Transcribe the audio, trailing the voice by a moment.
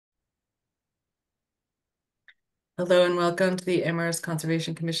Hello and welcome to the Amherst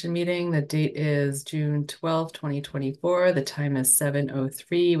Conservation Commission meeting. The date is June 12th, 2024. The time is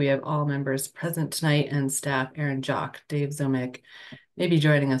 7:03. We have all members present tonight and staff Aaron Jock, Dave Zomick may be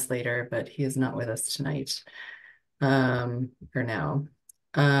joining us later, but he is not with us tonight for now.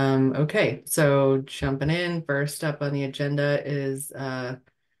 Okay, so jumping in, first up on the agenda is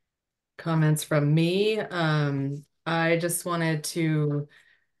comments from me. I just wanted to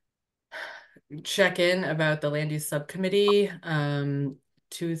check in about the land use subcommittee.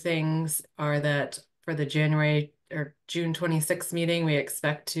 Two things are that for the January or June 26th meeting, we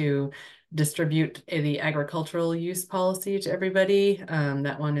expect to distribute the agricultural use policy to everybody.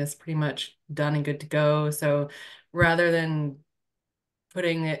 That one is pretty much done and good to go. So rather than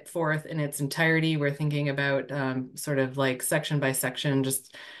putting it forth in its entirety, we're thinking about sort of like section by section,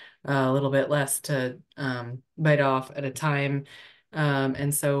 just a little bit less to bite off at a time.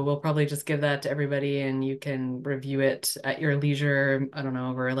 And so we'll probably just give that to everybody and you can review it at your leisure, I don't know,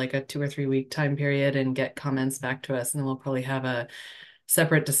 over like a 2 or 3 week time period and get comments back to us. And then we'll probably have a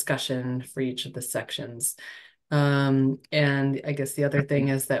separate discussion for each of the sections. And I guess the other thing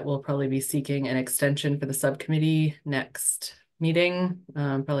is that we'll probably be seeking an extension for the subcommittee next meeting,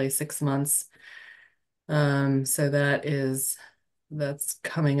 probably 6 months. So that's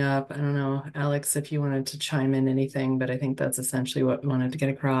coming up. I don't know, Alex, if you wanted to chime in anything, but I think that's essentially what we wanted to get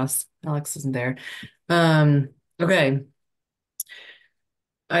across. Alex isn't there. Okay.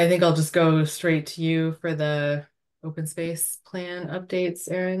 I think I'll just go straight to you for the open space plan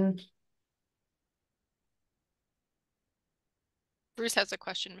updates, Erin. Bruce has a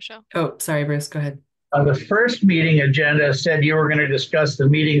question, Michelle. Oh, sorry, Bruce, go ahead. The first meeting agenda said you were going to discuss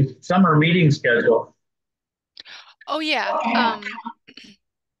the summer meeting schedule. Oh yeah.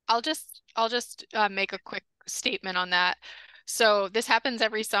 I'll just make a quick statement on that. So this happens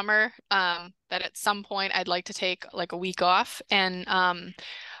every summer, that at some point I'd like to take like a week off. And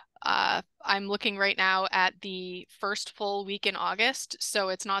I'm looking right now at the first full week in August. So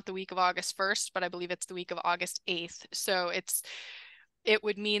it's not the week of August 1st, but I believe it's the week of August 8th. So it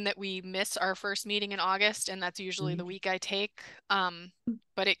would mean that we miss our first meeting in August, and that's usually the week I take.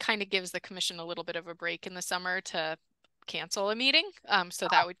 But it kind of gives the commission a little bit of a break in the summer to cancel a meeting. So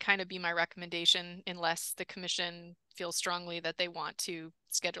that would kind of be my recommendation, unless the commission feels strongly that they want to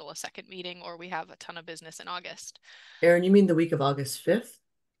schedule a second meeting or we have a ton of business in August. Aaron, you mean the week of August 5th?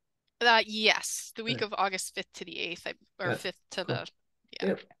 Yes, the week of August 5th to the 8th, or 5th to cool. yeah.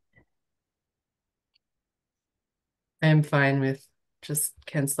 Yep. I'm fine with just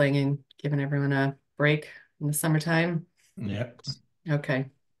canceling and giving everyone a break in the summertime. Yep.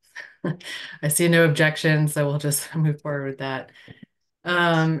 Okay. I see no objection, so we'll just move forward with that.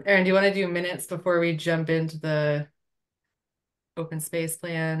 Erin, do you want to do minutes before we jump into the open space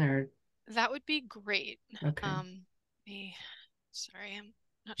plan, or? That would be great. Okay. Sorry, I'm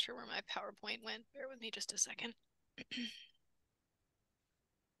not sure where my PowerPoint went. Bear with me just a second.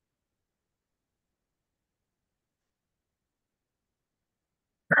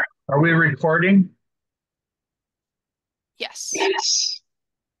 Are we recording? Yes. Yes.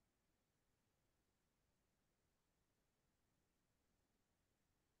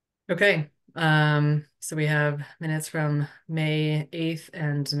 Okay. So we have minutes from May 8th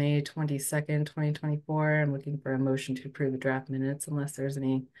and May 22nd, 2024. I'm looking for a motion to approve the draft minutes unless there's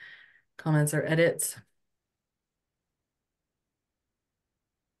any comments or edits.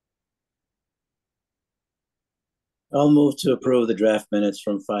 I'll move to approve the draft minutes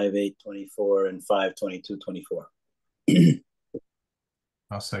from 5/8/24 and 5/22/24.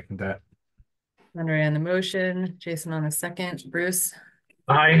 I'll second that. Andre on the motion, Jason on the second, Bruce.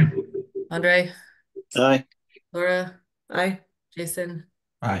 Aye. Andre. Aye. Laura. Aye. Jason.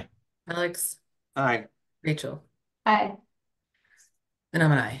 Aye. Alex. Aye. Rachel. Aye. And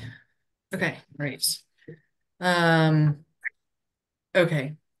I'm an aye. Okay, great.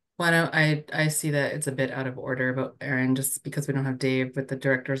 Okay. Why don't I see that it's a bit out of order, but Erin, just because we don't have Dave with the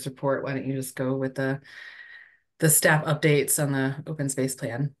director's report, why don't you just go with the staff updates on the open space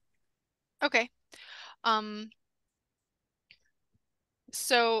plan? Okay.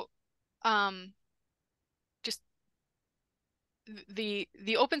 So just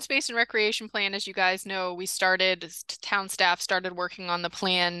the open space and recreation plan, as you guys know, town staff started working on the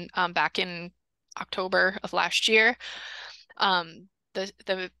plan back in October of last year.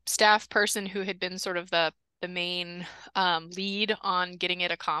 The staff person who had been sort of the main lead on getting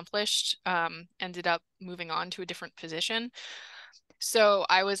it accomplished ended up moving on to a different position. So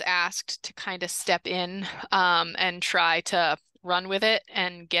I was asked to kind of step in and try to run with it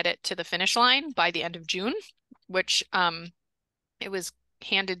and get it to the finish line by the end of June, which it was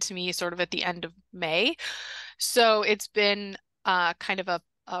handed to me sort of at the end of May. So it's been kind of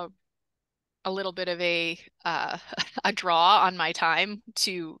a little bit of a a draw on my time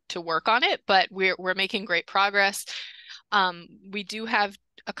to work on it, but we're making great progress. We do have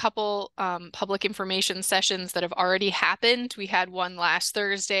a couple public information sessions that have already happened. We had one last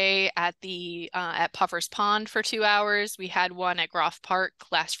Thursday at the at Puffer's Pond for 2 hours. We had one at Groff Park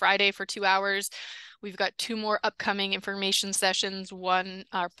last Friday for 2 hours. We've got 2 more upcoming information sessions. One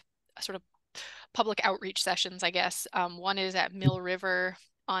sort of public outreach sessions, I guess. One is at Mill River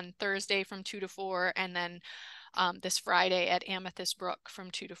on Thursday from 2 to 4, and then this Friday at Amethyst Brook from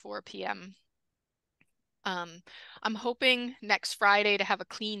 2 to 4 p.m. I'm hoping next Friday to have a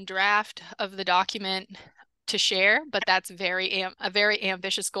clean draft of the document to share, but that's a very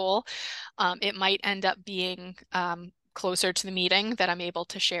ambitious goal. It might end up being closer to the meeting that I'm able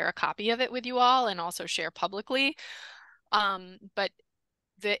to share a copy of it with you all and also share publicly. But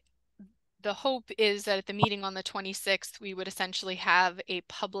the hope is that at the meeting on the 26th, we would essentially have a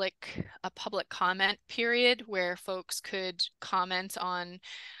public comment period where folks could comment on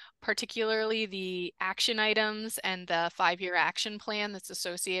particularly the action items and the 5-year action plan that's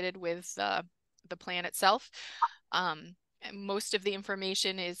associated with the plan itself. Most of the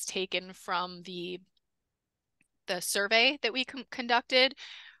information is taken from the survey that we conducted,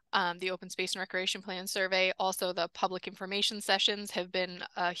 the Open Space and Recreation Plan survey. Also, the public information sessions have been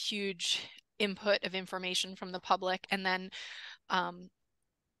a huge input of information from the public. And then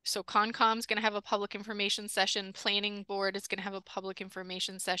so Concom's going to have a public information session, Planning Board is going to have a public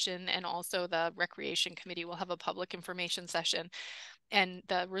information session, and also the Recreation Committee will have a public information session. And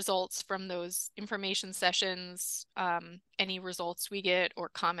the results from those information sessions, any results we get or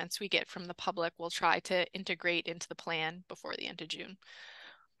comments we get from the public, we'll try to integrate into the plan before the end of June.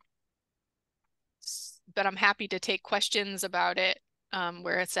 But I'm happy to take questions about it,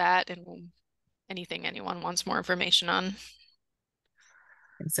 where it's at, and anything anyone wants more information on.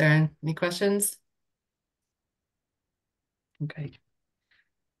 Thanks, Erin. Any questions? Okay.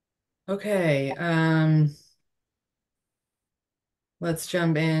 Okay. Let's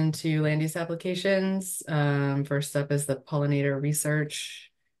jump into land use applications. First up is the pollinator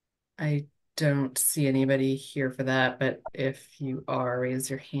research. I don't see anybody here for that, but if you are, raise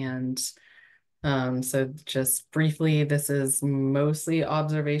your hand. So just briefly, this is mostly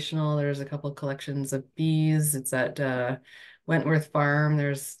observational. There's a couple collections of bees. It's at Wentworth Farm.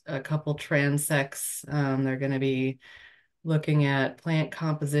 There's a couple transects. They're going to be looking at plant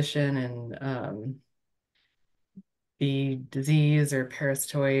composition and bee disease or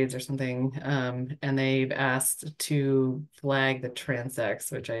parasitoids or something. And they've asked to flag the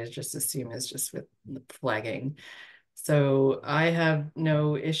transects, which I just assume is just with flagging. So I have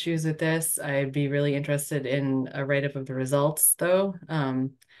no issues with this. I'd be really interested in a write-up of the results, though.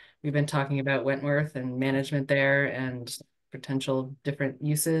 We've been talking about Wentworth and management there and potential different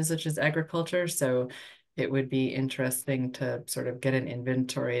uses such as agriculture. So it would be interesting to sort of get an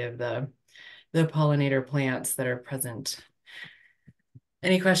inventory of the pollinator plants that are present.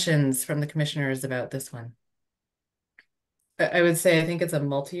 Any questions from the commissioners about this one? I would say I think it's a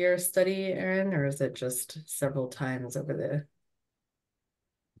multi-year study, Erin, or is it just several times over the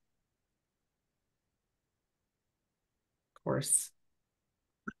course?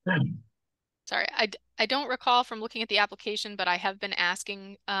 Sorry, I don't recall from looking at the application, but I have been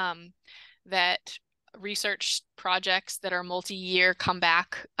asking that research projects that are multi-year come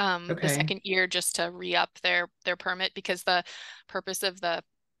back the second year just to re-up their permit, because the purpose of the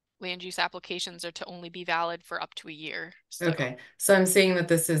land use applications are to only be valid for up to a year. So. Okay, so I'm seeing that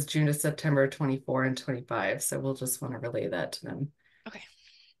this is June to September 24 and 25, so we'll just want to relay that to them. Okay.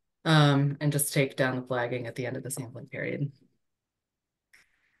 And just take down the flagging at the end of the sampling period.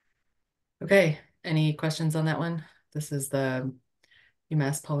 Okay, any questions on that one? This is the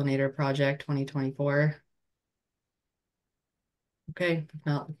UMass Pollinator Project 2024. Okay, if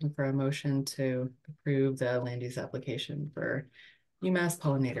not, looking for a motion to approve the land use application for UMass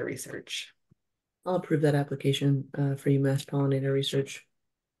Pollinator Research. I'll approve that application for UMass Pollinator Research.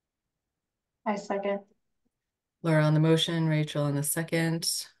 I second. Laura on the motion, Rachel on the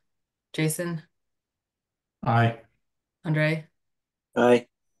second. Jason? Aye. Andre? Aye.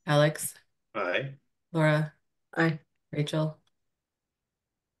 Alex? Aye. Laura? Aye. Rachel?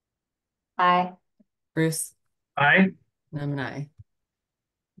 Aye. Bruce? Aye. And I'm an aye.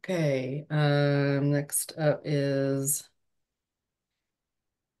 Okay, next up is,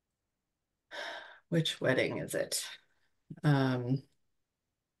 which wedding is it? I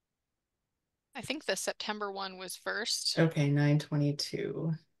think the September one was first. Okay,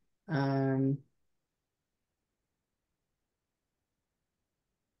 9/22.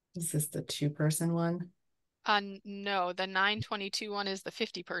 Is this the 2-person one? No, the 9/22 one is the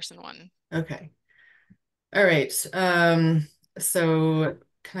 50-person one. Okay. All right. So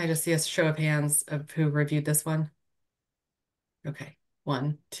can I just see a show of hands of who reviewed this one? Okay.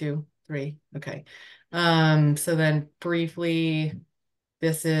 1, 2, 3. Okay. So then briefly,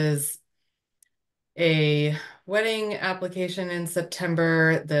 this is a wedding application in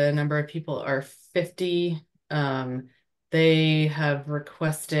September. The number of people are 50. They have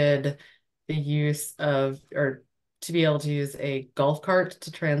requested the use of, or to be able to use a golf cart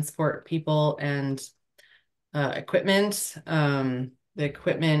to transport people and equipment. The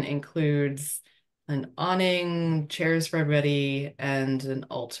equipment includes an awning, chairs for everybody, and an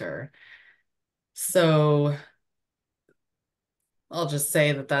altar. So I'll just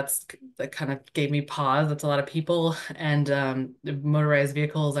say that kind of gave me pause. That's a lot of people, and the motorized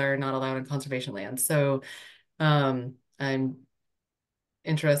vehicles are not allowed in conservation land. So I'm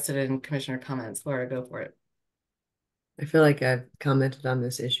interested in commissioner comments. Laura, go for it. I feel like I've commented on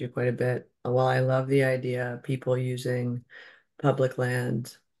this issue quite a bit. While I love the idea of people using public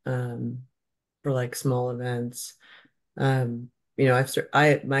land for like small events, you know,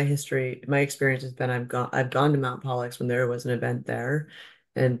 my experience has been I've gone to Mount Pollux when there was an event there,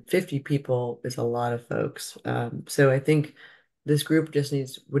 and 50 people is a lot of folks. So I think this group just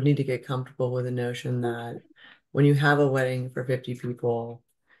would need to get comfortable with the notion that when you have a wedding for 50 people,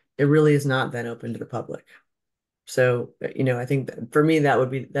 it really is not then open to the public. So, you know, I think that for me,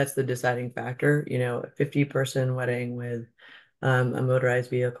 that's the deciding factor, you know, a 50-person wedding with a motorized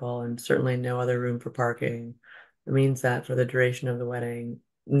vehicle and certainly no other room for parking. It means that for the duration of the wedding,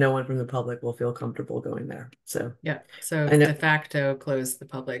 no one from the public will feel comfortable going there. So, Yeah. So I know, de facto close the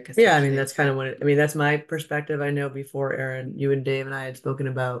public. yeah, I mean, that's kind of I mean, that's my perspective. I know before, Aaron, you and Dave and I had spoken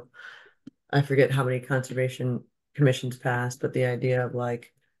about, I forget how many conservation commissions passed, but the idea of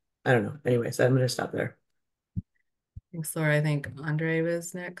like, I don't know. Anyways, I'm going to stop there. Thanks, Laura. I think Andre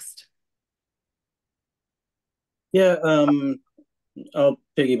was next. Yeah, I'll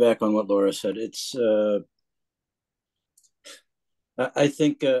piggyback on what Laura said. It's I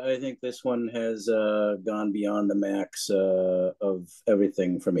think this one has gone beyond the max of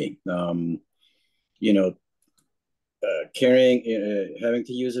everything for me. You know, carrying, having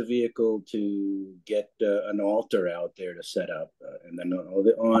to use a vehicle to get an altar out there to set up, and then all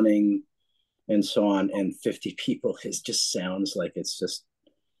the awning and so on, and 50 people, it just sounds like it's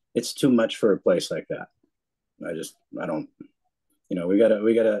too much for a place like that. I don't, you know, we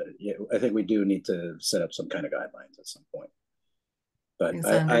gotta, yeah, I think we do need to set up some kind of guidelines at some point. But Thanks,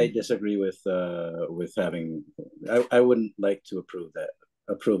 I disagree with having, I wouldn't like to approve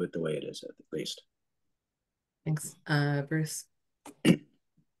it the way it is, at least. Thanks. Bruce.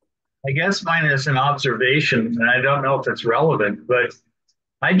 I guess mine is an observation, and I don't know if it's relevant, but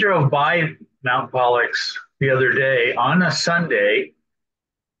I drove by Mount Pollux the other day on a Sunday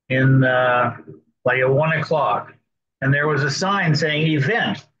in like at 1 o'clock, and there was a sign saying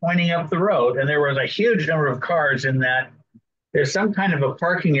event pointing up the road, and there was a huge number of cars in that. There's some kind of a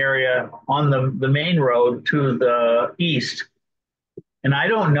parking area on the main road to the east. And I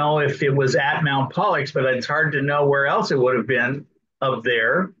don't know if it was at Mount Pollux, but it's hard to know where else it would have been up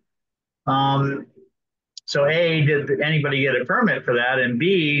there. So A, did anybody get a permit for that? And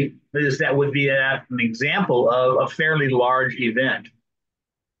B, that would be an example of a fairly large event.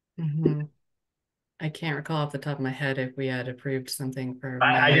 Mm-hmm. I can't recall off the top of my head if we had approved something for.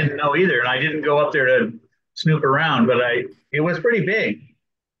 I didn't know either, and I didn't go up there to snoop around, but it was pretty big.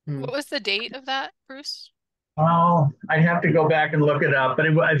 What was the date of that, Bruce? Oh, I'd have to go back and look it up, but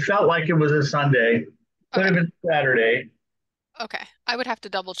it felt like it was a Sunday. Could have been Saturday. Okay, I would have to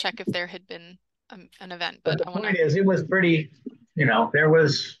double check if there had been an event, But but the point is, it was pretty, you know, there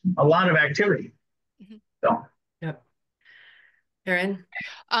was a lot of activity. So. Yep. Erin?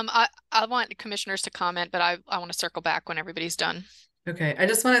 I want commissioners to comment, but I want to circle back when everybody's done. Okay, I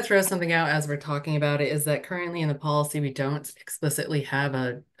just want to throw something out as we're talking about it, is that currently in the policy, we don't explicitly have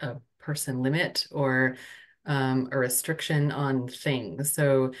a person limit or a restriction on things.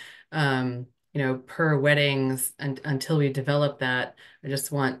 So, you know, per weddings, and until we develop that, I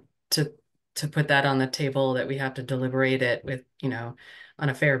just want to put that on the table, that we have to deliberate it with, you know, on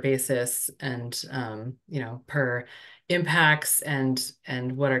a fair basis, and you know, per impacts and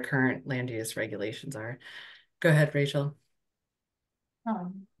what our current land use regulations are. Go ahead, Rachel.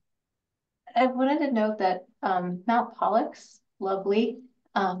 I wanted to note that Mount Pollux, lovely,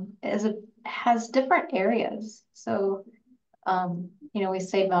 has different areas. So, you know, we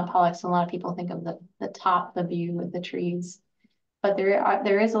say Mount Pollux, and a lot of people think of the top, the view with the trees, but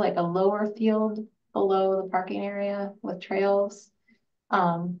there is like a lower field below the parking area with trails.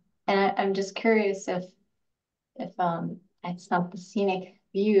 I'm just curious if it's not the scenic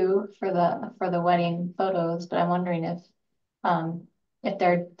view for the wedding photos, but I'm wondering if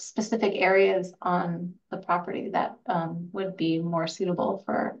there are specific areas on the property that would be more suitable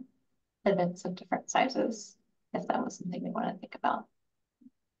for events of different sizes, if that was something we want to think about.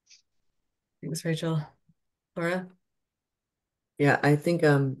 Thanks, Rachel. Laura? Yeah, I think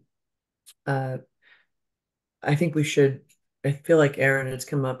we should, I feel like Aaron has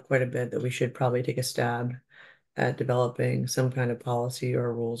come up quite a bit that we should probably take a stab at developing some kind of policy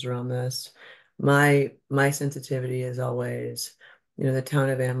or rules around this. My sensitivity is always, the town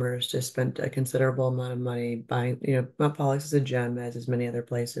of Amherst just spent a considerable amount of money buying, Mount Pollux is a gem, as many other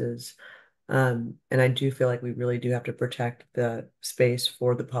places. And I do feel like we really do have to protect the space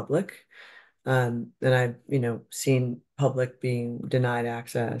for the public. And I've, seen public being denied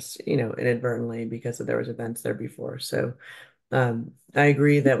access, inadvertently because there was events there before. So I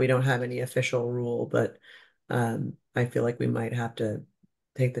agree that we don't have any official rule, but I feel like we might have to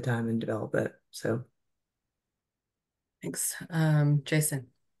take the time and develop it. So Thanks. Jason?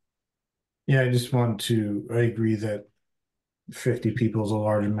 Yeah, I agree that 50 people is a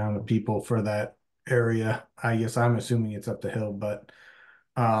large amount of people for that area. I guess I'm assuming it's up the hill, but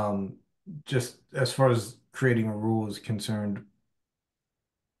just as far as creating a rule is concerned,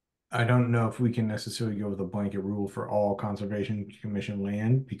 I don't know if we can necessarily go with a blanket rule for all Conservation Commission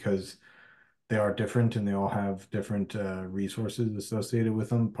land because they are different and they all have different resources associated with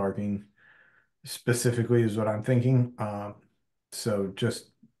them. Parking specifically is what I'm thinking. So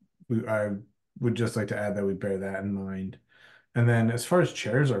I would just like to add that we bear that in mind. And then as far as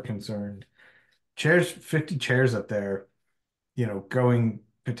chairs are concerned, 50 chairs up there, going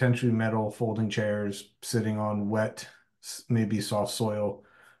potentially metal folding chairs, sitting on wet, maybe soft soil,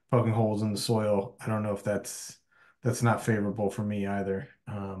 poking holes in the soil. I don't know if that's not favorable for me either.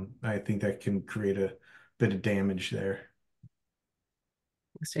 I think that can create a bit of damage there.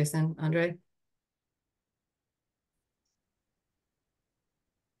 Thanks, Jason. Andre?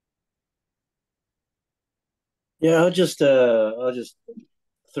 Yeah, I'll just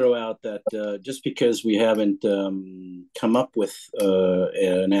throw out that just because we haven't come up with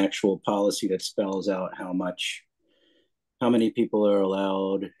an actual policy that spells out how many people are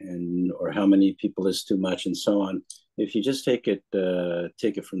allowed or how many people is too much and so on. If you just take it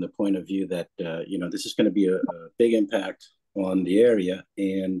from the point of view that this is going to be a big impact on the area,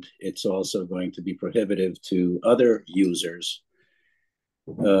 and it's also going to be prohibitive to other users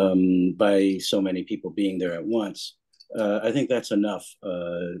by so many people being there at once. I think that's enough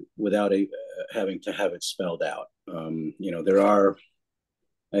without having to have it spelled out. There are,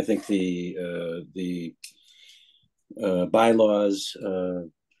 I think the bylaws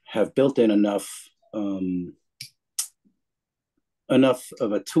have built in enough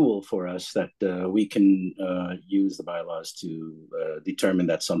of a tool for us that we can use the bylaws to determine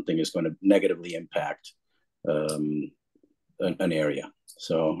that something is going to negatively impact an area.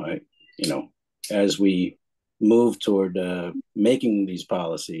 So as we move toward making these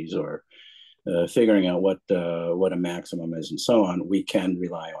policies or figuring out what a maximum is and so on, we can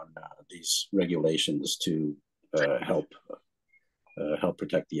rely on these regulations to help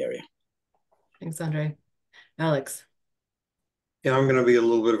protect the area. Thanks, Andre. Alex? Yeah, I'm going to be a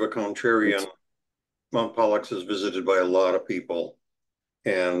little bit of a contrarian. Mount Pollux is visited by a lot of people,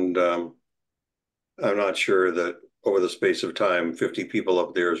 and I'm not sure that over the space of time, 50 people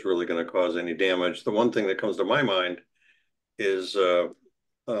up there is really going to cause any damage. The one thing that comes to my mind is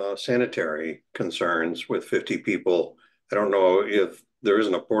sanitary concerns with 50 people. I don't know if there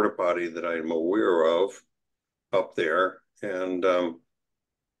isn't a porta potty that I'm aware of up there. And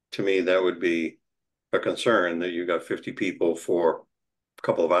to me, that would be a concern that you got 50 people for a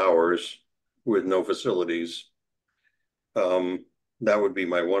couple of hours with no facilities. That would be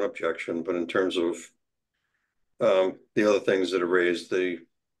my one objection. But in terms of the other things that are raised, I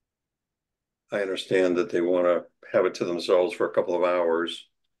understand that they want to have it to themselves for a couple of hours.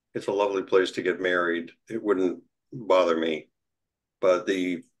 It's a lovely place to get married. It wouldn't bother me. But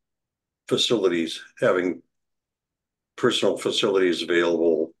the facilities, having personal facilities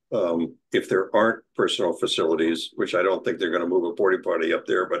available, if there aren't personal facilities, which I don't think they're going to move a porta potty up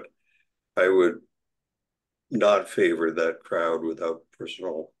there, but I would not favor that crowd without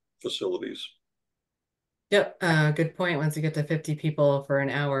personal facilities. Yep, good point. Once you get to 50 people for an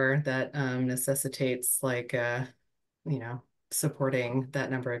hour, that necessitates supporting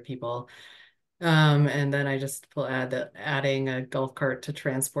that number of people. And then I just will add that adding a golf cart to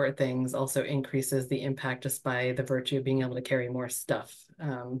transport things also increases the impact just by the virtue of being able to carry more stuff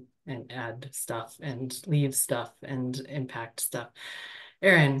and add stuff and leave stuff and impact stuff.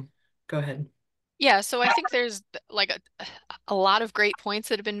 Erin, go ahead. Yeah, so I think there's like a lot of great points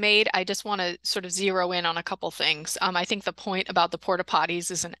that have been made. I just want to sort of zero in on a couple things. I think the point about the porta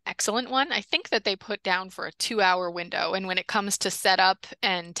potties is an excellent one. I think that they put down for a 2-hour window, and when it comes to setup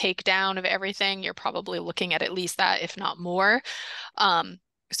and take down of everything, you're probably looking at least that, if not more.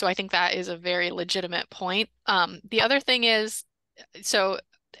 So I think that is a very legitimate point. The other thing is, so,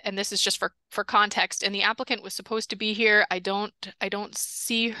 and this is just for context, and the applicant was supposed to be here. I don't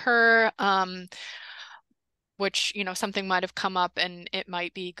see her, which, you know, something might have come up and it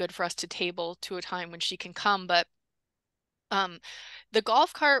might be good for us to table to a time when she can come. But the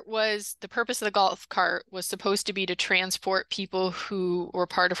purpose of the golf cart was supposed to be to transport people who were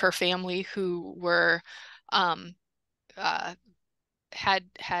part of her family who were had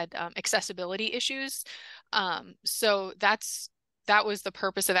accessibility issues. So that was the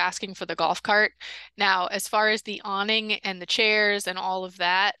purpose of asking for the golf cart. Now, as far as the awning and the chairs and all of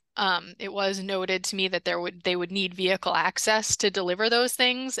that, it was noted to me that they would need vehicle access to deliver those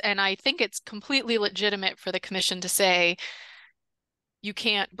things. And I think it's completely legitimate for the commission to say, you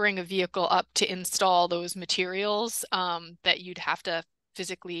can't bring a vehicle up to install those materials, that you'd have to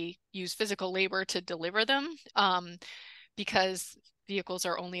physically use physical labor to deliver them, because vehicles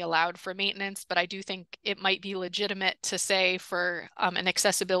are only allowed for maintenance. But I do think it might be legitimate to say, for an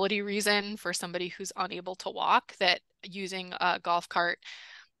accessibility reason, for somebody who's unable to walk, that using a golf cart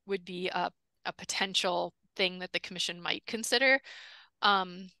would be a potential thing that the commission might consider.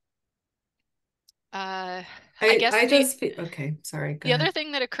 I guess I just feel, okay, sorry, go the ahead. other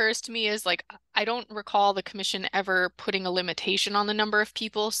thing that occurs to me is, like, I don't recall the commission ever putting a limitation on the number of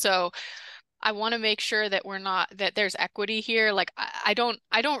people. So I want to make sure that that there's equity here. Like, I don't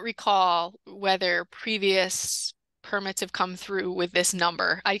recall whether previous permits have come through with this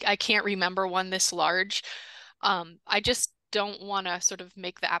number. I can't remember one this large. I just don't want to sort of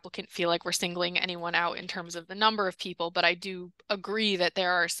make the applicant feel like we're singling anyone out in terms of the number of people, but I do agree that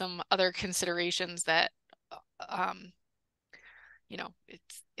there are some other considerations that, you know,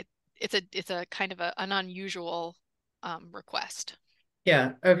 it's a kind of an unusual request.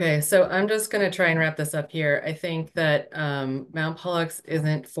 Yeah, okay. So I'm just going to try and wrap this up here. I think that Mount Pollux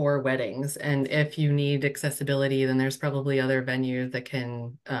isn't for weddings. And if you need accessibility, then there's probably other venues that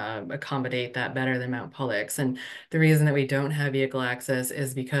can accommodate that better than Mount Pollux. And the reason that we don't have vehicle access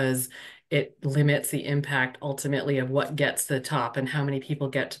is because it limits the impact ultimately of what gets to the top and how many people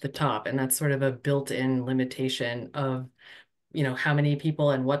get to the top. And that's sort of a built-in limitation of, you know, how many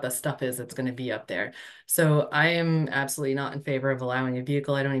people and what the stuff is that's going to be up there. So I am absolutely not in favor of allowing a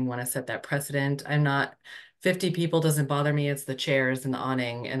vehicle. I don't even want to set that precedent. I'm not, 50 people doesn't bother me. It's the chairs and the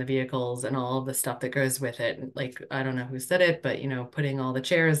awning and the vehicles and all of the stuff that goes with it. Like, I don't know who said it, but, you know, putting all the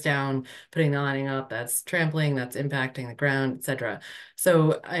chairs down, putting the awning up, that's trampling, that's impacting the ground, etc.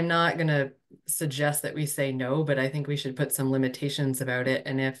 So I'm not going to suggest that we say no, but I think we should put some limitations about it.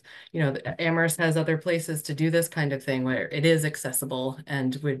 And if, you know, Amherst has other places to do this kind of thing where it is accessible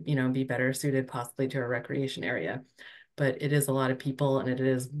and would, you know, be better suited possibly to a recreation area. But it is a lot of people and it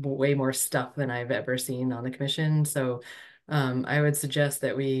is way more stuff than I've ever seen on the commission. So I would suggest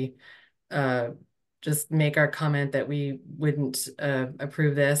that we just make our comment that we wouldn't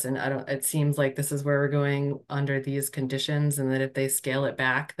approve this. And it seems like this is where we're going under these conditions, and that if they scale it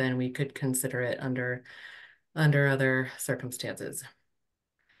back, then we could consider it under other circumstances.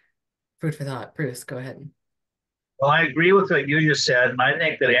 Food for thought. Bruce, go ahead. Well, I agree with what you just said, and I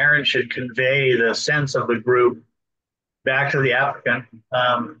think that Erin should convey the sense of the group back to the applicant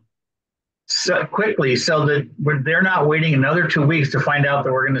so quickly, so that they're not waiting another 2 weeks to find out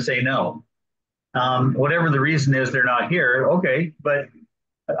that we're going to say no. Whatever the reason is, they're not here. Okay, but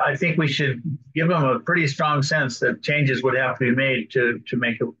I think we should give them a pretty strong sense that changes would have to be made to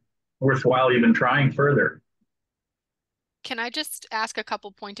make it worthwhile even trying further. Can I just ask a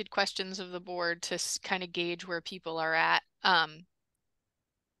couple pointed questions of the board to kind of gauge where people are at?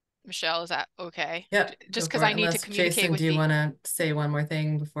 Michelle, is that okay? Yeah. Just because I need to communicate Jason, with do you want to say one more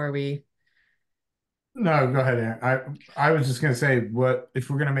thing before we? No, go ahead, Aaron. I was just going to say, what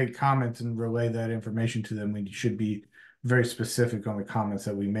if we're going to make comments and relay that information to them, we should be very specific on the comments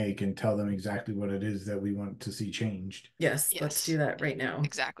that we make and tell them exactly what it is that we want to see changed. Yes, let's do that right now.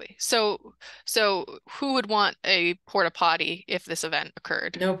 Exactly. So who would want a porta potty if this event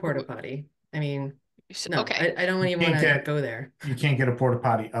occurred? No porta potty. I mean, no, okay. I don't even want to go there. You can't get a porta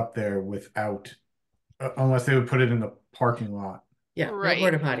potty up there without, unless they would put it in the parking lot. Yeah, right. No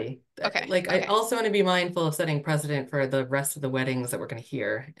porta potty. Okay. Like, okay. I also want to be mindful of setting precedent for the rest of the weddings that we're going to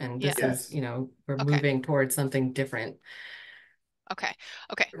hear. And this is, you know, we're moving towards something different. Okay.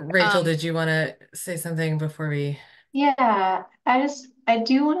 Okay. Rachel, did you want to say something before we? Yeah, I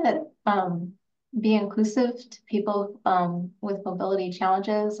do want to be inclusive to people with mobility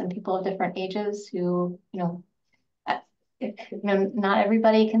challenges and people of different ages who, uh, not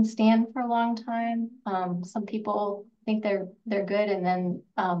everybody can stand for a long time. Some people think they're good and then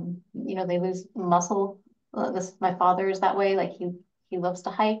they lose muscle. My father is that way. Like he loves to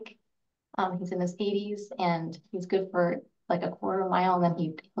hike. He's in his 80s and he's good for like a quarter mile and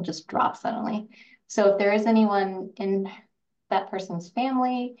then he'll just drop suddenly. So if there is anyone in that person's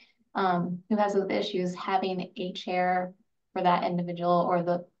family who has those issues, having a chair for that individual or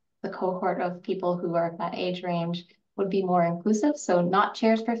the cohort of people who are that age range would be more inclusive. So not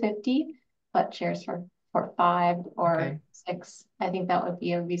chairs for 50, but chairs for 5 or Okay. 6. I think that would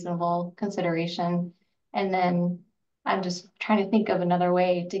be a reasonable consideration. And then I'm just trying to think of another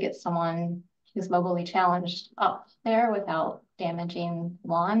way to get someone who's mobilely challenged up there without damaging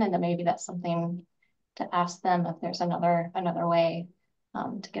lawn. And then maybe that's something to ask them if there's another way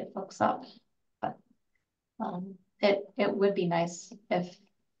to get folks up. But it would be nice if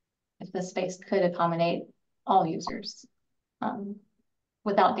the space could accommodate all users um,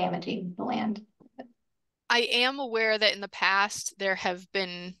 without damaging the land. I am aware that in the past there have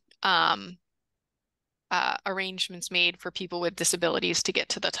been arrangements made for people with disabilities to get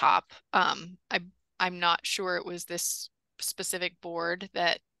to the top. I'm not sure it was this specific board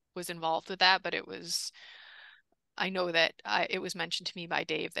that was involved with that, but I know that it was mentioned to me by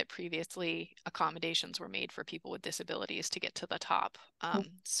Dave that previously accommodations were made for people with disabilities to get to the top.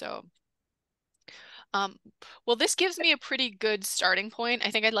 Um, well, this gives me a pretty good starting point.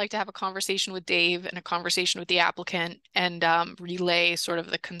 I think I'd like to have a conversation with Dave and a conversation with the applicant and relay sort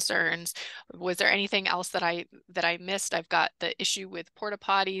of the concerns. Was there anything else that I missed? I've got the issue with porta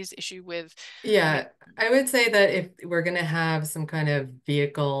potties, issue with, Yeah, I would say that if we're gonna have some kind of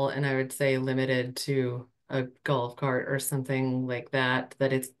vehicle, and I would say limited to a golf cart or something like that,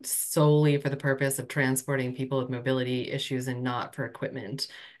 that it's solely for the purpose of transporting people with mobility issues and not for equipment,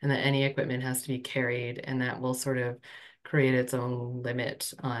 and that any equipment has to be carried, and that will sort of create its own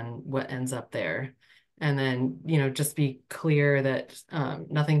limit on what ends up there. And then, just be clear that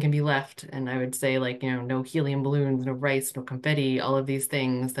nothing can be left. And I would say, like, no helium balloons, no rice, no confetti, all of these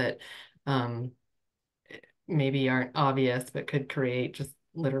things that um, maybe aren't obvious, but could create just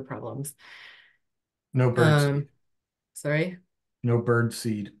litter problems. No bird seed. Um, sorry, No bird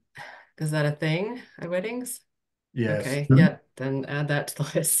seed. is that a thing at weddings? Yes. Okay, yeah, then add that to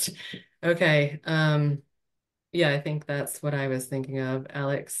the list. Okay, yeah, I think that's what I was thinking of,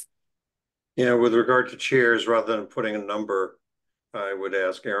 Alex. Yeah, with regard to chairs, rather than putting a number, I would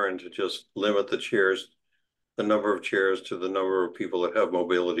ask Aaron to just limit the number of chairs to the number of people that have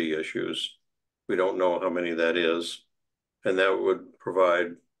mobility issues. We don't know how many that is, and that would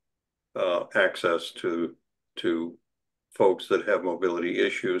provide access to folks that have mobility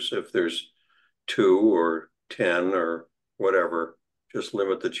issues. If there's 2 or 10 or whatever, just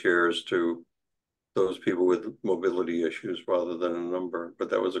limit the chairs to those people with mobility issues rather than a number. But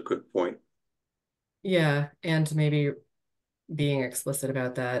that was a good point. Yeah, and maybe being explicit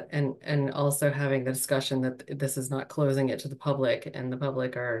about that, and also having the discussion that this is not closing it to the public, and the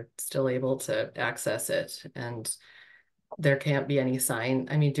public are still able to access it, and there can't be any sign.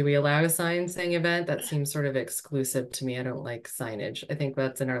 I mean, do we allow a sign saying event? That seems sort of exclusive to me. I don't like signage. I think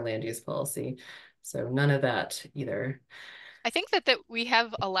that's in our land use policy. So none of that either. I think that we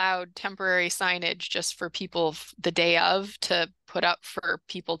have allowed temporary signage just for people the day of to put up for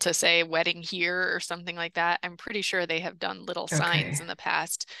people to say wedding here or something like that. I'm pretty sure they have done little signs Okay. in the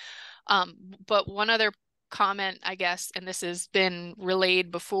past. But one other comment, I guess, and this has been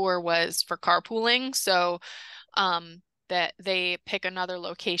relayed before, was for carpooling. So that they pick another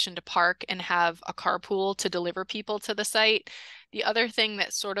location to park and have a carpool to deliver people to the site. The other thing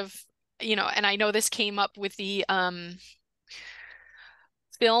that sort of, and I know this came up with the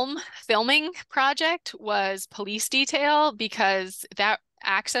filming project was police detail, because that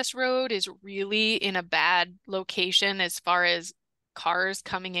access road is really in a bad location as far as cars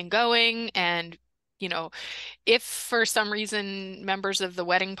coming and going. And, if for some reason members of the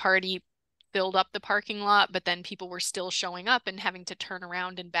wedding party filled up the parking lot, but then people were still showing up and having to turn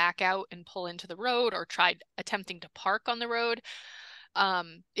around and back out and pull into the road or tried attempting to park on the road,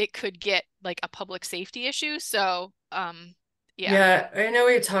 it could get like a public safety issue. So, yeah. Yeah, I know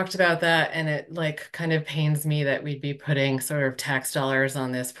we talked about that, and it like kind of pains me that we'd be putting sort of tax dollars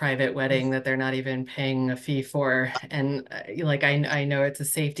on this private wedding that they're not even paying a fee for. And like I know it's a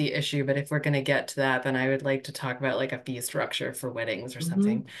safety issue, but if we're going to get to that, then I would like to talk about like a fee structure for weddings or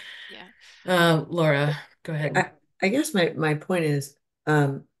something. Yeah. Laura, go ahead. I guess my point is,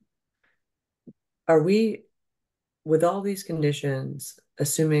 are we with all these conditions,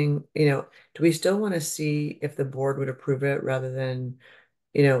 assuming, do we still want to see if the board would approve it rather than,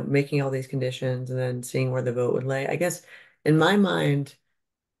 making all these conditions and then seeing where the vote would lay? I guess in my mind,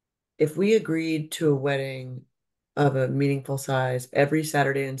 if we agreed to a wedding of a meaningful size every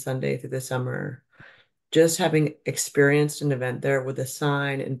Saturday and Sunday through the summer, just having experienced an event there with a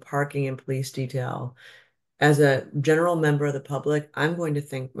sign and parking and police detail, as a general member of the public, I'm going to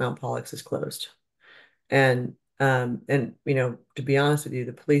think Mount Pollux is closed. And to be honest with you,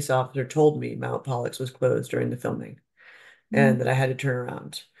 the police officer told me Mount Pollux was closed during the filming and that I had to turn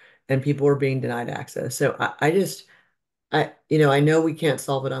around and people were being denied access. So I know we can't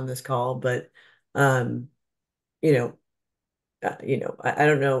solve it on this call, but you know, I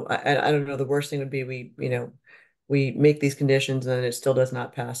don't know. I don't know. The worst thing would be we make these conditions and it still does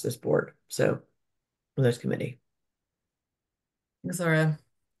not pass this board. So this committee. Thanks, Laura.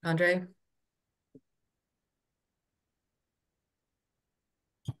 Andre?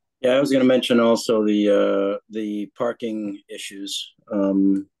 Yeah, I was going to mention also the parking issues,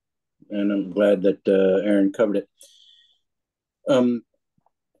 and I'm glad that Aaron covered it.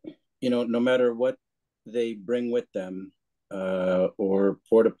 No matter what they bring with them, or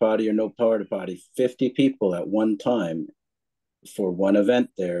porta potty or no porta potty, 50 people at one time for one event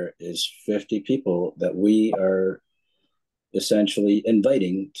there is 50 people that we are essentially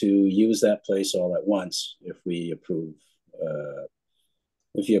inviting to use that place all at once if we approve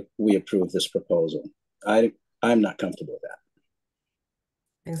we approve this proposal. I'm not comfortable with that.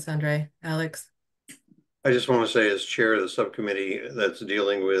 Thanks, Andre. Alex? I just want to say, as chair of the subcommittee that's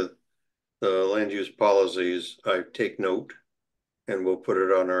dealing with the land use policies, I take note and we'll put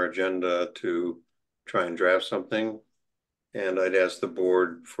it on our agenda to try and draft something. And I'd ask the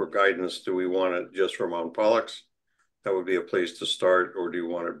board for guidance. Do we want it just for Mount Pollux? That would be a place to start, or do you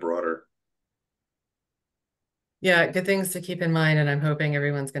want it broader? Yeah, good things to keep in mind, and I'm hoping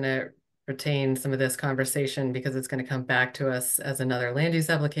everyone's going to retain some of this conversation because it's going to come back to us as another land use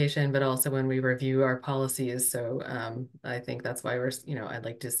application, but also when we review our policies. So I think that's why I'd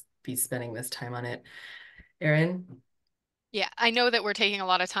like to be spending this time on it. Erin? Yeah, I know that we're taking a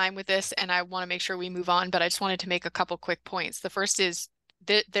lot of time with this and I want to make sure we move on, but I just wanted to make a couple quick points. The first is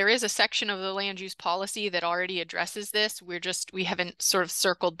that there is a section of the land use policy that already addresses this. We haven't sort of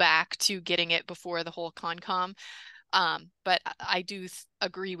circled back to getting it before the whole Concom. But I do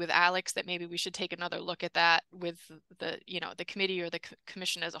agree with Alex that maybe we should take another look at that with the committee or the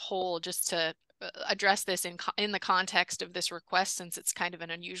commission as a whole, just to address this in the context of this request, since it's kind of an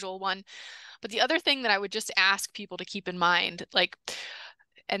unusual one. But the other thing that I would just ask people to keep in mind,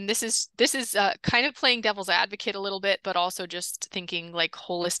 and this is kind of playing devil's advocate a little bit, but also just thinking like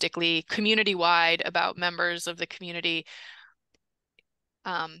holistically, community-wide about members of the community.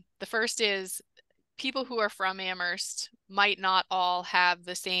 The first is people who are from Amherst might not all have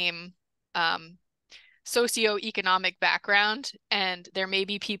the same socioeconomic background, and there may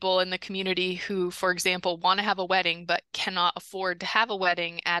be people in the community who, for example, want to have a wedding but cannot afford to have a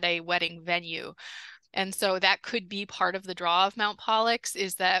wedding at a wedding venue. And so that could be part of the draw of Mount Pollux,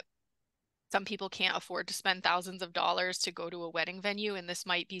 is that some people can't afford to spend thousands of dollars to go to a wedding venue, and this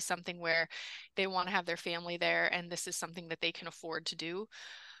might be something where they want to have their family there and this is something that they can afford to do.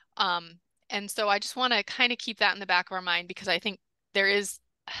 And so I just want to kind of keep that in the back of our mind, because I think there is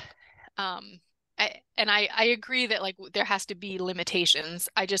I agree that there has to be limitations.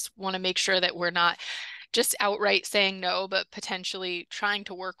 I just want to make sure that we're not just outright saying no, but potentially trying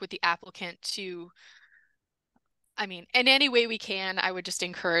to work with the applicant to, in any way we can. I would just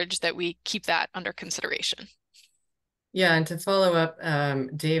encourage that we keep that under consideration. Yeah, and to follow up,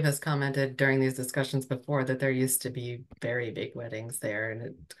 Dave has commented during these discussions before that there used to be very big weddings there, and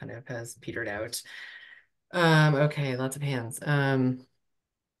it kind of has petered out. Okay, lots of hands.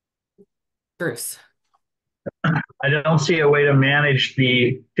 Bruce? I don't see a way to manage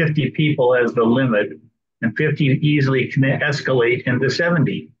the 50 people as the limit, and 50 easily can escalate into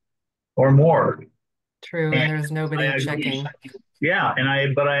 70 or more. True, and there's nobody checking. Yeah,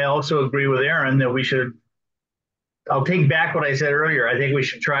 but I also agree with Aaron that we should, I'll take back what I said earlier. I think we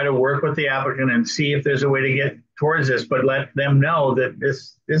should try to work with the applicant and see if there's a way to get towards this, but let them know that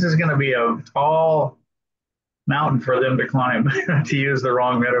this is going to be a tall mountain for them to climb, to use the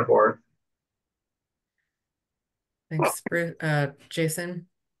wrong metaphor. Thanks, Bruce. Jason?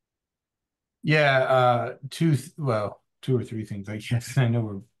 Yeah, two or three things, I guess. I know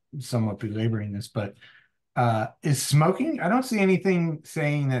we're somewhat belaboring this, but is smoking? I don't see anything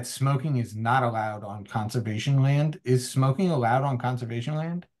saying that smoking is not allowed on conservation land. Is smoking allowed on conservation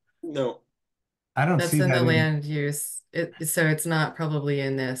land? No. I don't That's see in that the in, land use. So it's not probably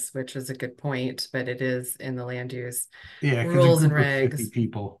in this, which is a good point, but it is in the land use yeah, because a rules and group of 50 regs.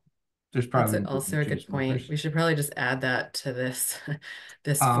 people, there's That's probably gonna be also a good just one point. person. We should probably just add that to this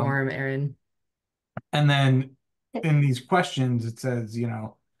this Um, form, Erin. and then in these questions, it says,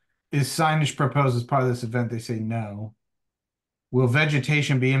 is signage proposed as part of this event? They say no. Will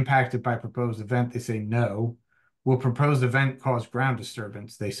vegetation be impacted by proposed event? They say no. Will proposed event cause ground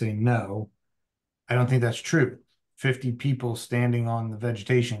disturbance? They say no. I don't think that's true. 50 people standing on the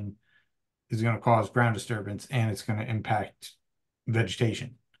vegetation is going to cause ground disturbance and it's going to impact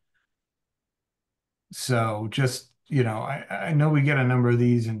vegetation. So just, I know we get a number of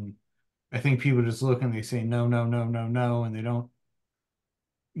these and I think people just look and they say no, no, no, no, no, and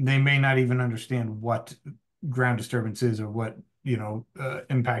they may not even understand what ground disturbance is or what,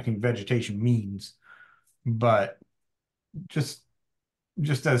 impacting vegetation means. But just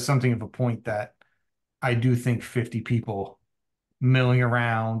as something of a point that I do think 50 people milling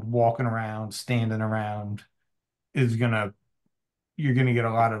around, walking around, standing around is you're gonna get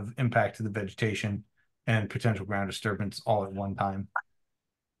a lot of impact to the vegetation and potential ground disturbance all at one time.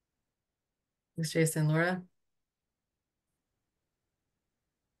 Thanks, Jason. Laura?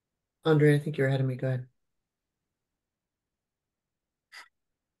 Andre, I think you're ahead of me. Go ahead.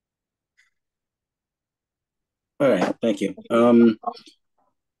 All right, thank you.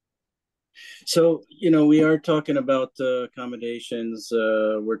 So, we are talking about accommodations.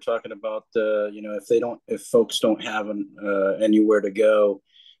 We're talking about, if folks don't have anywhere to go.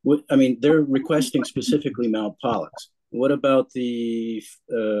 I mean, they're requesting specifically Mount Pollux. What about the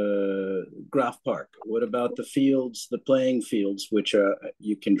Graf Park? What about the fields, the playing fields, which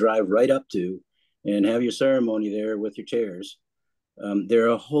you can drive right up to and have your ceremony there with your chairs? There are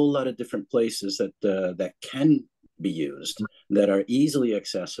a whole lot of different places that can be used that are easily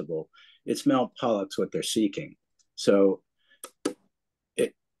accessible. It's Mount Pollux what they're seeking. So,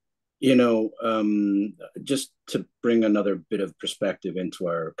 just to bring another bit of perspective into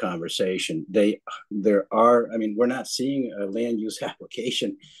our conversation, we're not seeing a land use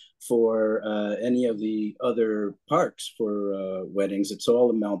application for any of the other parks for weddings. It's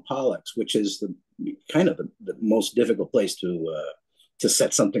all in Mount Pollux, which is the kind of the most difficult place to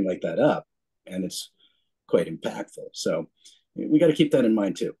set something like that up, and it's quite impactful. So we got to keep that in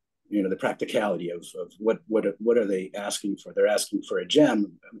mind too. The practicality of what are they asking for? They're asking for a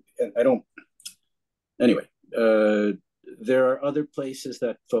gem. I don't. Anyway, there are other places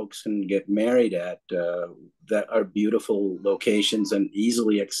that folks can get married at that are beautiful locations and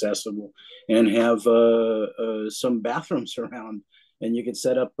easily accessible, and have some bathrooms around, and you can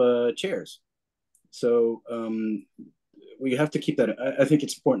set up chairs. So we have to keep that. I think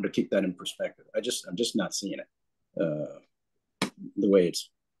it's important to keep that in perspective. I'm just not seeing it the way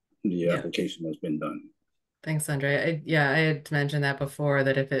the application has been done. Thanks, Andre. I had mentioned that before,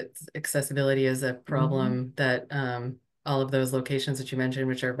 that if it's accessibility is a problem, that all of those locations that you mentioned,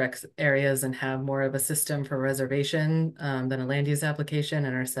 which are rec areas and have more of a system for reservation than a land use application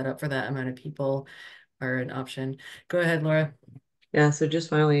and are set up for that amount of people, are an option. Go ahead, Laura. Yeah, so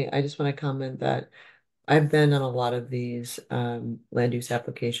just finally, I just want to comment that I've been on a lot of these land use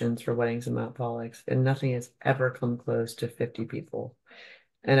applications for weddings in Mount Pollux, and nothing has ever come close to 50 people.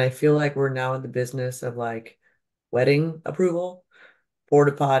 And I feel like we're now in the business of like wedding approval,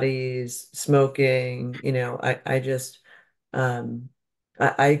 porta potties, smoking, I just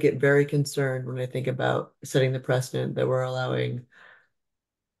I get very concerned when I think about setting the precedent that we're allowing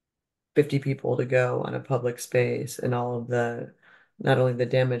 50 people to go on a public space and all of the not only the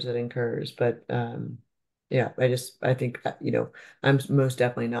damage that incurs, but yeah, I think I'm most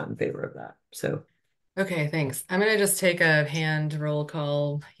definitely not in favor of that. So okay, thanks. I'm gonna just take a hand roll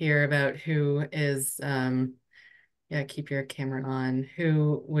call here about who is yeah, keep your camera on,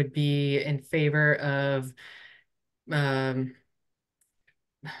 who would be in favor of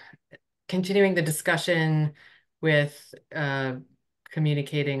continuing the discussion with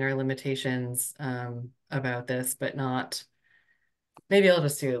communicating our limitations about this, but not, maybe I'll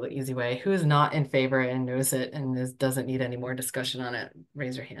just do it the easy way. Who is not in favor and knows it and doesn't need any more discussion on it?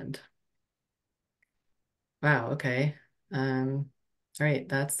 Raise your hand. Wow, okay. All right,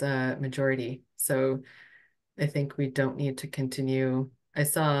 that's a majority. So I think we don't need to continue. I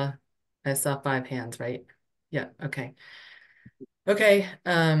saw 5 hands, right? Yeah, okay. Okay,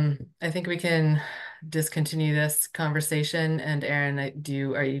 I think we can discontinue this conversation. And Erin,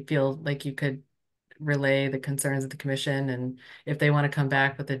 are you feel like you could relay the concerns of the commission, and if they want to come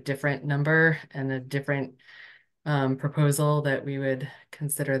back with a different number and a different proposal, that we would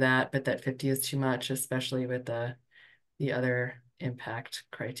consider that, but that 50 is too much, especially with the other impact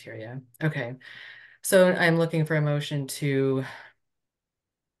criteria. Okay, so I'm looking for a motion to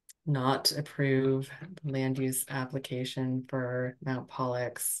not approve land use application for Mount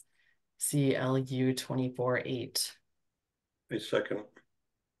Pollux CLU 24-8. A second.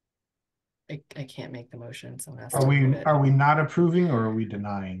 I can't make the motion, someone has Are to we move it. not approving or are we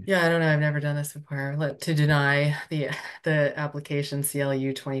denying? Yeah, I don't know. I've never done this before. To deny the application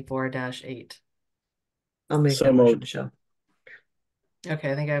CLU 24-8. I'll make So that motion, moved. Michelle. Okay,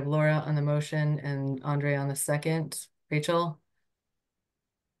 I think I have Laura on the motion and Andre on the second. Rachel?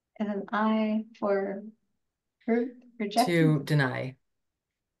 And an I for rejecting. To deny.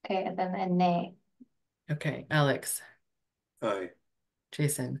 Okay, and then a nay. Okay, Alex, Aye.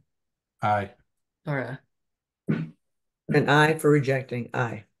 Jason, Aye. Laura. An I for rejecting,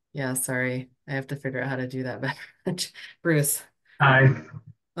 aye. Yeah, sorry. I have to figure out how to do that better. Bruce, Aye.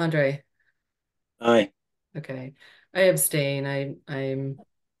 Andre. Aye. Okay, I abstain. I'm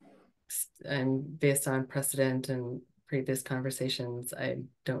based on precedent and previous conversations. I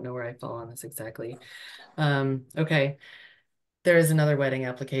don't know where I fall on this exactly. Okay, there is another wedding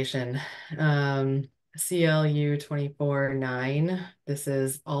application. CLU 24-9. This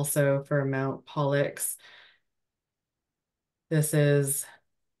is also for Mount Pollux. This is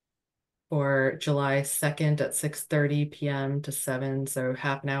for July 2nd at 6:30 p.m. to 7, so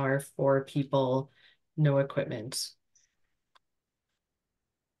half an hour, 4 people, no equipment.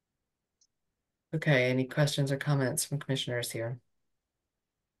 Okay, any questions or comments from commissioners here?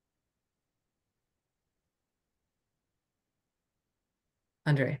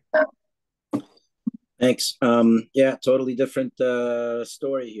 Andre. Thanks. Yeah, totally different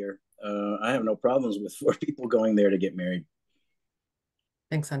story here. I have no problems with 4 people going there to get married.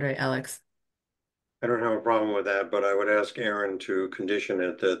 Thanks, Andre. Alex. I don't have a problem with that, but I would ask Aaron to condition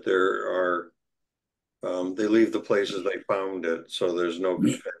it that there are, they leave the places they found it, so there's no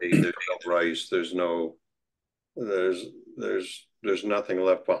confetti, there's no rice, there's nothing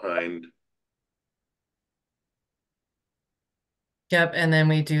left behind. Yep, and then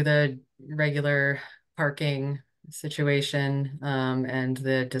we do the regular parking situation, and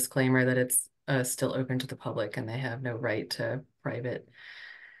the disclaimer that it's still open to the public and they have no right to private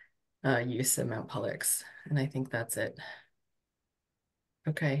use of Mount Pollux. And I think that's it.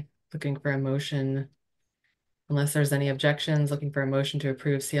 Okay, looking for a motion. Unless there's any objections, looking for a motion to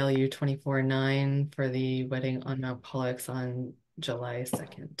approve CLU 24-9 for the wedding on Mount Pollux on July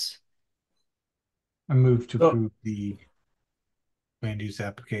 2nd. I move to approve the land use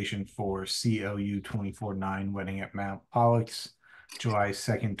application for CLU 24-9 wedding at Mount Pollux, July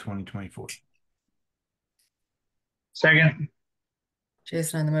 2nd, 2024. Second.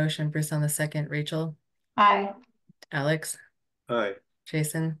 Jason on the motion, Bruce on the second, Rachel, Aye. Alex, Aye.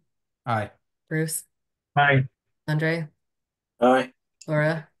 Jason, Aye. Bruce, Aye. Andre, Aye.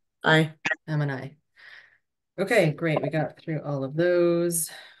 Laura, Aye. I'm an aye. Okay, great. We got through all of those.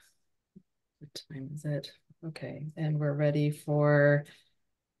 What time is it? Okay, and we're ready for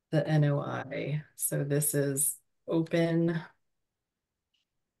the NOI. So this is open.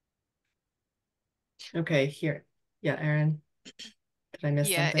 Okay, here. Yeah, Aaron. Did I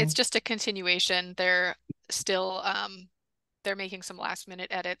miss something? It's just a continuation. They're still they're making some last minute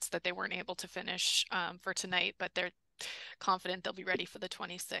edits that they weren't able to finish for tonight, but they're confident they'll be ready for the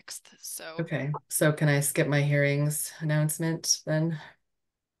 26th. So okay, so can I skip my hearings announcement then?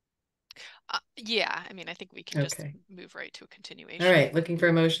 yeah, I mean, I think we can just Okay. move right to a continuation. All right, looking for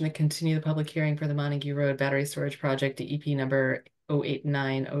a motion to continue the public hearing for the Montague Road Battery Storage Project, DEP number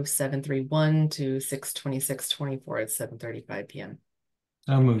 0890731 to 6/26/24 at 7:35 p.m.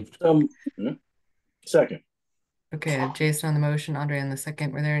 So moved. Second. Okay, I have Jason on the motion, Andre on the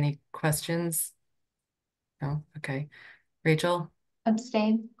second. Were there any questions? No? Okay. Rachel,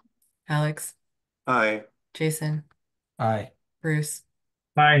 Abstain. Alex, Aye. Jason, Aye. Bruce,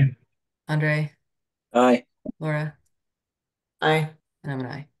 Aye. Andre, Aye. Laura, Aye. and I'm an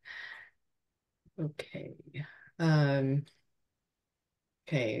aye. Okay.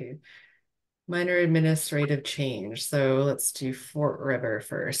 Okay. Minor administrative change. So let's do Fort River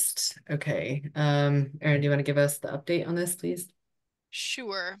first. Okay. Aaron, do you want to give us the update on this, please?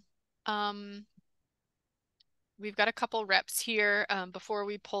 Sure. We've got a couple reps here. Before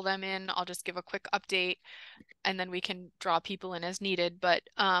we pull them in, I'll just give a quick update and then we can draw people in as needed. But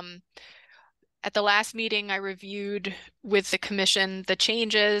at the last meeting, I reviewed with the commission the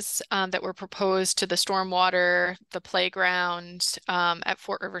changes that were proposed to the stormwater, the playground at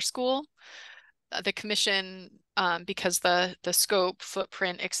Fort River School. The commission, because the scope,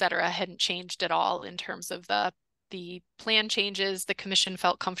 footprint, et cetera, hadn't changed at all in terms of the plan changes, the commission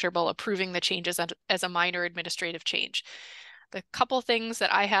felt comfortable approving the changes as a minor administrative change. the couple things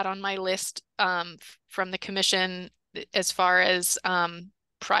that I had on my list from the commission as far as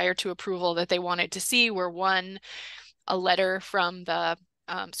prior to approval that they wanted to see were, one, a letter from the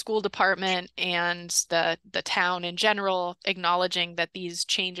school department and the town in general acknowledging that these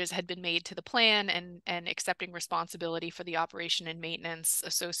changes had been made to the plan and accepting responsibility for the operation and maintenance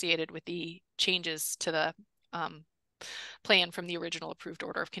associated with the changes to the plan from the original approved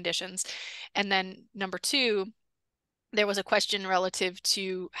order of conditions. And then number two, there was a question relative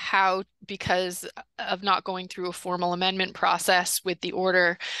to how, because of not going through a formal amendment process with the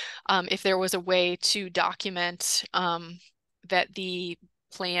order, if there was a way to document that the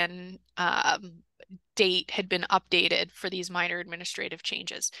plan date had been updated for these minor administrative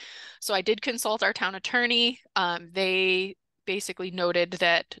changes. So I did consult our town attorney. They basically noted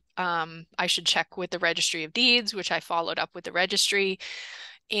that I should check with the Registry of Deeds, which I followed up with the registry.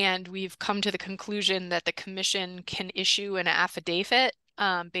 And we've come to the conclusion that the commission can issue an affidavit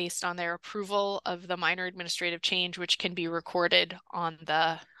based on their approval of the minor administrative change, which can be recorded on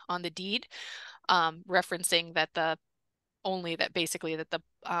the deed, referencing that the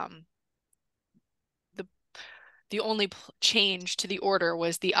only change to the order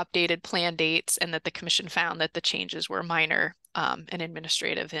was the updated plan dates, and that the commission found that the changes were minor and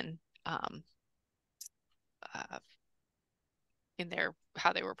administrative in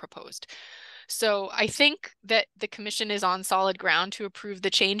how they were proposed. So I think that the commission is on solid ground to approve the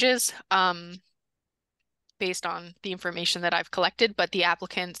changes based on the information that I've collected, but the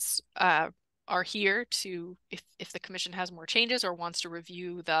applicants are here to, if the commission has more changes or wants to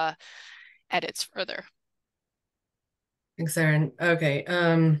review the edits further. Thanks, Erin. Okay.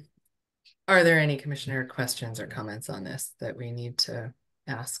 Are there any commissioner questions or comments on this that we need to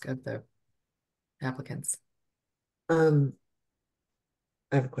ask of the applicants?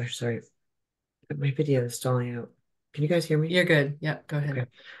 I have a question, sorry. My video is stalling out. Can you guys hear me? You're good. Yep, go ahead.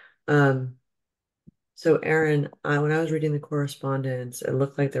 Okay. So Erin, when I was reading the correspondence, it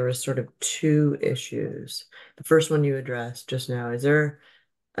looked like there was sort of two issues. The first one you addressed just now. Is there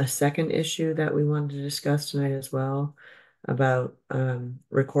a second issue that we wanted to discuss tonight as well about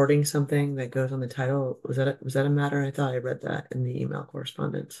recording something that goes on the title? Was that a matter? I thought I read that in the email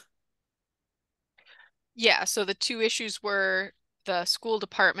correspondence. Yeah, so the two issues were the school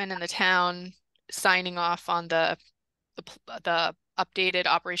department and the town signing off on the updated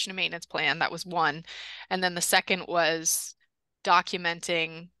operation and maintenance plan. That was one. And then the second was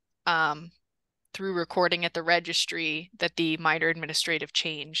documenting through recording at the registry that the minor administrative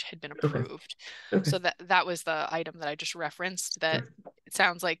change had been approved. Okay. So that was the item that I just referenced, that it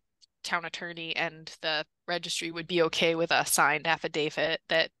sounds like town attorney and the registry would be okay with a signed affidavit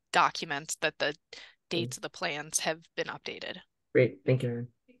that documents that the dates of the plans have been updated. Great, thank you, Erin.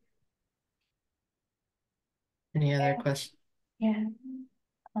 Any other questions? Yeah.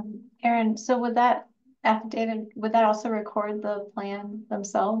 Erin, so would that also record the plan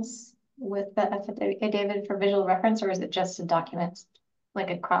themselves with the affidavit for visual reference, or is it just a document like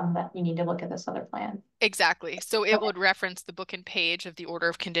a crumb that you need to look at this other plan? Exactly. So it would reference the book and page of the order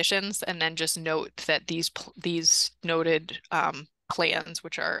of conditions, and then just note that these noted plans,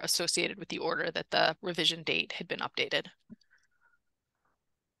 which are associated with the order, that the revision date had been updated.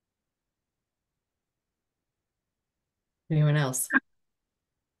 Anyone else?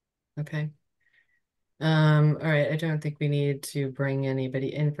 Okay. All right, I don't think we need to bring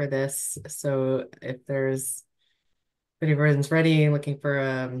anybody in for this. So if everyone's ready, looking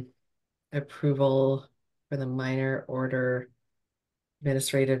for approval for the minor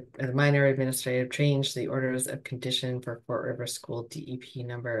administrative change, the orders of condition for Fort River School DEP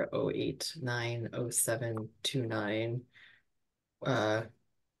number 0890729.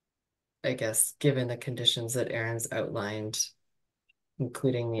 I guess, given the conditions that Erin's outlined,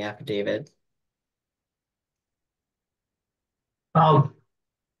 including the affidavit. I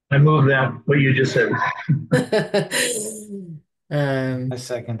move that, what you just said. I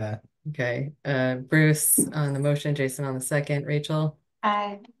second that. Okay. Bruce on the motion, Jason on the second, Rachel?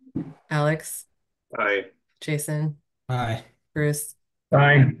 Aye. Alex? Aye. Jason? Aye. Bruce?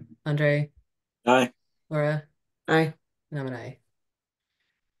 Aye. Andre? Aye. Laura? Aye. And I'm an aye.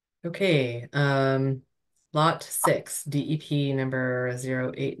 Okay, lot 6, DEP number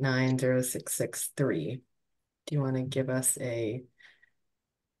 0890663. Do you want to give us a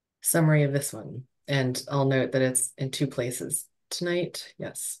summary of this one? And I'll note that it's in 2 places tonight.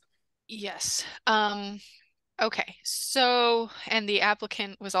 Yes. Yes. Okay, so, and the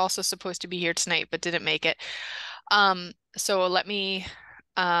applicant was also supposed to be here tonight, but didn't make it. So let me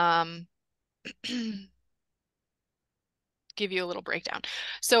give you a little breakdown.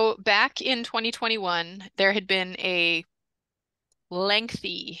 So back in 2021, there had been a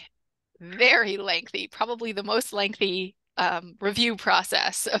lengthy, very lengthy, probably the most lengthy review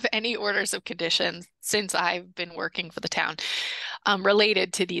process of any orders of conditions since I've been working for the town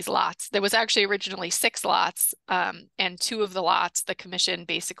related to these lots. There was actually originally 6 lots, and 2 of the lots the commission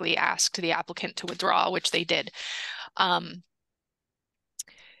basically asked the applicant to withdraw, which they did.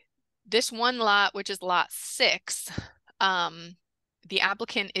 This one lot, which is lot 6, the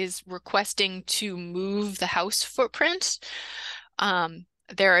applicant is requesting to move the house footprint.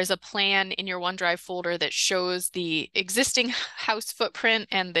 There is a plan in your OneDrive folder that shows the existing house footprint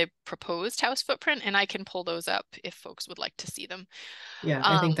and the proposed house footprint, and I can pull those up if folks would like to see them. Yeah,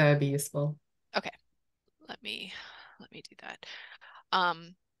 I think that would be useful. Okay, let me do that.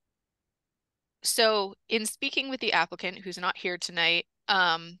 So in speaking with the applicant, who's not here tonight,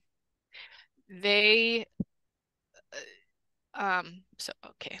 okay,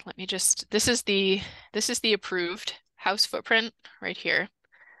 let me just, this is the approved house footprint right here.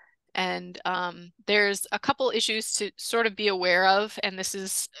 And there's a couple issues to sort of be aware of, and this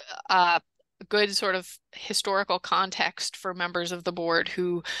is a good sort of historical context for members of the board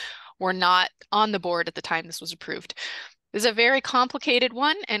who were not on the board at the time this was approved. This is a very complicated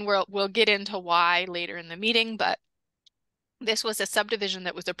one, and we'll get into why later in the meeting, but this was a subdivision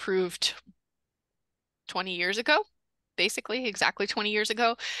that was approved 20 years ago, basically exactly 20 years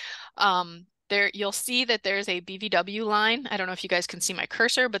ago. There you'll see that there's a BVW line. I don't know if you guys can see my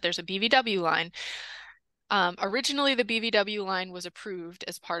cursor, but there's a BVW line. Originally, the BVW line was approved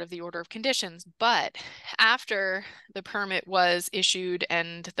as part of the order of conditions, but after the permit was issued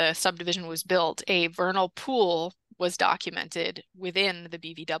and the subdivision was built, a vernal pool was documented within the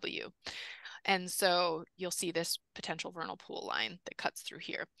BVW. And so you'll see this potential vernal pool line that cuts through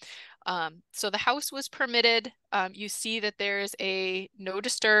here. So the house was permitted. You see that there's a no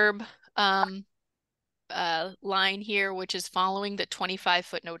disturb line here, which is following the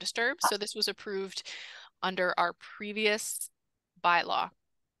 25-foot no disturb. So this was approved under our previous bylaw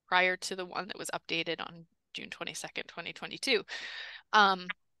prior to the one that was updated on June 22nd, 2022.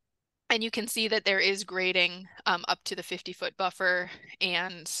 And you can see that there is grading up to the 50-foot buffer,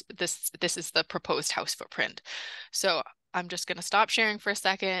 and this is the proposed house footprint. So I'm just going to stop sharing for a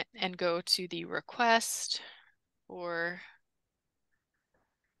second and go to the request for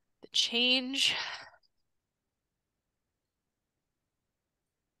the change.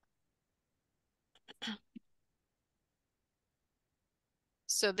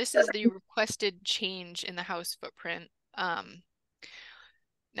 So this is the requested change in the house footprint.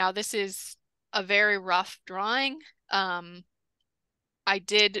 Now this is a very rough drawing. I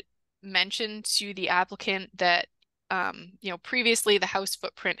did mention to the applicant that previously the house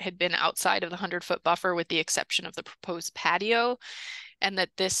footprint had been outside of the 100-foot buffer with the exception of the proposed patio, and that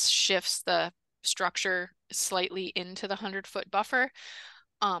this shifts the structure slightly into the 100-foot buffer.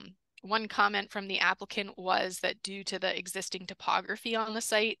 One comment from the applicant was that due to the existing topography on the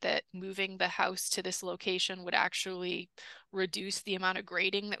site, that moving the house to this location would actually reduce the amount of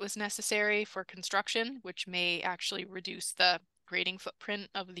grading that was necessary for construction, which may actually reduce the grading footprint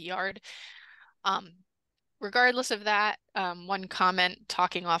of the yard. Regardless of that, one comment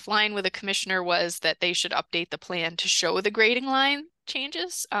talking offline with a commissioner was that they should update the plan to show the grading line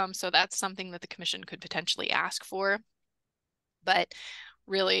changes. So that's something that the commission could potentially ask for. But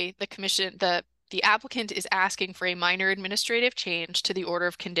really, the applicant is asking for a minor administrative change to the order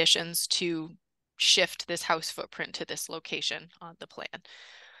of conditions to shift this house footprint to this location on the plan.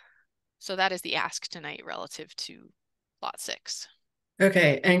 So that is the ask tonight relative to lot 6.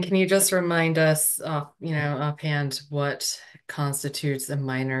 Okay, and can you just remind us, offhand, what constitutes a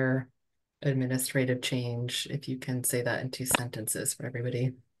minor administrative change, if you can say that in 2 sentences for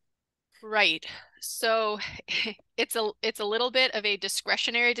everybody? Right. So it's a little bit of a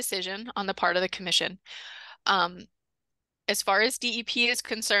discretionary decision on the part of the commission. As far as DEP is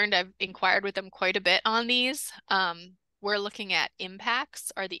concerned, I've inquired with them quite a bit on these. We're looking at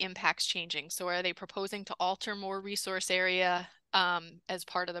impacts. Are the impacts changing? So are they proposing to alter more resource area as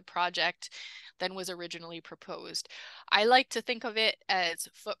part of the project than was originally proposed? I like to think of it as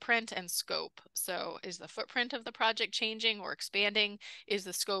footprint and scope. So is the footprint of the project changing or expanding? Is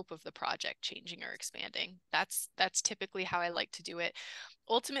the scope of the project changing or expanding? That's typically how I like to do it.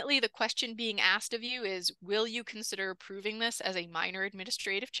 Ultimately, the question being asked of you is, will you consider approving this as a minor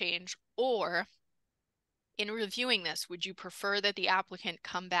administrative change, or in reviewing this, would you prefer that the applicant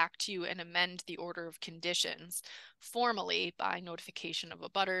come back to you and amend the order of conditions formally by notification of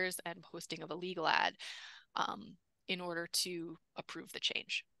abutters and posting of a legal ad in order to approve the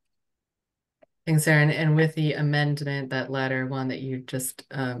change? Thanks, Erin. And with the amendment, that latter one that you just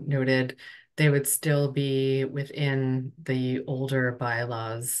noted, they would still be within the older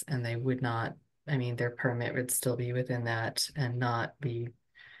bylaws and they would not, I mean, their permit would still be within that and not be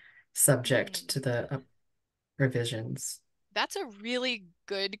subject to the revisions. That's a really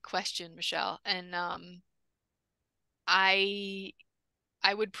good question, Michelle. And I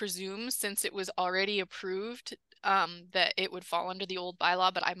would presume, since it was already approved, that it would fall under the old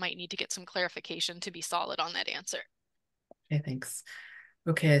bylaw, but I might need to get some clarification to be solid on that answer. Okay, thanks.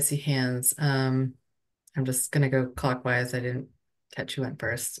 Okay, I see hands. I'm just gonna go clockwise. I didn't catch who went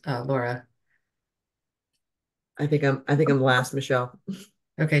first. Laura. I think I'm last, Michelle.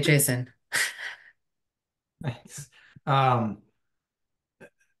 Okay, Jason. Thanks. I'm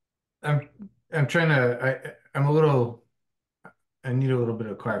trying to I need a little bit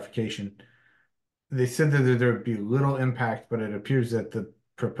of clarification. They said that there would be little impact, but it appears that the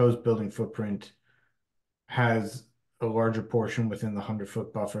proposed building footprint has a larger portion within the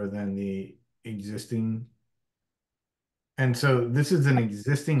 100-foot buffer than the existing. And so this is an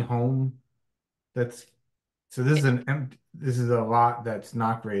existing home this is a lot that's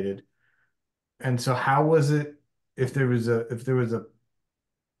not graded. And so how was it if there was a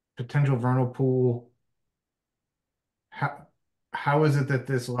potential vernal pool, how is it that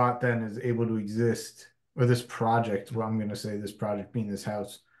this lot then is able to exist, or this project, well, I'm going to say this project being this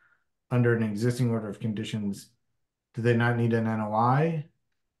house, under an existing order of conditions? Do they not need an NOI?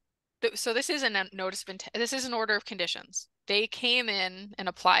 So this is a notice of intent. This is an order of conditions. They came in and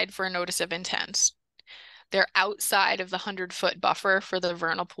applied for a notice of intent. They're outside of the 100-foot buffer for the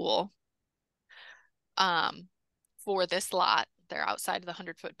vernal pool. For this lot, they're outside of the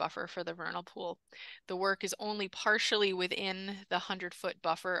 100-foot buffer for the vernal pool. The work is only partially within the 100-foot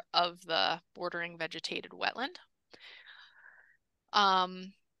buffer of the bordering vegetated wetland.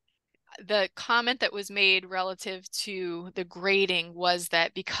 The comment that was made relative to the grading was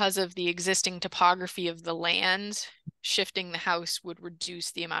that because of the existing topography of the land, shifting the house would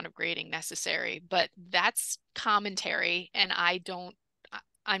reduce the amount of grading necessary. But that's commentary, and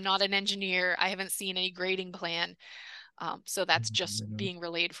I'm not an engineer. I haven't seen any grading plan. So that's just being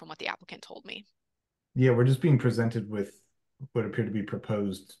relayed from what the applicant told me. Yeah, we're just being presented with what appear to be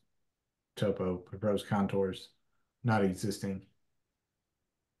proposed contours, not existing.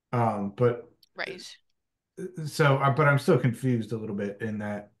 But right. So, but I'm still confused a little bit in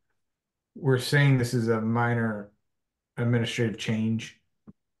that we're saying this is a minor administrative change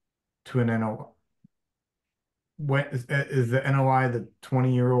to an NOI. What is the NOI the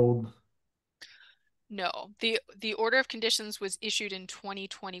 20-year-old? No, the order of conditions was issued in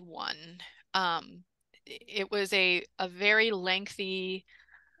 2021. It was a very lengthy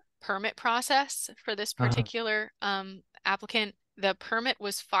permit process for this particular applicant. The permit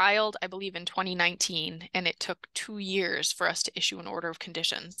was filed, I believe, in 2019, and it took 2 years for us to issue an order of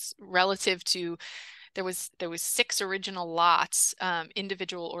conditions relative to there was 6 original lots,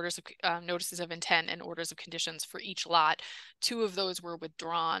 individual orders of notices of intent and orders of conditions for each lot. 2 of those were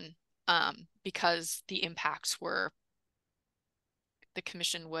withdrawn because the impacts were, the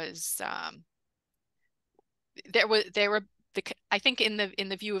commission was I think in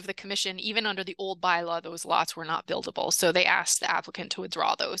the view of the commission, even under the old bylaw, those lots were not buildable. So they asked the applicant to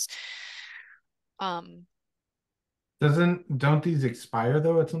withdraw those. Don't these expire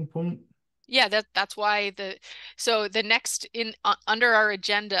though at some point? Yeah, that's why so the next under our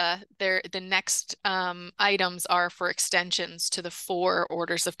agenda the next items are for extensions to the 4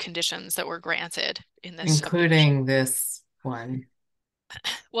 orders of conditions that were granted in this, including this one.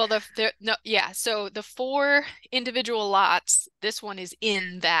 Well, so the 4 individual lots, this one is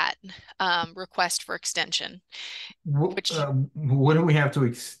in that request for extension. Wouldn't we have to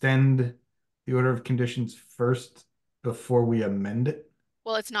extend the order of conditions first before we amend it?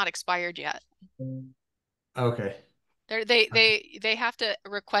 Well, it's not expired yet. Okay. They have to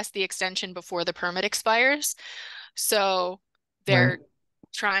request the extension before the permit expires. So they're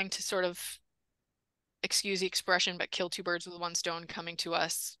trying to sort of, excuse the expression, but kill 2 birds with 1 stone, coming to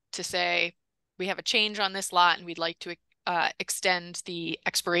us to say, we have a change on this lot and we'd like to extend the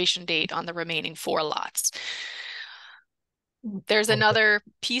expiration date on the remaining 4 lots. There's another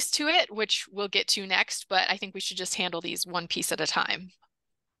piece to it, which we'll get to next, but I think we should just handle these one piece at a time.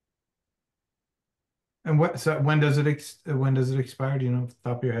 And when does it expire? Do you know off the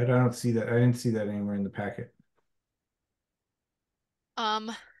top of your head? I don't see that. I didn't see that anywhere in the packet.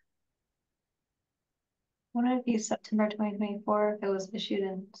 Wouldn't it be September 2024 if it was issued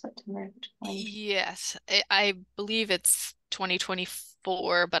in September 2020? Yes, I believe it's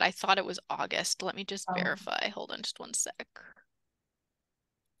 2024, but I thought it was August. Let me just verify. Hold on just 1 sec.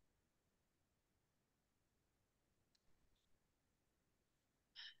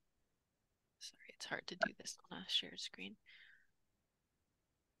 It's hard to do this on a shared screen.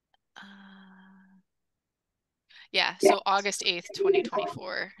 Yeah, so August 8th,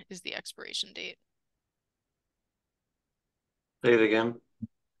 2024 is the expiration date. Say it again.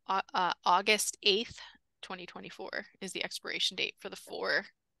 August 8th, 2024 is the expiration date for the 4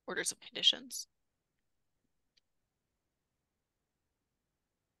 orders of conditions.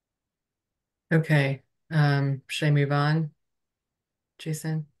 Okay, should I move on?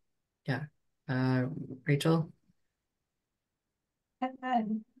 Jason? Yeah. Rachel?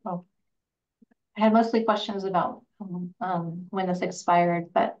 Well, I had mostly questions about when this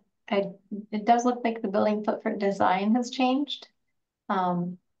expired, but it does look like the building footprint design has changed.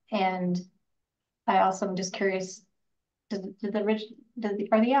 And I also am just curious, are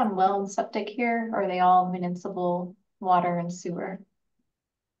they on well and septic here? Or are they all municipal water and sewer?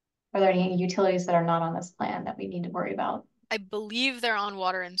 Are there any utilities that are not on this plan that we need to worry about? I believe they're on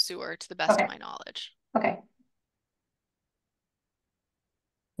water and sewer to the best of my knowledge. Okay.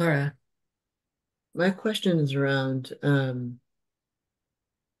 Laura? My question is around the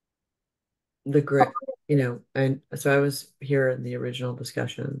grid, you know, and so I was here in the original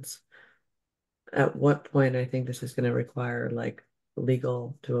discussions. At what point I think this is going to require like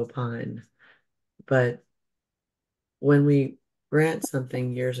legal to opine, but when we grant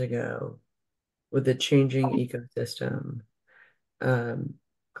something years ago with the changing ecosystem,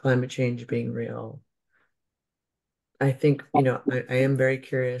 climate change being real, I think, you know, I am very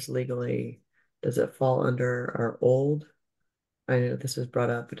curious legally, does it fall under our old? I know this was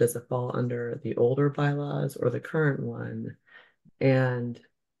brought up, but does it fall under the older bylaws or the current one? And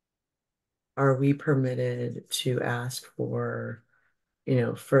are we permitted to ask for, you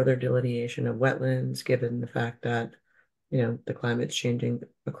know, further delineation of wetlands, given the fact that, you know, the climate's changing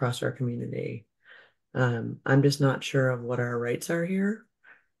across our community? I'm just not sure of what our rights are here.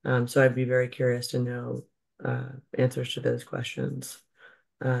 So I'd be very curious to know answers to those questions.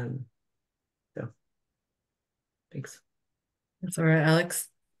 So thanks. That's all right, Alex.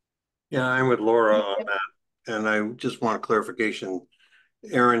 Yeah, I'm with Laura on that, and I just want clarification.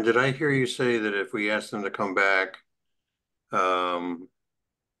 Aaron, did I hear you say that if we asked them to come back, that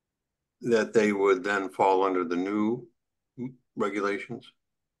they would then fall under the new regulations?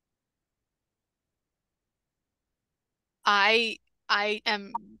 I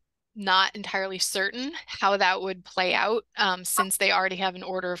am not entirely certain how that would play out, since they already have an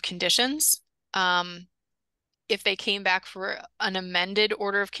order of conditions. If they came back for an amended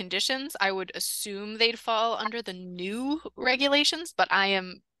order of conditions, I would assume they'd fall under the new regulations, but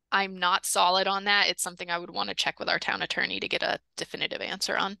I'm not solid on that. It's something I would want to check with our town attorney to get a definitive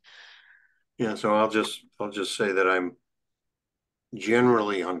answer on. Yeah, so I'll just say that I'm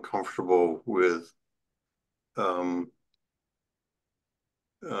generally uncomfortable with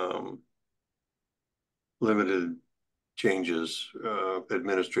limited changes,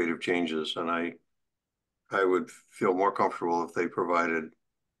 administrative changes, and I would feel more comfortable if they provided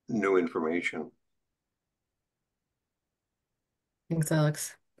new information. Thanks,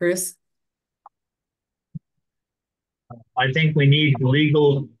 Alex. Bruce? I think we need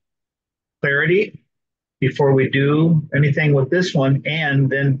legal clarity before we do anything with this one. And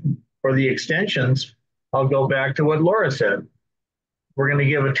then for the extensions, I'll go back to what Laura said. We're going to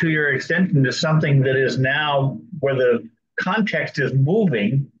give a 2-year extension to something that is now where the context is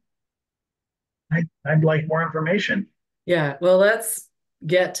moving. I'd like more information. Yeah, well, let's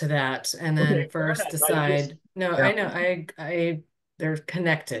get to that and then Okay, first decide. No, yeah. I know, they're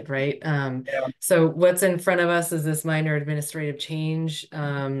connected, right? Yeah. So what's in front of us is this minor administrative change. I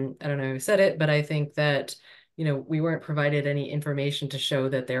don't know who said it, but I think that, you know, we weren't provided any information to show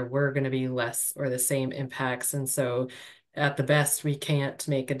that there were going to be less or the same impacts. And so at the best, we can't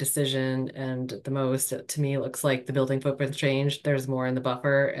make a decision. And at the most, to me, it looks like the building footprint changed. There's more in the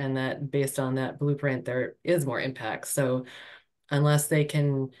buffer, and that based on that blueprint, there is more impact. So unless they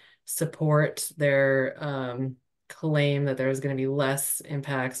can support their claim that there's going to be less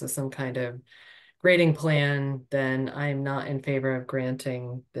impacts with some kind of grading plan, then I'm not in favor of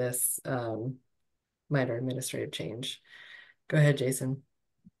granting this minor administrative change. Go ahead, Jason.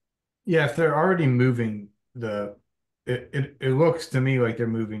 Yeah, if they're already moving it looks to me like they're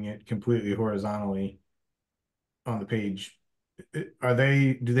moving it completely horizontally on the page. Do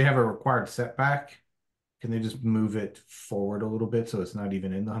they have a required setback? Can they just move it forward a little bit so it's not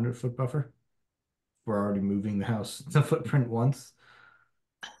even in the 100-foot buffer? We're already moving the house, the footprint once.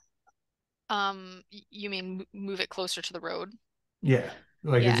 You mean move it closer to the road? Yeah,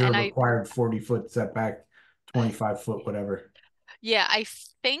 like Yeah, is there and a required 40-foot setback, 25-foot, whatever? Yeah, I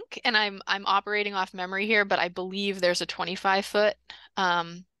think, and I'm operating off memory here, but I believe there's a 25-foot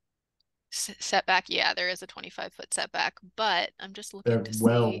Setback, yeah, there is a 25-foot setback, but I'm just looking They're to see,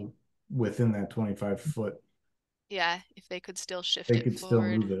 well within that 25 foot. yeah, if they could still shift They it could still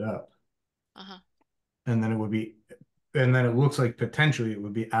forward. move it up. Uh-huh. And then it would be, and then it looks like potentially it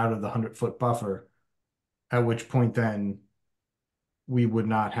would be out of the 100-foot buffer, at which point then we would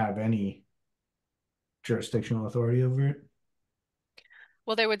not have any jurisdictional authority over it.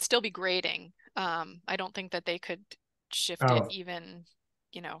 Well, there would still be grading. I don't think that they could shift it Oh. even,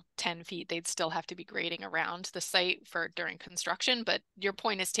 10 feet. They'd still have to be grading around the site for during construction. But your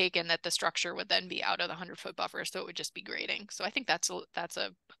point is taken that the structure would then be out of the 100-foot buffer, so it would just be grading. So I think that's a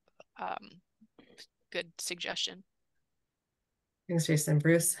good suggestion. Thanks, Jason.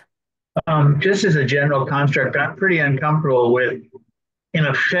 Bruce? Just as a general construct, I'm pretty uncomfortable with, in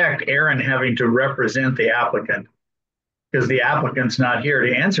effect, Erin having to represent the applicant. Because the applicant's not here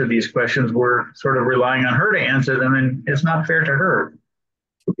to answer these questions. We're sort of relying on her to answer them, and it's not fair to her.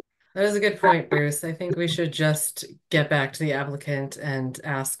 That is a good point, Bruce. I think we should just get back to the applicant and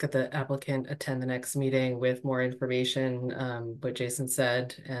ask that the applicant attend the next meeting with more information, what Jason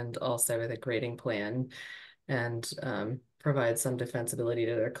said, and also with a grading plan, and provide some defensibility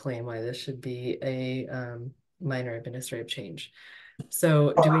to their claim why this should be a minor administrative change.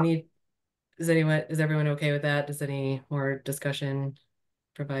 So do we need, is everyone okay with that? Does any more discussion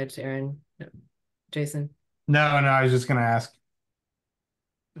provide to Erin? No. Jason? No, I was just gonna ask,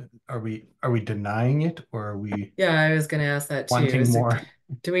 are we denying it, or are we Yeah, I was gonna ask that too. wanting more?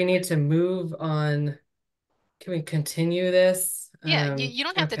 Do we need to move on? Can we continue this? Yeah, you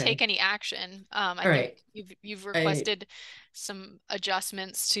don't have to Okay. take any action. I All think right. you've requested some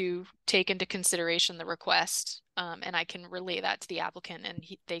adjustments to take into consideration the request, and I can relay that to the applicant, and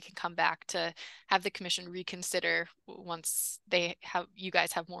they can come back to have the commission reconsider once you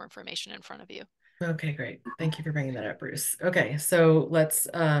guys have more information in front of you. Okay, great. Thank you for bringing that up, Bruce. Okay, so let's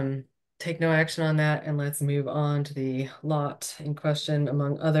take no action on that, and let's move on to the lot in question,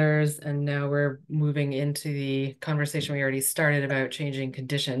 among others. And now we're moving into the conversation we already started about changing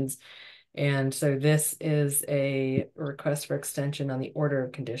conditions. And so this is a request for extension on the order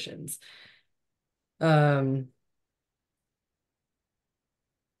of conditions.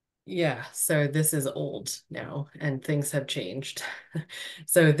 Yeah, so this is old now and things have changed.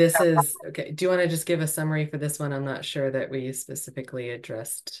 So this is, okay, do you want to just give a summary for this one? I'm not sure that we specifically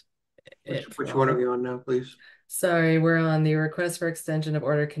addressed it. Which one are we on now, please? Sorry, we're on the request for extension of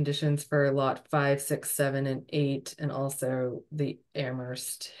order conditions for lot 5, 6, 7, and 8, and also the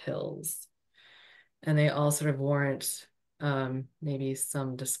Amherst Hills. And they all sort of warrant maybe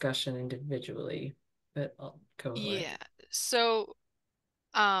some discussion individually, but I'll go ahead. Yeah, so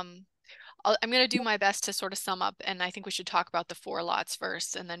I'm going to do my best to sort of sum up, and I think we should talk about the 4 lots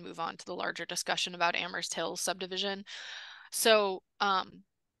first and then move on to the larger discussion about Amherst Hills subdivision. So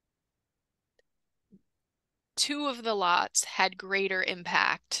 2 of the lots had greater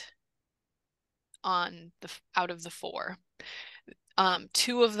impact on out of the 4.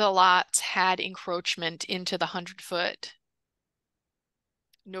 2 of the lots had encroachment into the 100-foot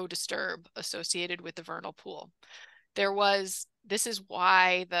no disturb associated with the vernal pool. This is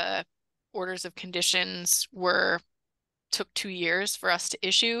why the orders of conditions took 2 years for us to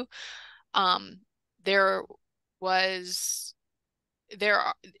issue.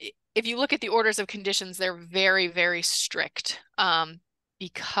 If you look at the orders of conditions, they're very, very strict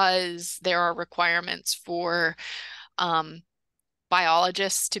because there are requirements for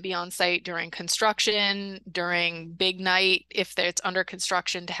biologists to be on site during construction, during big night, if it's under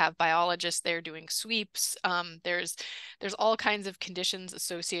construction, to have biologists there doing sweeps. There's all kinds of conditions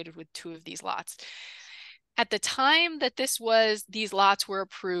associated with 2 of these lots. At the time that these lots were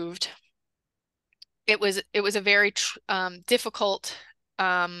approved, it was a very difficult.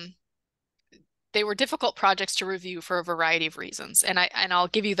 They were difficult projects to review for a variety of reasons. And I'll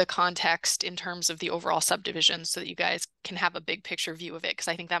give you the context in terms of the overall subdivision so that you guys can have a big picture view of it, because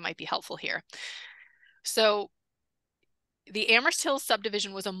I think that might be helpful here. So the Amherst Hills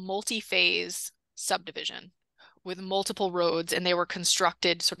subdivision was a multi-phase subdivision with multiple roads, and they were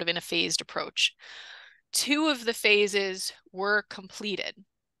constructed sort of in a phased approach. 2 of the phases were completed.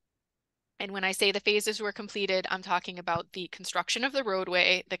 And when I say the phases were completed, I'm talking about the construction of the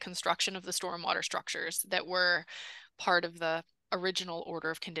roadway, the construction of the stormwater structures that were part of the original order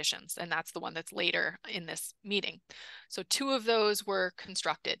of conditions. And that's the one that's later in this meeting. So 2 of those were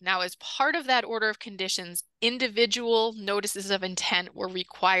constructed. Now, as part of that order of conditions, individual notices of intent were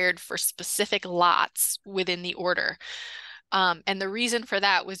required for specific lots within the order. And the reason for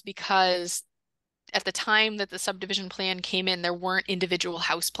that was because at the time that the subdivision plan came in, there weren't individual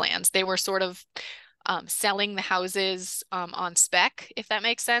house plans. They were sort of selling the houses on spec, if that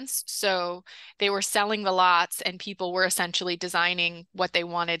makes sense. So they were selling the lots and people were essentially designing what they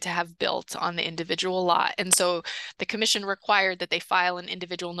wanted to have built on the individual lot. And so the commission required that they file an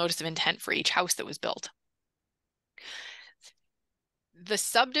individual notice of intent for each house that was built. The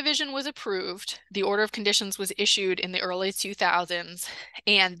subdivision was approved, the order of conditions was issued in the early 2000s,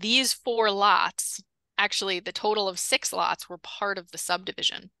 and these 4 lots, actually the total of 6 lots, were part of the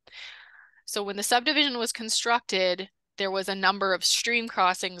subdivision. So when the subdivision was constructed, there was a number of stream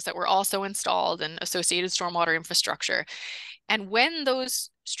crossings that were also installed and associated stormwater infrastructure. And when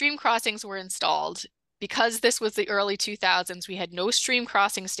those stream crossings were installed, because this was the early 2000s, we had no stream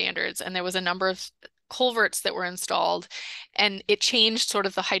crossing standards, and there was a number of culverts that were installed, and it changed sort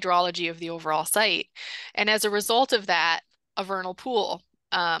of the hydrology of the overall site. And as a result of that, a vernal pool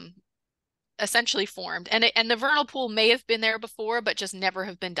essentially formed. And the vernal pool may have been there before, but just never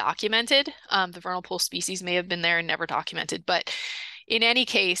have been documented. The vernal pool species may have been there and never documented. But in any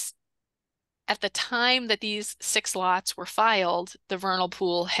case, at the time that these 6 lots were filed, the vernal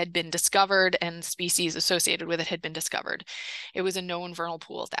pool had been discovered and species associated with it had been discovered. It was a known vernal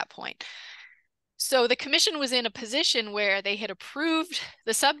pool at that point. So the commission was in a position where they had approved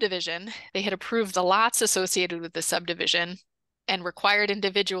the subdivision, they had approved the lots associated with the subdivision, and required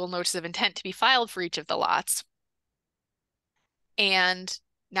individual notice of intent to be filed for each of the lots. And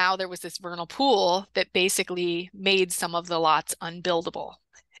now there was this vernal pool that basically made some of the lots unbuildable.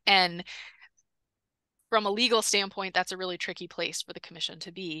 And from a legal standpoint, that's a really tricky place for the commission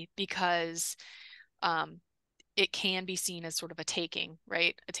to be, because it can be seen as sort of a taking,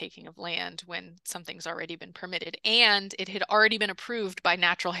 right? A taking of land when something's already been permitted. And it had already been approved by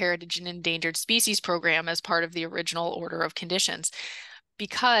Natural Heritage and Endangered Species Program as part of the original order of conditions,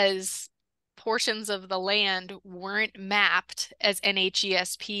 because portions of the land weren't mapped as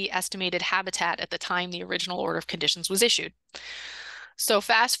NHESP estimated habitat at the time the original order of conditions was issued. So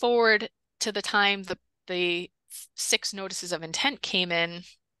fast forward to the time the 6 notices of intent came in,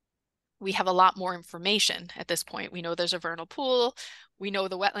 we have a lot more information at this point. We know there's a vernal pool. We know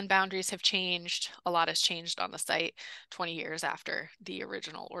the wetland boundaries have changed. A lot has changed on the site 20 years after the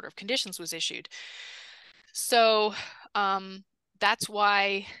original order of conditions was issued. So that's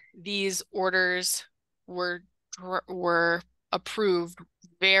why these orders were approved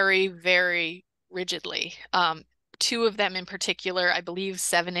very, very rigidly. 2 of them in particular, I believe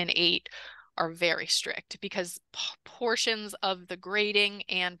 7 and 8, are very strict, because portions of the grading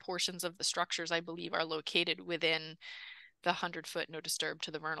and portions of the structures, I believe, are located within the 100-foot no disturb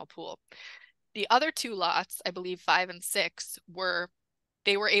to the vernal pool. The other 2 lots, I believe 5 and 6,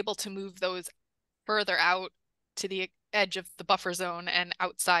 they were able to move those further out to the edge of the buffer zone and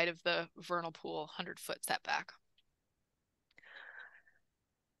outside of the vernal pool 100-foot setback.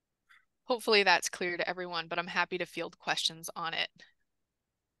 Hopefully that's clear to everyone, but I'm happy to field questions on it.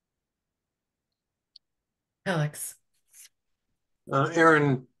 Alex.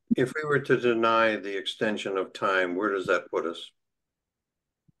 Aaron, if we were to deny the extension of time, where does that put us?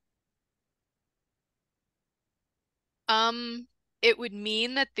 It would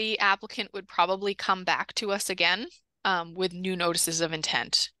mean that the applicant would probably come back to us again with new notices of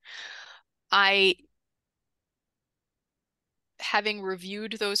intent. Having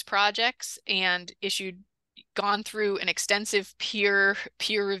reviewed those projects and gone through an extensive peer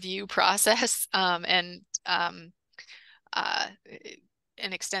review process and an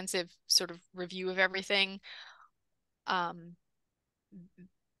extensive sort of review of everything, I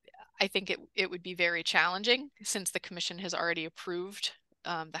think it would be very challenging, since the commission has already approved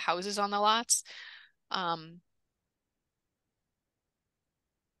the houses on the lots.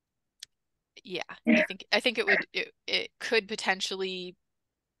 Yeah, I think it could potentially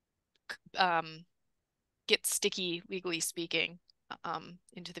get sticky, legally speaking,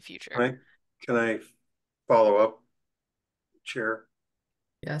 into the future. Can I follow up, Chair?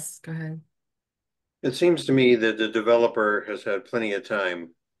 Yes, go ahead. It seems to me that the developer has had plenty of time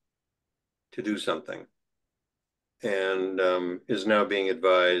to do something, and is now being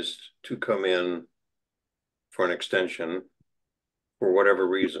advised to come in for an extension for whatever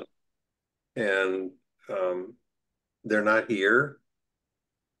reason. And they're not here.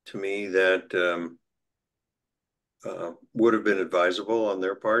 To me, that would have been advisable on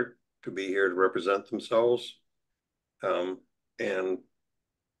their part to be here to represent themselves. And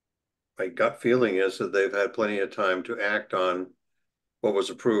my gut feeling is that they've had plenty of time to act on what was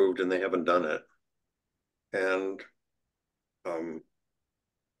approved, and they haven't done it. And on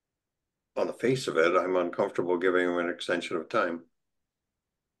the face of it, I'm uncomfortable giving them an extension of time.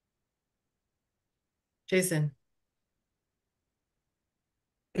 Jason.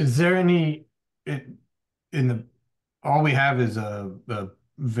 Is there any in the all we have is a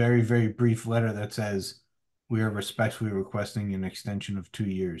very, very brief letter that says we are respectfully requesting an extension of 2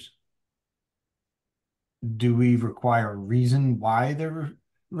 years. Do we require a reason why they're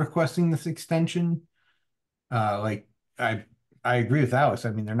requesting this extension? Like I agree with Alice.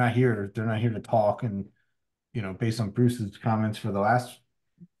 I mean, they're not here to talk, and based on Bruce's comments for the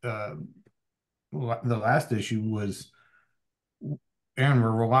last issue was, Aaron,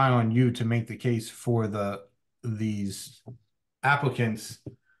 we're relying on you to make the case for these applicants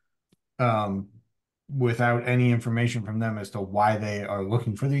without any information from them as to why they are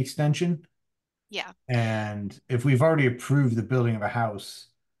looking for the extension. Yeah. And if we've already approved the building of a house,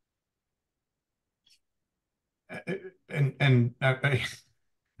 and I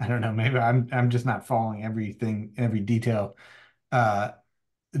don't know, maybe I'm just not following every detail.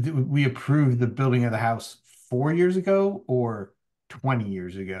 We approved the building of the house 4 years ago or 20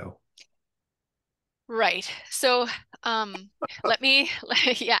 years ago? Right. So let me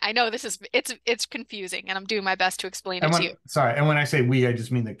yeah, I know it's confusing, and I'm doing my best to explain it to you. Sorry, and when I say we, I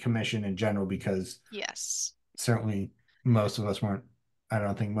just mean the commission in general, because yes, certainly most of us weren't. I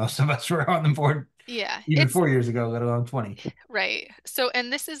don't think most of us were on the board. Yeah, even 4 years ago, let alone 20. Right. So,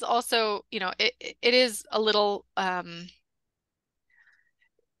 and this is also, it is a little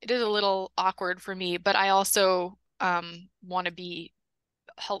awkward for me, but I also want to be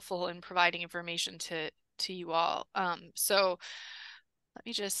helpful in providing information to you all. So let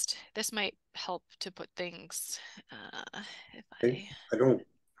me this might help to put things, if I don't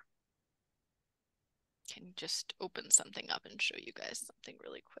can just open something up and show you guys something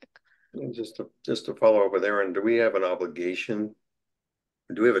really quick. Just to follow up with Aaron, do we have an obligation?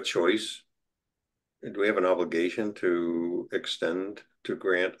 Do we have a choice? Do we have an obligation to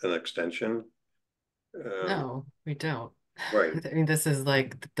grant an extension? No, we don't. Right. I mean, that's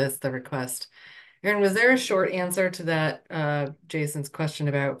the request. Aaron, was there a short answer to that, Jason's question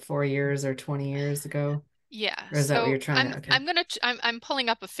about 4 years or 20 years ago? Yeah. Or is that what you're trying to? Okay. I'm pulling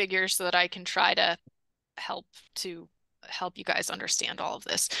up a figure so that I can try to help you guys understand all of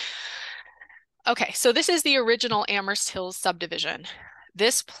this. Okay, so this is the original Amherst Hills subdivision.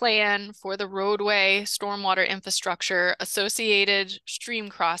 This plan for the roadway, stormwater infrastructure, associated stream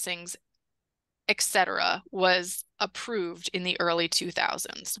crossings, etc., was approved in the early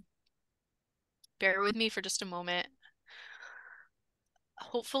 2000s. Bear with me for just a moment.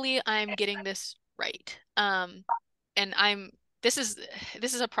 Hopefully I'm getting this right. And this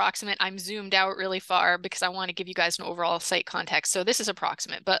is approximate. I'm zoomed out really far because I want to give you guys an overall site context. So this is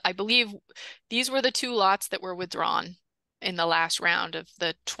approximate, but I believe these were the 2 lots that were withdrawn in the last round of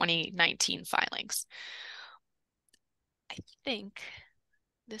the 2019 filings. I think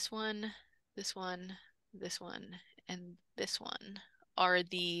this one, this one, this one, and this one are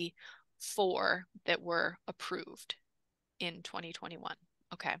the 4 that were approved in 2021.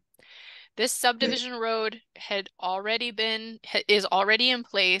 Okay. This subdivision road is already in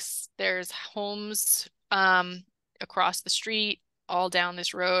place. There's homes across the street, all down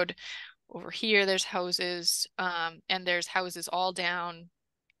this road. Over here, there's houses, and there's houses all down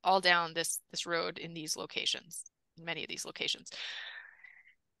this road in these locations, in many of these locations.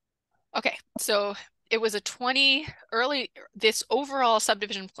 Okay, so it was this overall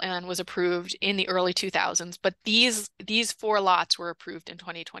subdivision plan was approved in the early 2000s, but these 4 lots were approved in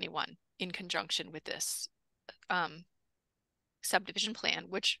 2021 in conjunction with this subdivision plan,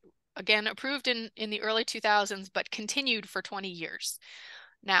 which again approved in the early 2000s, but continued for 20 years.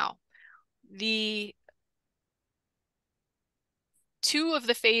 Now, the 2 of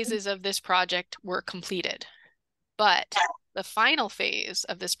the phases of this project were completed, but the final phase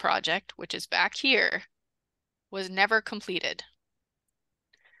of this project, which is back here, was never completed.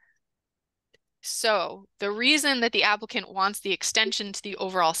 So the reason that the applicant wants the extension to the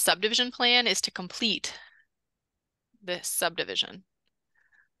overall subdivision plan is to complete this subdivision.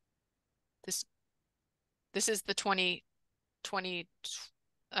 This is the 2020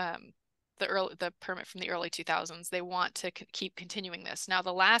 the permit from the early 2000s. They want to keep continuing this. Now,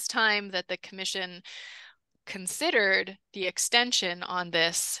 the last time that the commission considered the extension on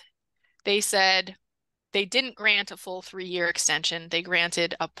this, they said they didn't grant a full 3-year extension. They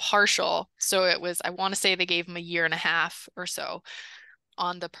granted a partial. So it was, I want to say they gave them 1.5 years or so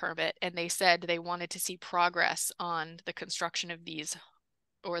on the permit. And they said they wanted to see progress on the construction of these,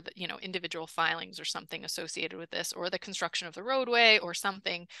 or the, individual filings or something associated with this, or the construction of the roadway or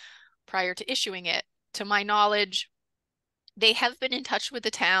something prior to issuing it. To my knowledge, they have been in touch with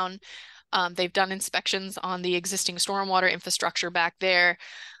the town. They've done inspections on the existing stormwater infrastructure back there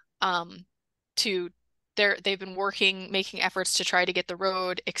to they've been making efforts to try to get the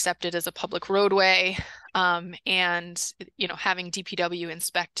road accepted as a public roadway, and having DPW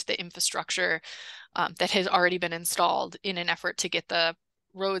inspect the infrastructure that has already been installed in an effort to get the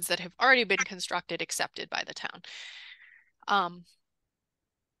roads that have already been constructed accepted by the town.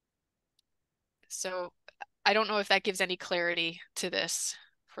 So I don't know if that gives any clarity to this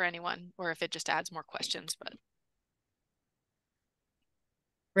for anyone, or if it just adds more questions, but.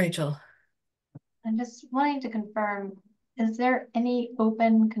 Rachel. I'm just wanting to confirm, is there any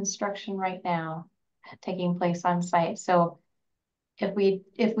open construction right now taking place on site? So if we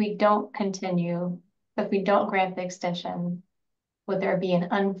don't continue, if we don't grant the extension, would there be an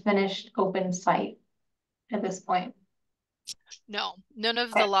unfinished open site at this point? No, none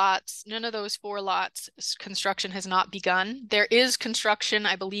of the lots, none of those 4 lots, construction has not begun. There is construction,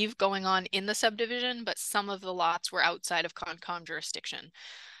 I believe, going on in the subdivision, but some of the lots were outside of Concom jurisdiction.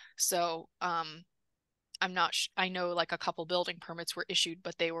 So I'm not, I know like a couple building permits were issued,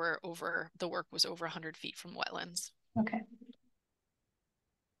 but the work was over 100 feet from wetlands. Okay.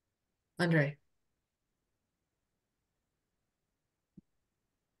 Andre.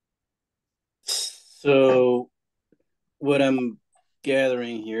 So what I'm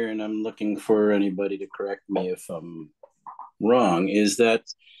gathering here, and I'm looking for anybody to correct me if I'm wrong, is that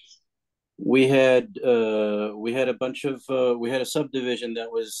we had a subdivision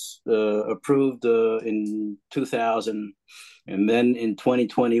that was approved in 2000, and then in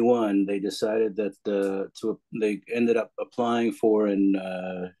 2021 they decided that they ended up applying for and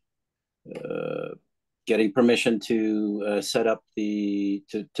getting permission to set up to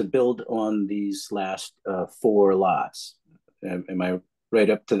build on these last 4 lots. Am I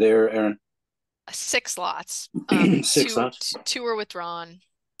right up to there, Aaron? 6 lots. 6 lots. 2 were withdrawn.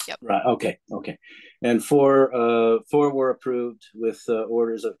 Yep. Right. Okay. And 4 were approved with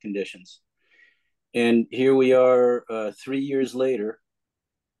orders of conditions. And here we are 3 years later,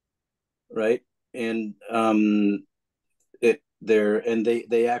 right? And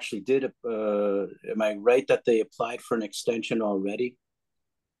they actually did. Am I right that they applied for an extension already?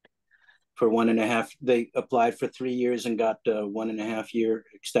 For 1.5, they applied for 3 years and got a 1.5 year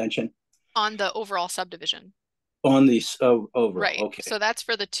extension on the overall subdivision. On these overall, right. Okay. So that's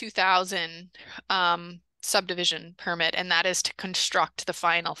for the 2000 subdivision permit, and that is to construct the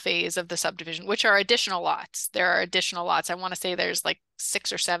final phase of the subdivision, which are additional lots. There are additional lots. I want to say there's like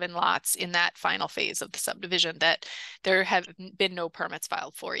 6 or 7 lots in that final phase of the subdivision that there have been no permits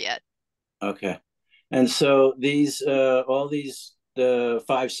filed for yet. Okay. And so these all these the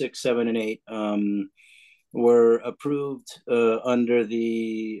 5, 6, 7, and 8 were approved under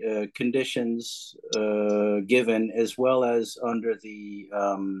the conditions given, as well as under the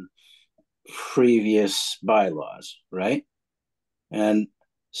previous bylaws, right? And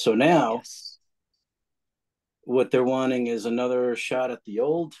so now yes. What they're wanting is another shot at the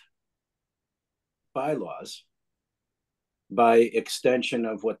old bylaws by extension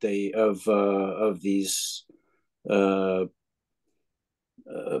of what they of these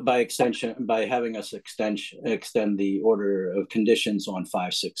by extension, by having us extend the order of conditions on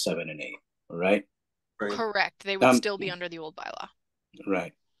 5, 6, 7, and 8. Right? Correct. They would still be under the old bylaw.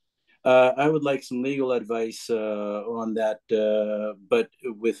 Right. I would like some legal advice on that, but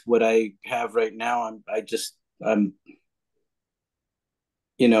with what I have right now, I'm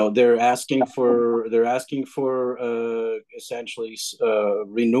they're asking for essentially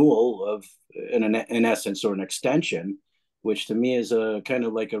renewal of in essence, or an extension, which to me is a kind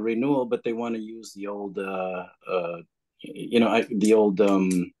of like a renewal, but they want to use the old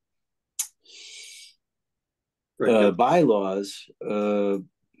bylaws.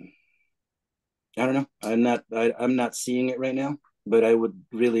 I don't know. I'm not seeing it right now, but I would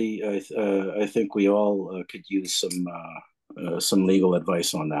really I think we all could use some legal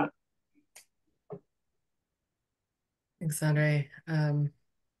advice on that. Thanks, Andre.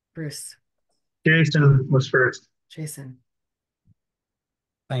 Bruce. Jason was first. Jason.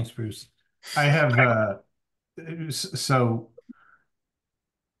 Thanks, Bruce. I have so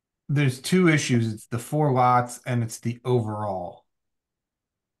there's 2 issues. It's the 4 lots and it's the overall.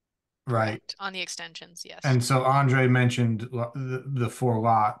 Right. Correct. On the extensions, yes. And so Andre mentioned the 4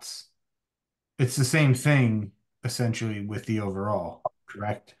 lots. It's the same thing essentially with the overall,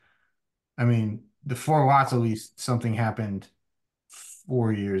 correct? I mean, the 4 lots, at least something happened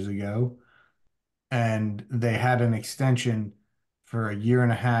 4 years ago, and they had an extension for 1.5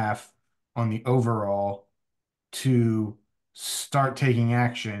 years on the overall to start taking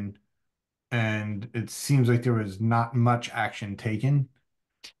action, and it seems like there was not much action taken,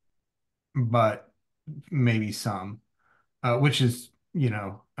 but maybe some, which is,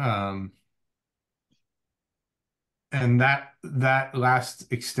 And that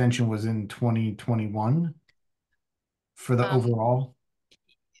last extension was in 2021 for the Um, overall.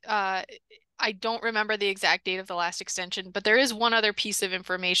 I don't remember the exact date of the last extension, but there is one other piece of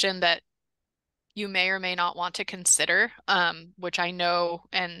information that you may or may not want to consider, which I know,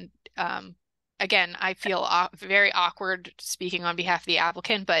 and again, I feel very awkward speaking on behalf of the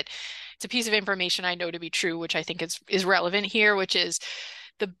applicant, but it's a piece of information I know to be true, which I think is relevant here, which is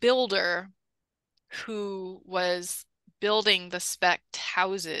the builder who was building the spec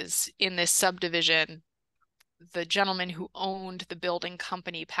houses in this subdivision, the gentleman who owned the building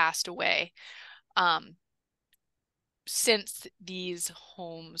company passed away. Since these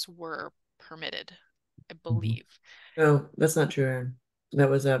homes were permitted, I believe. No, that's not true, Aaron. That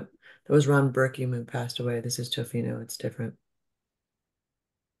was Ron Berkey who passed away. This is Tofino. It's different.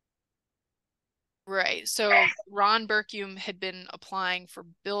 Right. So Ron Berkey had been applying for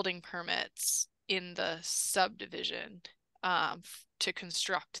building permits in the subdivision to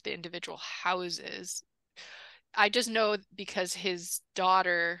construct the individual houses. I just know because his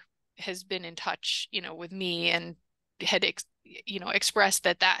daughter has been in touch, with me and had expressed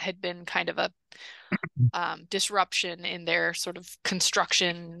that had been kind of a disruption in their sort of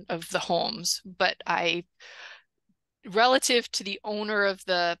construction of the homes. But relative to the owner of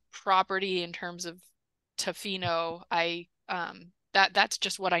the property in terms of Tofino, that's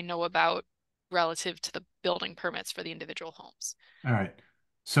just what I know about relative to the building permits for the individual homes. All right.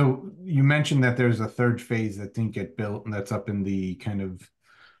 So you mentioned that there's a third phase that didn't get built, and that's up in the kind of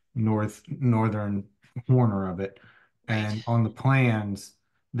northern corner of it. Right. And on the plans,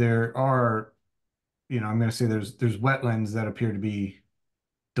 there are, I'm going to say there's wetlands that appear to be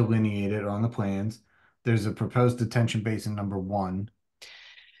delineated on the plans. There's a proposed detention basin number 1.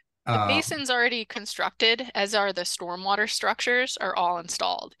 The basin's already constructed, as are the stormwater structures are all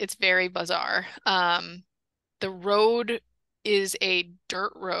installed. It's very bizarre. The road is a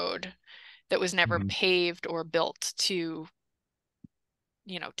dirt road that was never paved or built to,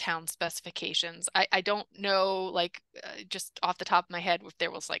 town specifications. I don't know, like, just off the top of my head, if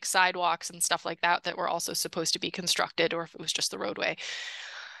there was like sidewalks and stuff like that were also supposed to be constructed, or if it was just the roadway.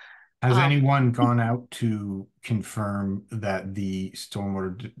 Has anyone gone out to confirm that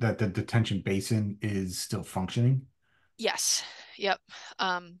that the detention basin is still functioning? Yes. Yep.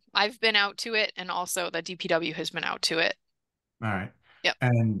 I've been out to it, and also the DPW has been out to it. All right. Yep.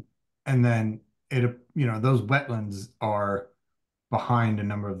 And then those wetlands are behind a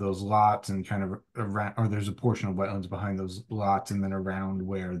number of those lots and kind of around, or there's a portion of wetlands behind those lots and then around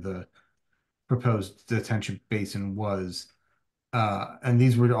where the proposed detention basin was. And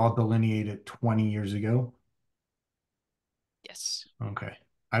these were all delineated 20 years ago. Yes. Okay.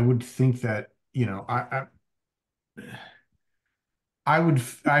 I would think that,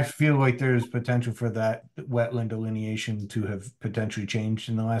 I feel like there's potential for that wetland delineation to have potentially changed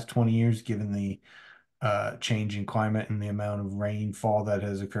in the last 20 years, given the change in climate and the amount of rainfall that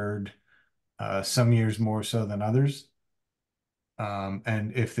has occurred, some years more so than others.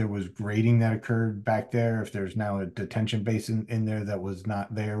 And if there was grading that occurred back there, if there's now a detention basin in there that was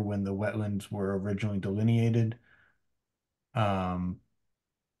not there when the wetlands were originally delineated.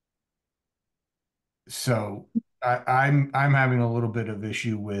 So I'm having a little bit of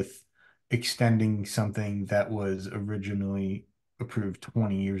issue with extending something that was originally approved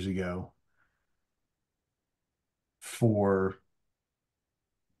 20 years ago for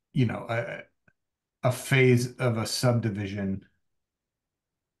a phase of a subdivision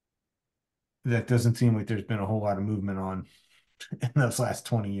that doesn't seem like there's been a whole lot of movement on in those last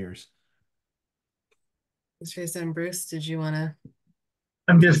 20 years. Mr. Jason, Bruce, did you want to?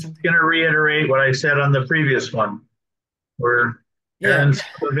 I'm just going to reiterate what I said on the previous one, where Aaron's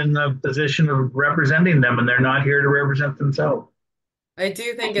in the position of representing them and they're not here to represent themselves. I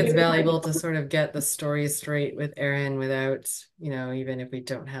do think it's valuable to sort of get the story straight with Aaron without, even if we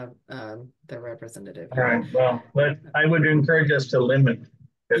don't have the representative. All right, well, but I would encourage us to limit.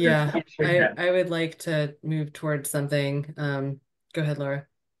 Yeah, I would like to move towards something. Go ahead, Laura.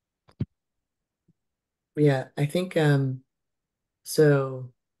 Yeah, I think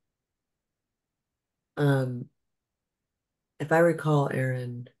so if I recall,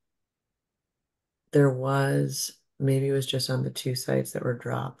 Aaron, there was, maybe it was just on the 2 sites that were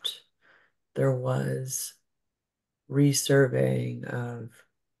dropped, there was resurveying of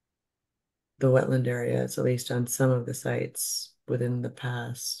the wetland areas, at least on some of the sites within the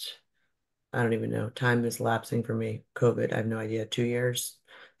past, I don't even know, time is lapsing for me. COVID, I have no idea. 2 years,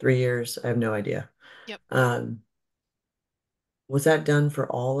 3 years, I have no idea. Yep. Was that done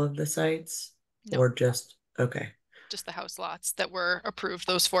for all of the sites? No. Or just, okay. Just the house lots that were approved,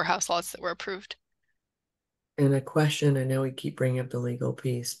 those 4 house lots that were approved. And a question, I know we keep bringing up the legal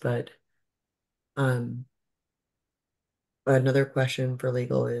piece, but another question for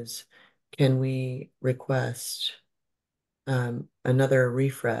legal is, can we request another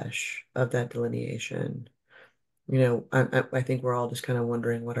refresh of that delineation? You know, I think we're all just kind of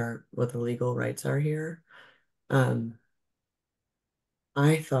wondering what the legal rights are here. I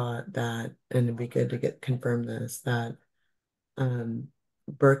thought that, and it'd be good to confirm this, that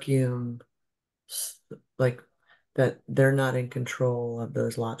Berkeyum, like that they're not in control of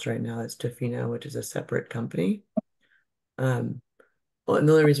those lots right now. It's Tofino, which is a separate company. Well, and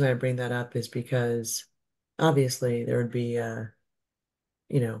the only reason why I bring that up is because obviously there would be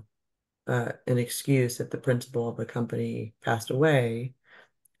you know, an excuse if the principal of a company passed away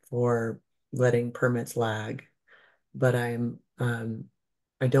for letting permits lag. But I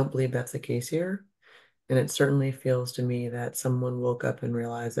don't believe that's the case here. And it certainly feels to me that someone woke up and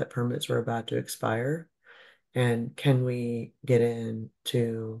realized that permits were about to expire. And can we get in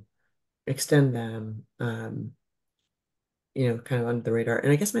to extend them, kind of under the radar?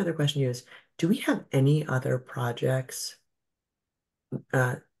 And I guess my other question is, do we have any other projects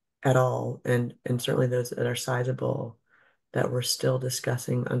uh, at all, and certainly those that are sizable, that we're still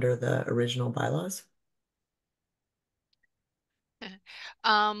discussing under the original bylaws?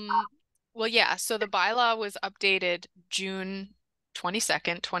 Well, yeah, so the bylaw was updated June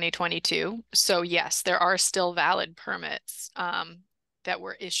 22nd, 2022. So yes, there are still valid permits that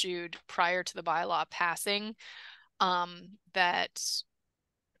were issued prior to the bylaw passing that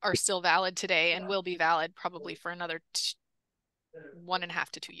are still valid today and will be valid probably for another 1.5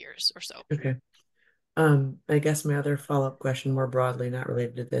 to 2 years or so. Okay. I guess my other follow-up question, more broadly, not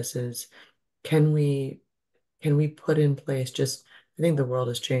related to this, is can we put in place just, I think the world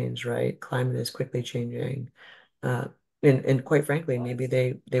has changed, right? Climate is quickly changing. Uh, and quite frankly, maybe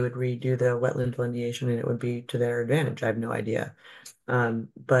they would redo the wetland delineation and it would be to their advantage. I have no idea.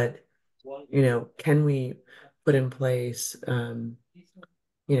 But can we put in place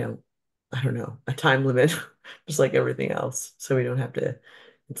I don't know, a time limit, just like everything else, so we don't have to,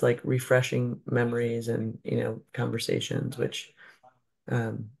 it's like refreshing memories and, conversations, which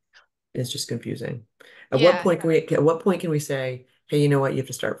is just confusing. Yeah. At what point can we say, hey, you know what, you have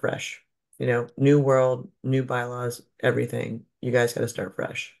to start fresh? New world, new bylaws, everything. You guys got to start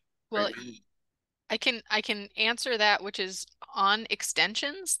fresh. Well, I can answer that, which is on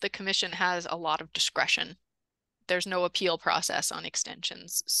extensions, the commission has a lot of discretion. There's no appeal process on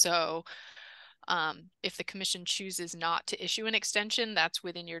extensions. So if the commission chooses not to issue an extension, that's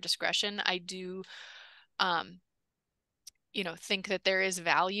within your discretion. I do, think that there is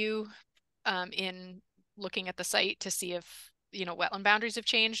value in looking at the site to see if, wetland boundaries have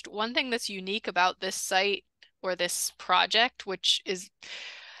changed. One thing that's unique about this site or this project, which is,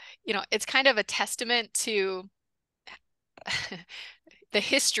 it's kind of a testament to the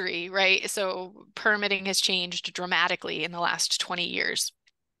history, right? So permitting has changed dramatically in the last 20 years.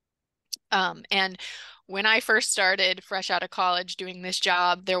 And when I first started fresh out of college doing this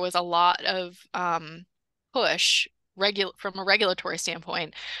job, there was a lot of push from a regulatory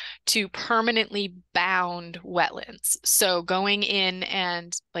standpoint to permanently bound wetlands. So going in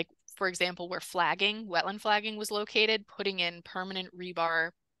and, like, for example, where wetland flagging was located, putting in permanent rebar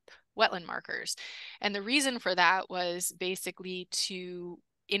wetland markers. And the reason for that was basically to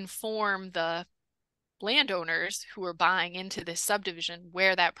inform the landowners who were buying into this subdivision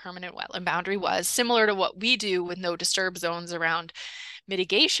where that permanent wetland boundary was, similar to what we do with no disturb zones around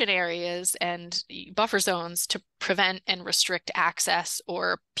mitigation areas and buffer zones to prevent and restrict access,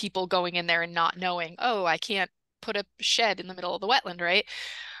 or people going in there and not knowing, oh, I can't put a shed in the middle of the wetland, right?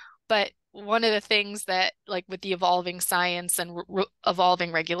 But one of the things that, like, with the evolving science and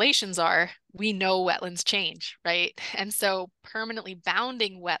evolving regulations are, we know wetlands change, right? And so permanently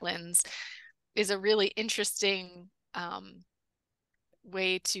bounding wetlands is a really interesting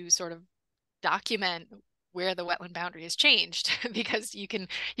way to sort of document where the wetland boundary has changed because you can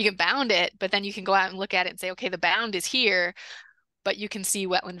bound it, but then you can go out and look at it and say, okay, the bound is here, but you can see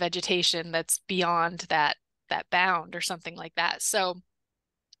wetland vegetation that's beyond that bound or something like that. So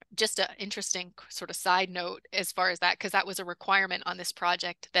just an interesting sort of side note as far as that, because that was a requirement on this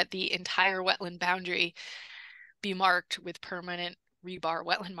project that the entire wetland boundary be marked with permanent rebar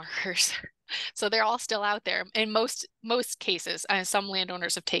wetland markers. So they're all still out there in most cases. Some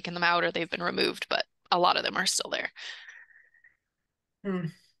landowners have taken them out or they've been removed, but a lot of them are still there.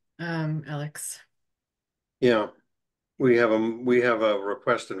 Alex. Yeah, we have a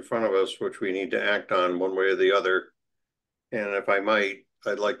request in front of us which we need to act on one way or the other. And if I might,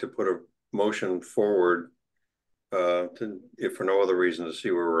 I'd like to put a motion forward if for no other reason, to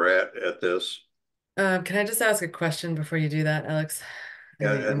see where we're at this. Can I just ask a question before you do that, Alex?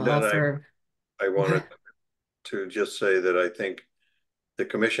 Yeah, I'm and all then for. I wanted to just say that I think the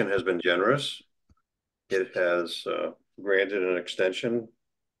commission has been generous. It has granted an extension,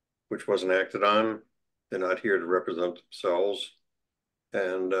 which wasn't acted on. They're not here to represent themselves.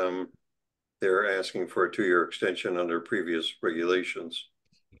 And they're asking for a 2-year extension under previous regulations.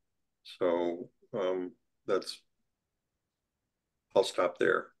 So that's, I'll stop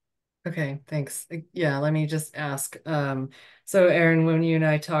there. Okay, thanks. Yeah, let me just ask. So Aaron, when you and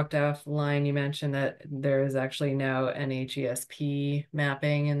I talked offline, you mentioned that there is actually now NHESP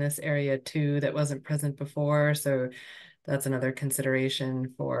mapping in this area too that wasn't present before. So that's another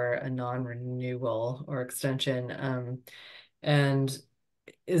consideration for a non-renewal or extension. And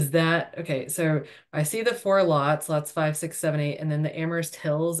is that okay? So I see the 4 lots, lots 5, 6, 7, 8, and then the Amherst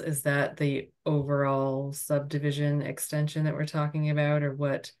Hills. Is that the overall subdivision extension that we're talking about, or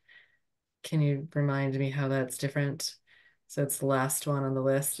what? Can you remind me how that's different? So it's the last one on the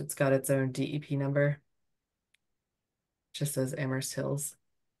list. It's got its own DEP number. Just says Amherst Hills.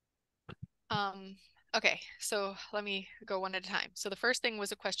 Okay, so let me go one at a time. So the first thing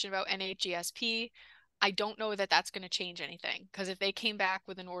was a question about NHESP. I don't know that that's going to change anything, because if they came back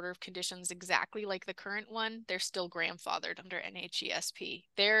with an order of conditions exactly like the current one, they're still grandfathered under NHESP.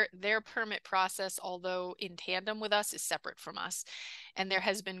 Their permit process, although in tandem with us, is separate from us. And there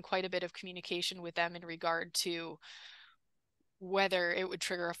has been quite a bit of communication with them in regard to whether it would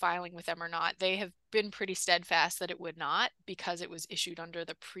trigger a filing with them or not. They have been pretty steadfast that it would not, because it was issued under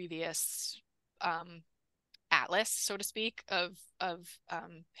the previous atlas, so to speak, of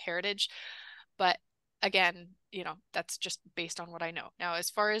heritage. But again, you know, that's just based on what I know. Now, as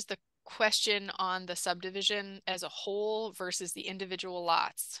far as the question on the subdivision as a whole versus the individual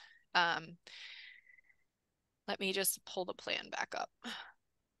lots, let me just pull the plan back up.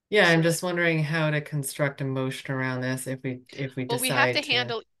 Yeah, I'm just wondering how to construct a motion around this if we well, we have decide to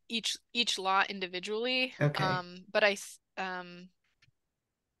handle each lot individually. Okay. But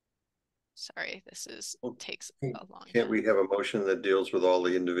sorry, this takes a long time. Can't we have a motion that deals with all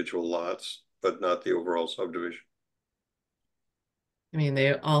the individual lots, but not the overall subdivision? I mean,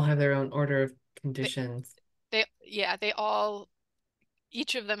 they all have their own order of conditions. Each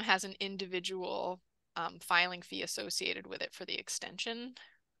of them has an individual filing fee associated with it for the extension.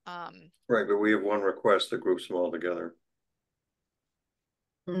 Right, but we have one request that groups them all together.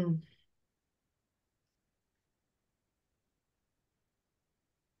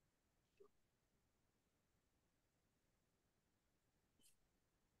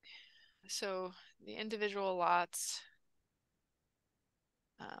 So the individual lots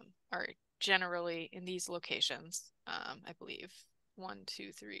are generally in these locations. I believe 1,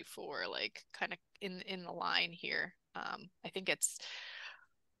 2, 3, 4, like kind of in the line here. I think it's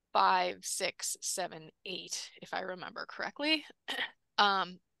 5, 6, 7, 8, if I remember correctly.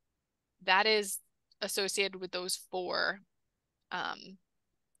 That is associated with those 4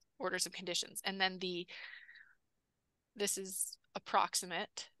 orders of conditions. And then this is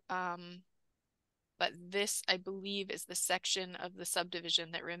approximate, but this, I believe, is the section of the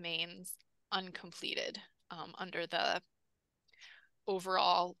subdivision that remains uncompleted under the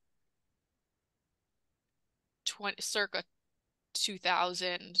overall circa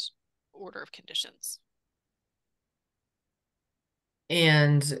 2000 order of conditions.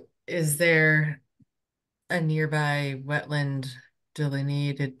 And is there a nearby wetland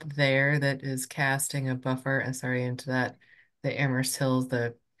delineated there that is casting a buffer, and sorry, into that, the Amherst Hills,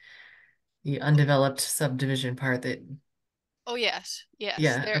 the undeveloped subdivision part that Oh yes, yes.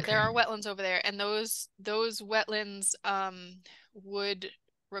 Yeah, there are wetlands over there, and those wetlands would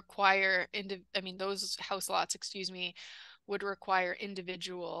require those house lots, excuse me, would require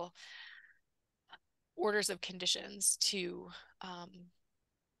individual orders of conditions to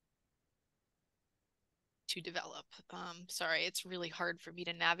develop. Sorry, it's really hard for me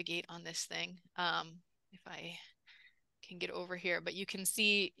to navigate on this thing. If I can get over here, but you can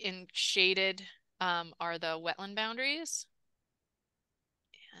see in shaded are the wetland boundaries.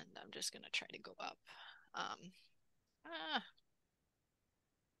 And I'm just going to try to go up.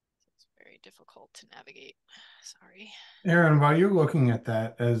 It's very difficult to navigate. Sorry. Aaron, while you're looking at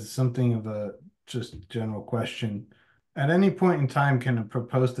that as something of a just general question, at any point in time, can a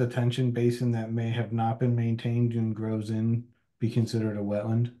proposed detention basin that may have not been maintained and grows in be considered a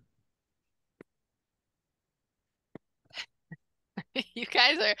wetland? You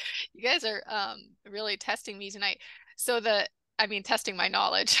guys are really testing me tonight. So testing my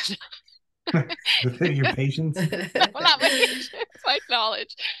knowledge. Your patience? Well, not my patience, my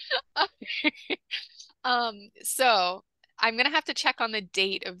knowledge. So I'm going to have to check on the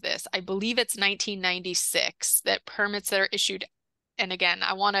date of this. I believe it's 1996 that permits that are issued. And again,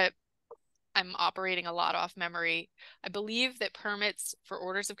 I'm operating a lot off memory. I believe that permits for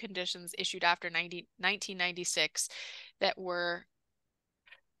orders of conditions issued after 1996 that were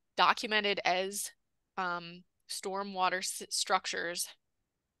documented as stormwater structures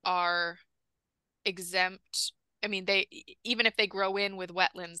are exempt. I mean, even if they grow in with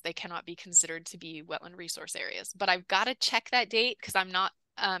wetlands, they cannot be considered to be wetland resource areas. But I've got to check that date because I'm not,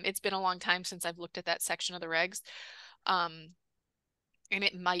 it's been a long time since I've looked at that section of the regs. And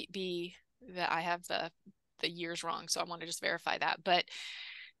it might be that I have the years wrong. So I want to just verify that.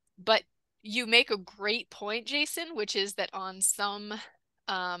 But you make a great point, Jason, which is that on some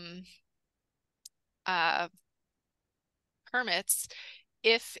permits,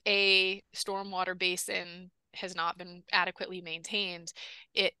 if a stormwater basin has not been adequately maintained,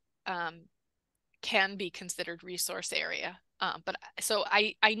 it can be considered resource area. But so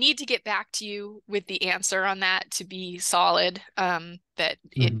I need to get back to you with the answer on that to be solid, that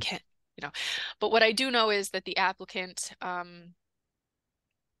it can, you know, but what I do know is that the applicant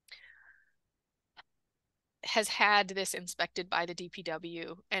has had this inspected by the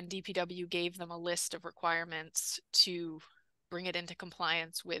DPW, and DPW gave them a list of requirements to bring it into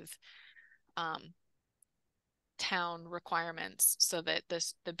compliance with town requirements so that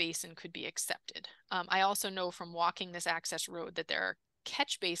the basin could be accepted. I also know from walking this access road that there are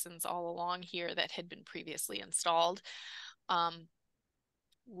catch basins all along here that had been previously installed,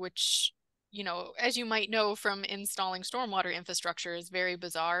 which, you know, as you might know from installing stormwater infrastructure, is very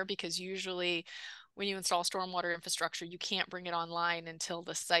bizarre because usually when you install stormwater infrastructure, you can't bring it online until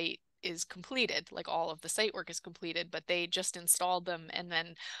the site is completed, like all of the site work is completed, but they just installed them. And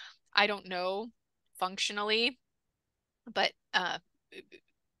then I don't know functionally, but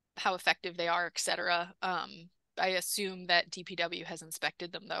how effective they are, etc. I assume that DPW has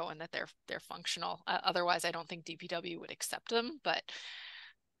inspected them though, and that they're functional. Otherwise, I don't think DPW would accept them. But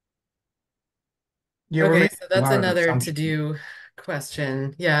Yeah, okay, so that's lot of another assumptions. to-do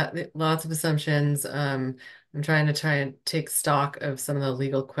question. Yeah, lots of assumptions. I'm trying to take stock of some of the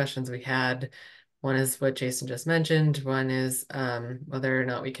legal questions we had. One is what Jason just mentioned. One is whether or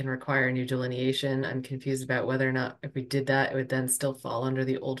not we can require new delineation. I'm confused about whether or not if we did that, it would then still fall under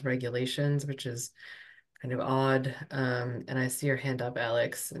the old regulations, which is kind of odd. And I see your hand up,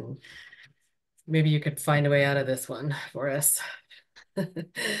 Alex, and maybe you could find a way out of this one for us.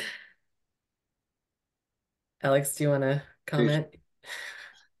 Alex, do you want to comment?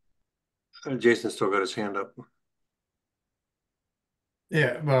 Jason's still got his hand up.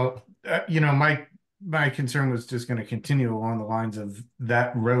 Yeah, well, you know, my concern was just going to continue along the lines of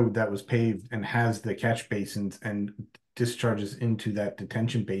that road that was paved and has the catch basins and discharges into that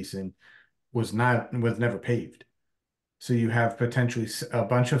detention basin was never paved. So you have potentially a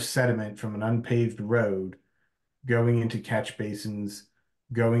bunch of sediment from an unpaved road going into catch basins,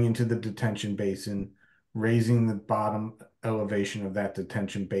 going into the detention basin, raising the bottom elevation of that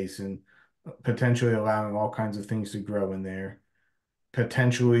detention basin, potentially allowing all kinds of things to grow in there.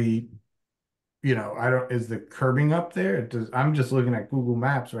 Potentially, you know, is the curbing up there? I'm just looking at Google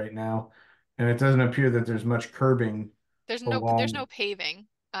Maps right now, and it doesn't appear that there's much curbing there's along. no paving.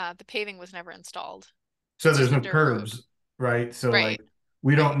 The paving was never installed. So It's there's just a no dirt road. curbs, right? So Right. like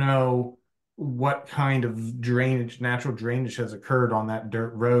we Right. don't know what kind of natural drainage has occurred on that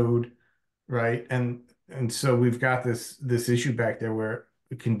dirt road, right? And so we've got this issue back there where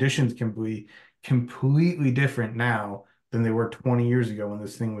the conditions can be completely different now than they were 20 years ago when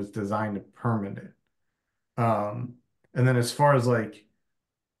this thing was designed to permit it. And then as far as like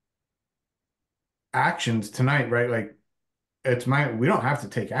actions tonight, right? Like we don't have to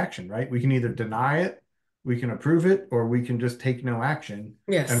take action, right? We can either deny it, we can approve it, or we can just take no action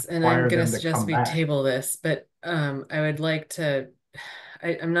and Yes, and I'm require gonna them to suggest come we back. table this, but I would like to,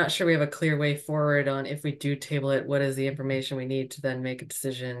 I'm not sure we have a clear way forward on if we do table it, what is the information we need to then make a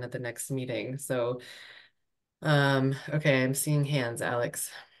decision at the next meeting. So okay, I'm seeing hands,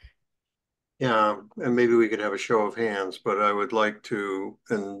 Alex. Yeah, and maybe we could have a show of hands, but I would like to,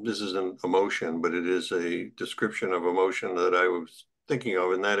 and this isn't a motion, but it is a description of a motion that I was thinking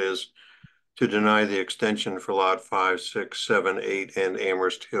of, and that is to deny the extension for lot 5, 6, 7, 8, and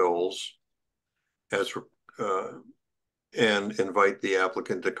Amherst Hills as and invite the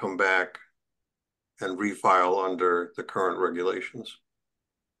applicant to come back and refile under the current regulations.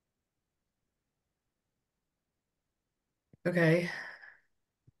 Okay.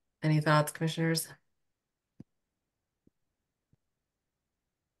 Any thoughts, commissioners?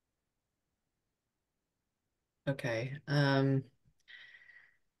 Okay. I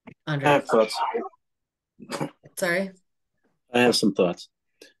Andre, have thoughts. sorry. I have some thoughts.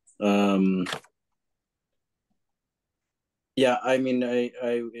 Yeah, I mean,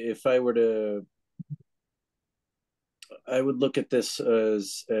 if I were to, I would look at this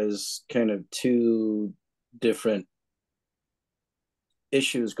as kind of two different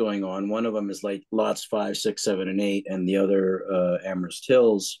issues going on. One of them is like lots 5, 6, 7, and 8, and the other Amherst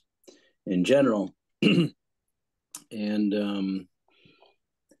Hills in general. And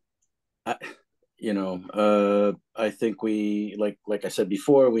I, I think we like I said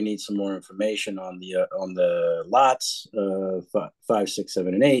before, we need some more information on the lots 5, 6,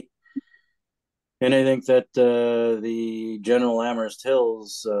 7, and 8. And I think that the General Amherst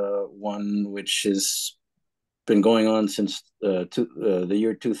Hills one, which has been going on since the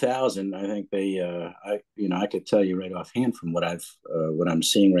year 2000, I think I could tell you right offhand from what I'm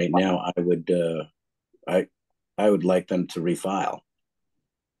seeing right now, I would like them to refile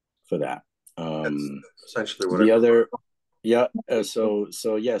for that. That's essentially what The other, yeah. So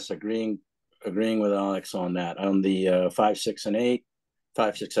yes, agreeing with Alex on that. On the 5, 6, and 8,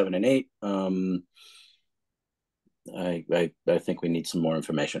 5, 6, 7, and 8. I think we need some more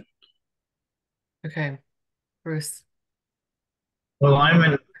information. Okay, Bruce. Well,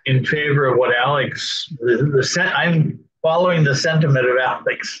 I'm in favor of what Alex, I'm following the sentiment of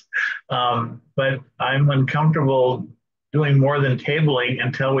Alex. But I'm uncomfortable doing more than tabling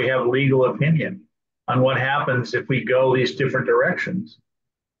until we have legal opinion on what happens if we go these different directions.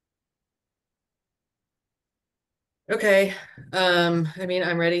 Okay, I mean,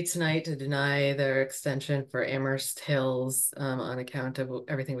 I'm ready tonight to deny their extension for Amherst Hills on account of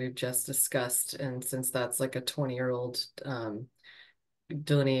everything we've just discussed. And since that's like a 20-year-old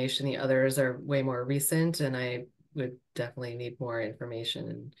delineation, the others are way more recent, and I would definitely need more information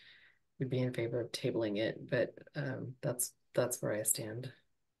and would be in favor of tabling it. But that's where I stand.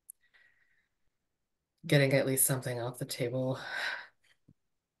 Getting at least something off the table.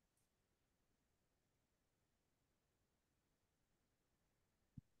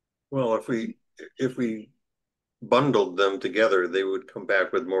 Well, if we bundled them together, they would come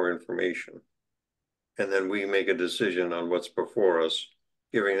back with more information. And then we make a decision on what's before us,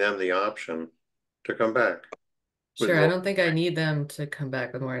 giving them the option to come back. Sure, I don't think I need them to come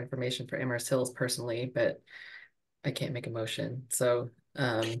back with more information for Amherst Hills personally, but I can't make a motion. So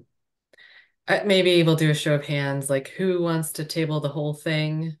maybe we'll do a show of hands, like who wants to table the whole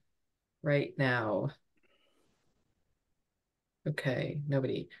thing right now? Okay,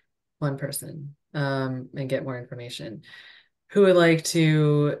 nobody. One person. And get more information. Who would like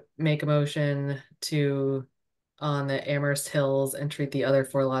to make a motion to on the Amherst Hills and treat the other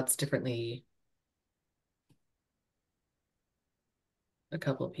 4 lots differently? A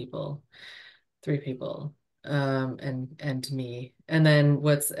couple of people, 3 people, and me. And then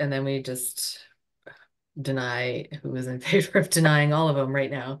we just deny who is in favor of denying all of them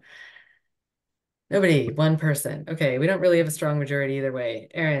right now. Nobody, one person. Okay, we don't really have a strong majority either way.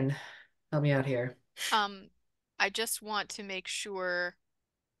 Aaron, help me out here. I just want to make sure,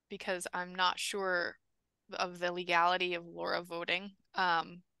 because I'm not sure of the legality of Laura voting. I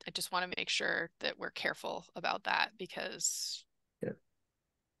just want to make sure that we're careful about that, because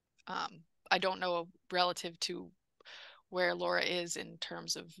I don't know relative to where Laura is in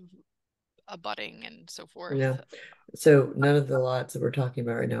terms of abutting and so forth. Yeah. So none of the lots that we're talking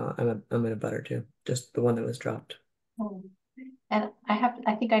about right now, I'm in a butter too. Just the one that was dropped. And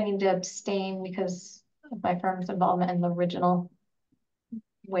I think I need to abstain because of my firm's involvement in the original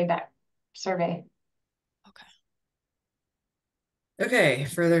way back survey. Okay,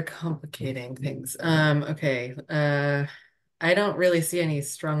 further complicating things. Okay. I don't really see any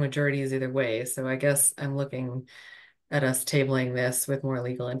strong majorities either way, so I guess I'm looking at us tabling this with more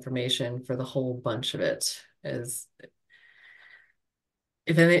legal information for the whole bunch of it. As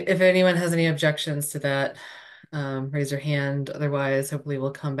if anyone has any objections to that, raise your hand. Otherwise, hopefully we'll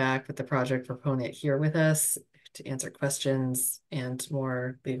come back with the project proponent here with us to answer questions and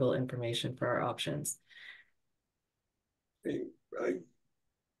more legal information for our options.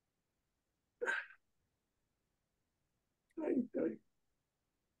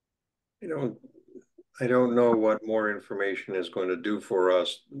 I don't know what more information is going to do for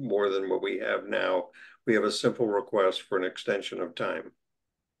us more than what we have now. We have a simple request for an extension of time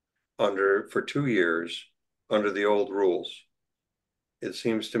for 2 years under the old rules. It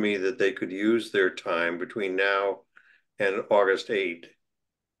seems to me that they could use their time between now and August 8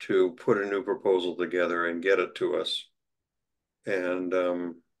 to put a new proposal together and get it to us. And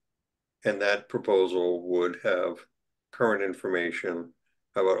that proposal would have current information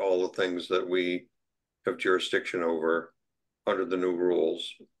about all the things that we have jurisdiction over under the new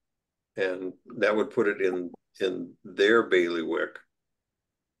rules. And that would put it in in their bailiwick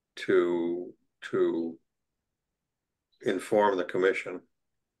to inform the commission.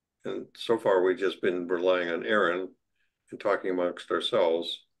 And so far, we've just been relying on Aaron and talking amongst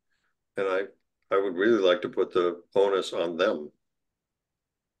ourselves. And I would really like to put the onus on them.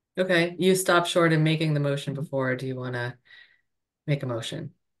 Okay, you stopped short in making the motion before. Do you want to make a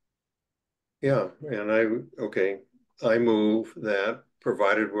motion? Yeah, and I move that,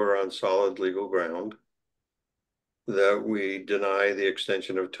 provided we're on solid legal ground, that we deny the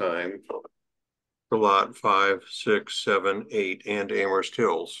extension of time for lot 5, 6, 7, 8, and Amherst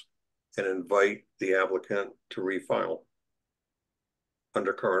Hills, and invite the applicant to refile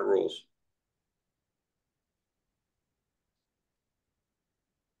under current rules.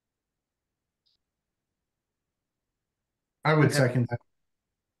 I would Okay. second that.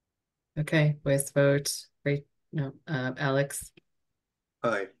 Okay, voice vote. Great. No, Alex,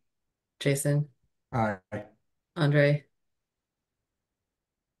 Aye. Jason, Aye. Andre.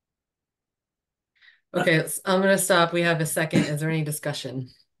 Okay, I'm gonna stop. We have a second. Is there any discussion?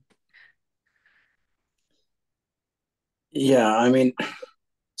 Yeah, I mean,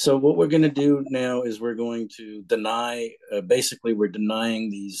 so what we're going to do now is we're going to deny, basically we're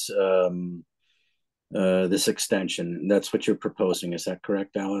denying this extension. That's what you're proposing. Is that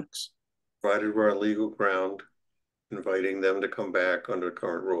correct, Alex? Provided we're on legal ground, inviting them to come back under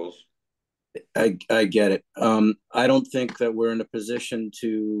current rules. I get it. I don't think that we're in a position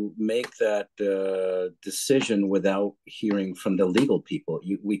to make that decision without hearing from the legal people.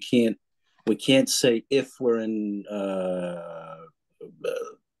 We can't say if we're in,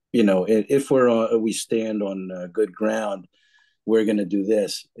 if we stand on good ground, we're going to do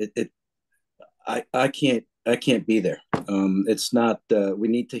this. I can't be there. It's not. We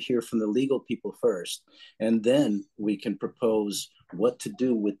need to hear from the legal people first, and then we can propose what to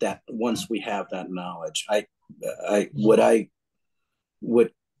do with that once we have that knowledge.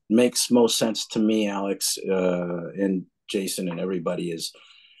 What makes most sense to me, Alex, and Jason and everybody, is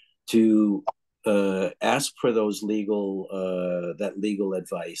to ask for those that legal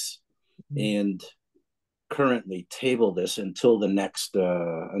advice, and currently table this until the next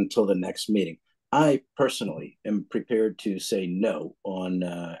meeting. I personally am prepared to say no on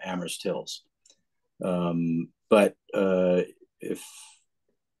Amherst Hills, but if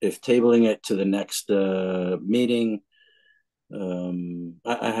tabling it to the next meeting,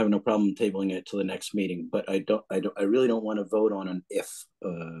 I have no problem tabling it to the next meeting. But I really don't want to vote on an if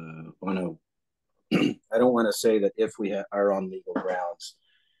I don't want to say that if we are on legal grounds.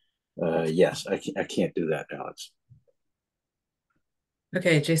 Yes, I can't do that, Alex.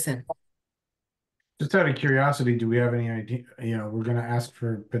 Okay, Jason. Just out of curiosity, do we have any idea? We're going to ask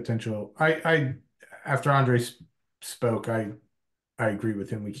for potential. After Andre spoke, I agree with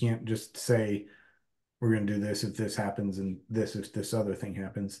him. We can't just say we're going to do this if this happens and this if this other thing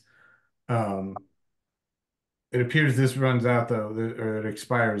happens. It appears this runs out though, or it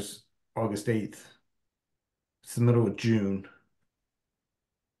expires August 8th. It's the middle of June.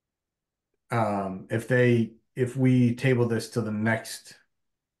 If we table this to the next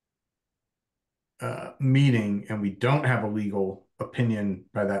meeting and we don't have a legal opinion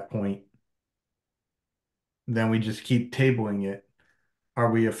by that point, then we just keep tabling it.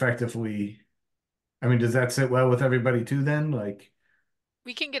 Are we effectively, I mean, does that sit well with everybody too then? Like,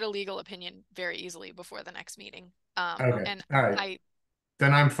 We can get a legal opinion very easily before the next meeting. okay, And all right.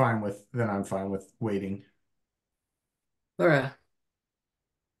 Then I'm fine with waiting. Laura.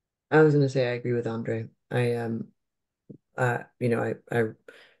 I was going to say I agree with Andre. I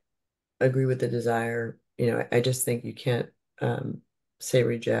agree with the desire. I just think you can't say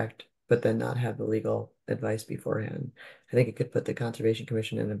reject, but then not have the legal advice beforehand. I think it could put the Conservation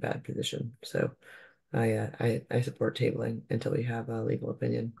Commission in a bad position. So I support tabling until we have a legal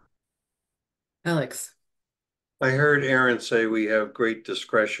opinion. Alex. I heard Aaron say we have great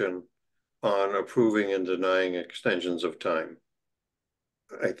discretion on approving and denying extensions of time.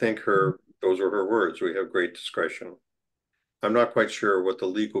 I think those were her words. We have great discretion. I'm not quite sure what the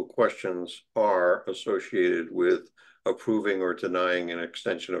legal questions are associated with approving or denying an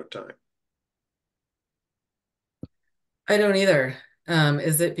extension of time. I don't either.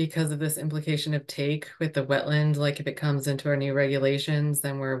 Is it because of this implication of take with the wetland? Like if it comes into our new regulations,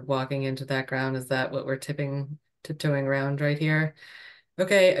 then we're walking into that ground. Is that what we're tiptoeing around right here?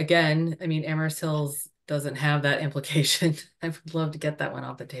 Okay, again, I mean, Amherst Hills doesn't have that implication. I would love to get that one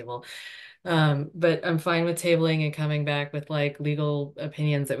off the table. But I'm fine with tabling and coming back with like legal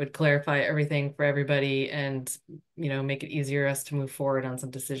opinions that would clarify everything for everybody and, make it easier us to move forward on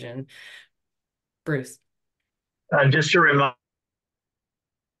some decision. Bruce. Just to remind.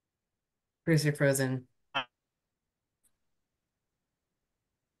 Bruce, you're frozen.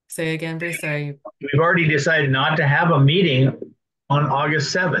 Say again, Bruce, sorry. We've already decided not to have a meeting on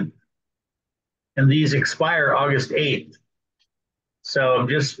August 7th. And these expire August 8th. So I'm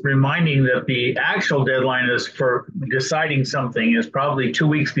just reminding that the actual deadline is for deciding something is probably 2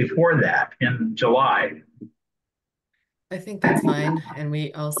 weeks before that in July. I think that's fine. And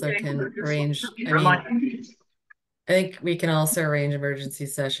we also can arrange, I mean, I think we can also arrange emergency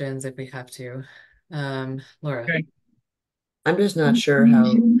sessions if we have to. Laura. Okay. I'm just not sure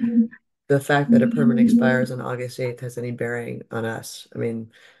how the fact that a permit expires on August 8th has any bearing on us. I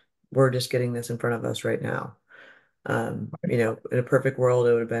mean, we're just getting this in front of us right now. You know, in a perfect world,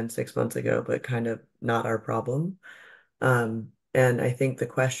 it would have been 6 months ago, but kind of not our problem. And I think the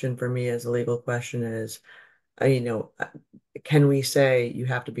question for me as a legal question is, you know, can we say you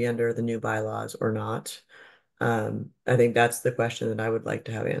have to be under the new bylaws or not? I think that's the question that I would like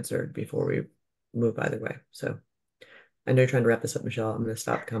to have answered before we move either way. So I know you're trying to wrap this up, Michelle. I'm going to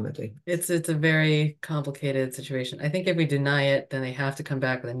stop commenting. It's a very complicated situation. I think if we deny it, then they have to come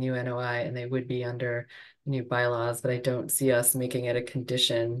back with a new NOI and they would be under new bylaws, but I don't see us making it a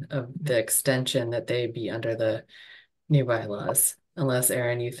condition of the extension that they be under the new bylaws. Unless,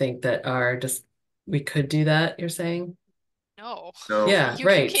 Aaron, you think that we could do that, you're saying? No. No. Yeah, You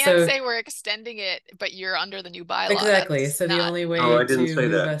right. can't So say we're extending it, but you're under the new bylaw. exactly. That's So the not... only way Oh, I didn't to say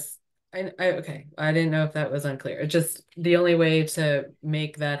move that. us, okay, I didn't know if that was unclear. Just the only way to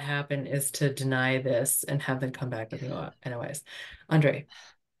make that happen is to deny this and have them come back with new NOIs. Andre.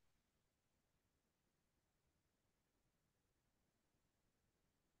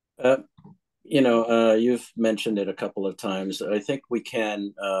 You know, you've mentioned it a couple of times. I think we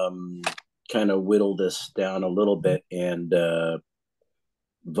can kind of whittle this down a little bit and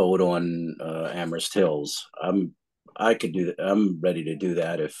vote on Amherst Hills. I could do that. I'm ready to do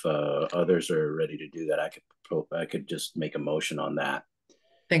that. If others are ready to do that, I could just make a motion on that.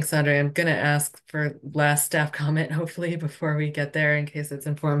 Thanks, Andre. I'm gonna ask for last staff comment, hopefully, before we get there, in case it's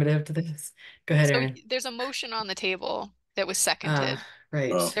informative to this. Go ahead, So Aaron. there's a motion on the table that was seconded. Right.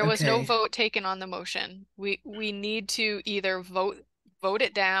 Oh. There was no Okay. vote taken on the motion. We need to either vote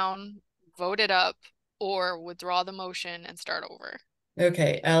it down, vote it up, or withdraw the motion and start over.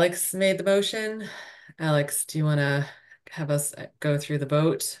 Okay, Alex made the motion. Alex, do you want to have us go through the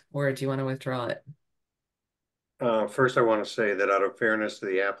vote, or do you want to withdraw it? First, I want to say that out of fairness to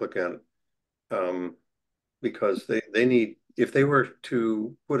the applicant, because they need, if they were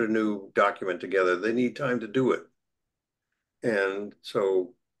to put a new document together, they need time to do it. And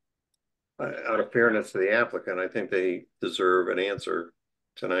so out of fairness to the applicant, I think they deserve an answer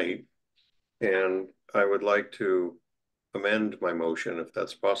tonight. And I would like to amend my motion if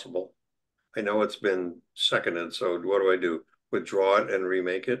that's possible. I know it's been seconded, so what do I do? Withdraw it and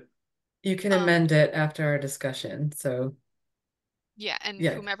remake it? You can amend it after our discussion, so. Yeah, and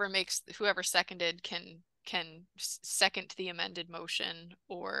Yeah. whoever seconded can second the amended motion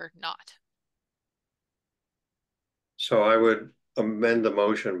or not. So I would amend the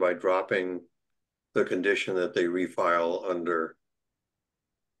motion by dropping the condition that they refile under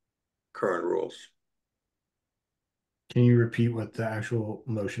current rules. Can you repeat what the actual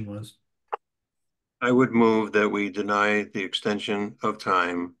motion was? I would move that we deny the extension of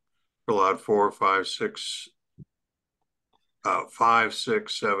time for lot 4, 5, 6, 5,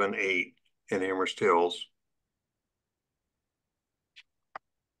 6, 7, 8 in Amherst Hills.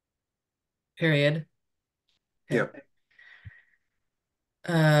 Period. Yeah.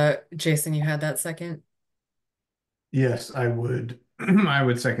 Jason, you had that second? Yes, I would. I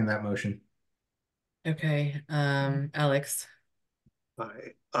would second that motion. Okay. Alex.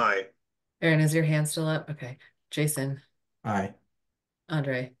 Aye. Aaron, is your hand still up? Okay. Jason. Aye.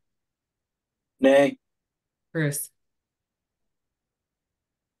 Andre. Nay. Bruce.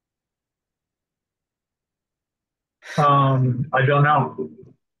 I don't know.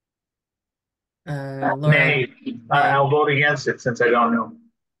 Laura. Nay. I'll vote against it since I don't know.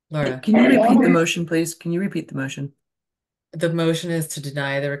 Laura. Can you repeat the motion, please? Can you repeat the motion? The motion is to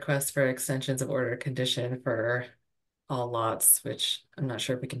deny the request for extensions of order condition for all lots, which I'm not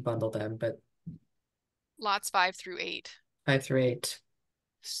sure if we can bundle them, but Lots 5 through 8. 5 through 8.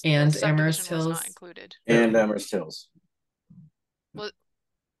 The And subdivision Amherst was Hills. not included. And Okay. Amherst Hills.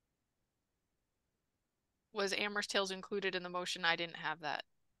 Was Amherst Hills included in the motion? I didn't have that.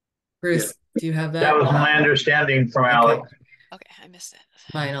 Bruce, do you have that? That was my understanding from Alex. Okay, I missed it.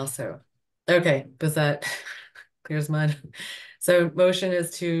 Mine also. Okay, does that clears mine? So motion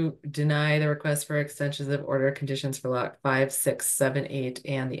is to deny the request for extensions of order conditions for lot 5, 6, 7, 8,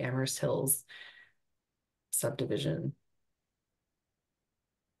 and the Amherst Hills subdivision.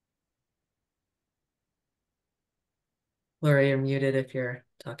 Laura, you're muted if you're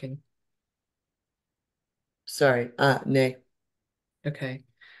talking? Sorry, nay. Okay.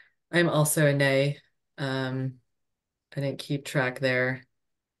 I'm also a nay. I didn't keep track there.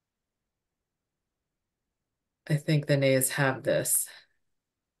 I think the nays have this.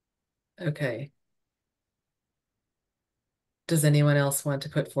 Okay. Does anyone else want to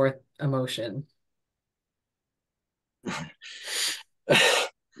put forth a motion?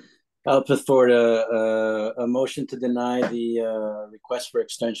 I'll put forward a motion to deny the request for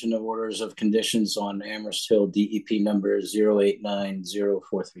extension of orders of conditions on Amherst Hill DEP number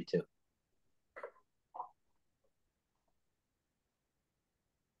 0890432.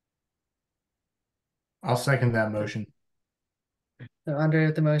 I'll second that motion. So Andre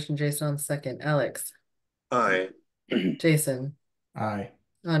with the motion, Jason on the second. Alex, Aye. Jason, Aye.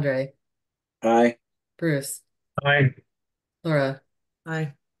 Andre, Aye. Bruce, Aye. Laura,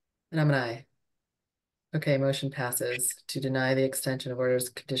 Aye. and I'm an aye. Okay, motion passes to deny the extension of orders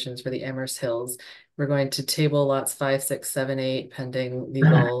conditions for the Amherst Hills. We're going to table lots 5, 6, 7, 8 pending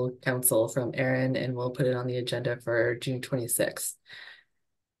legal counsel from Aaron, and we'll put it on the agenda for June 26th.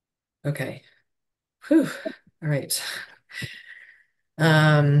 Okay. Whew. All right.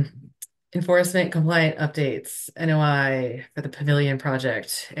 Enforcement compliant updates, NOI for the pavilion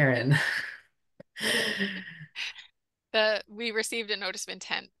project. Aaron. We received a notice of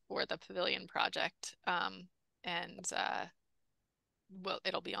intent for the pavilion project, and well,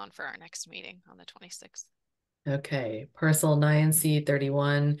 it'll be on for our next meeting on the 26th. Okay, parcel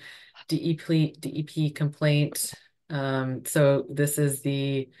 9C31 DEP complaint. So this is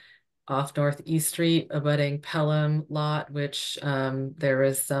the off Northeast Street abutting Pelham lot, which there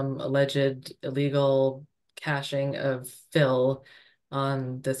is some alleged illegal caching of fill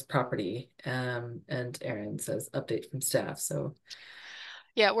on this property. And Aaron says update from staff. So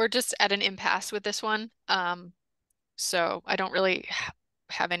yeah, we're just at an impasse with this one. So I don't really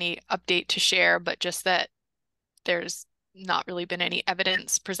have any update to share, but just that there's not really been any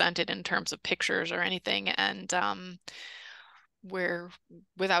evidence presented in terms of pictures or anything. And we're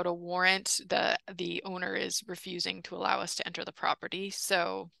without a warrant, the owner is refusing to allow us to enter the property.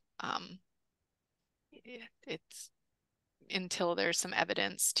 So it's until there's some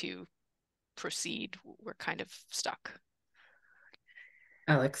evidence to proceed, we're kind of stuck.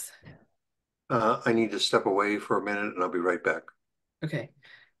 Alex. I need to step away for a minute and I'll be right back. Okay.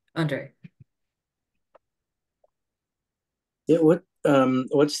 Andre. Yeah,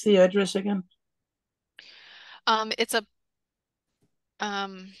 what's the address again? It's a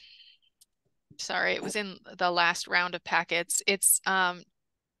sorry, it was in the last round of packets. It's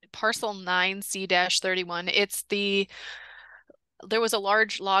parcel 9C-31. It's there was a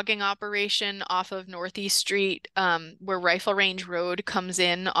large logging operation off of Northeast Street, where Rifle Range Road comes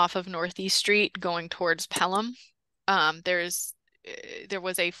in off of Northeast Street going towards Pelham. There was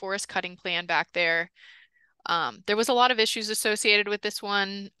a forest cutting plan back there. There was a lot of issues associated with this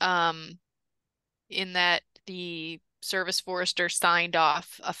one, in that the service forester signed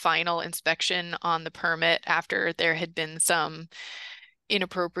off a final inspection on the permit after there had been some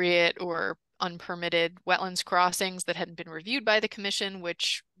inappropriate or unpermitted wetlands crossings that hadn't been reviewed by the commission,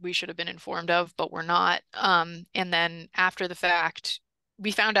 which we should have been informed of, but we're not. And then after the fact,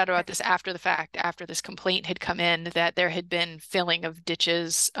 we found out about this after the fact, after this complaint had come in, that there had been filling of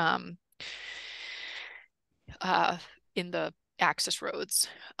ditches in the access roads.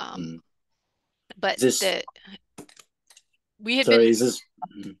 But we had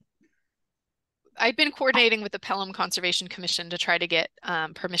I'd been coordinating with the Pelham Conservation Commission to try to get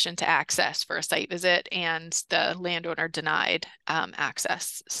permission to access for a site visit, and the landowner denied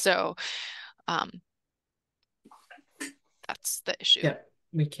access. So that's the issue. Yeah,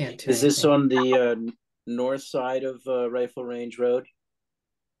 we can't do Is this on the north side of Rifle Range Road?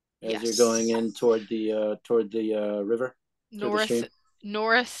 As yes. You're going in toward the river?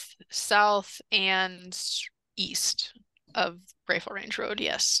 North, south, and east of Rifle Range Road,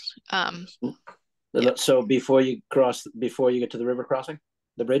 yes. Yeah. So before you get to the river crossing,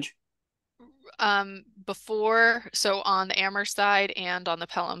 the bridge? So on the Amherst side and on the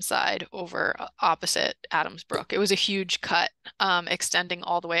Pelham side over opposite Adams Brook. It was a huge cut, extending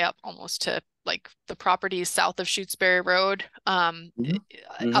all the way up almost to like the properties south of Shutesbury Road,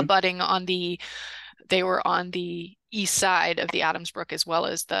 abutting they were on the east side of the Adams Brook as well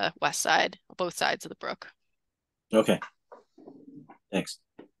as the west side, both sides of the brook. Okay. Thanks.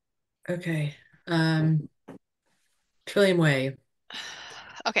 Okay. Trillium Way.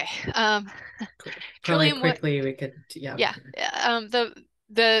 Okay. Probably quickly we could, yeah. Yeah.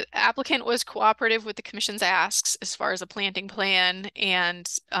 The applicant was cooperative with the commission's asks as far as a planting plan and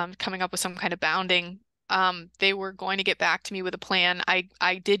coming up with some kind of bounding They were going to get back to me with a plan.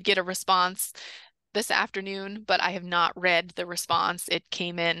 I did get a response this afternoon, but I have not read the response. It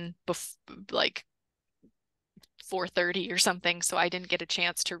came in like 4:30 or something, so I didn't get a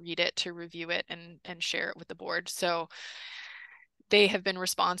chance to read it, to review it, and share it with the board. So they have been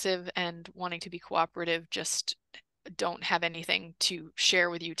responsive and wanting to be cooperative, just don't have anything to share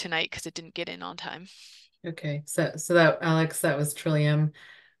with you tonight because it didn't get in on time. Okay, so that, Alex, that was Trillium.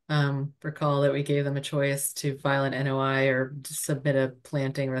 Recall that we gave them a choice to file an NOI or submit a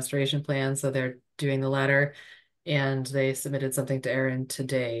planting restoration plan, so they're doing the latter, and they submitted something to Erin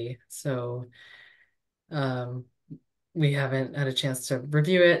today. So we haven't had a chance to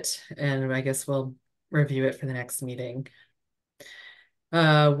review it, and I guess we'll review it for the next meeting.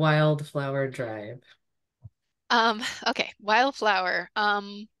 Wildflower Drive. Okay, Wildflower.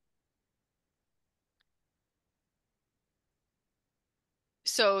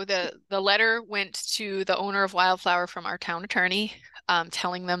 So the letter went to the owner of Wildflower from our town attorney,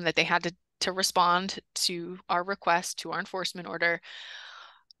 telling them that they had to respond to our request, to our enforcement order.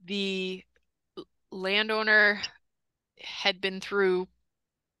 The landowner had been through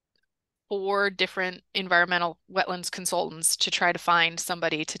 4 different environmental wetlands consultants to try to find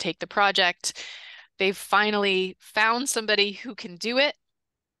somebody to take the project. They've finally found somebody who can do it.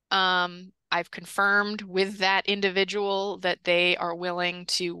 I've confirmed with that individual that they are willing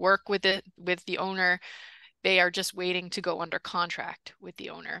to work with the owner. They are just waiting to go under contract with the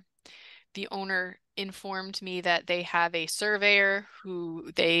owner. The owner informed me that they have a surveyor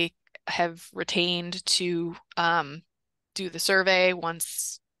who they have retained to do the survey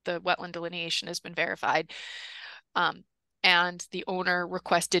once the wetland delineation has been verified. And the owner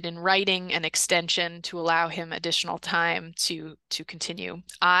requested in writing an extension to allow him additional time to continue.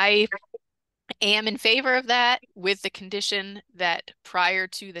 I am in favor of that, with the condition that prior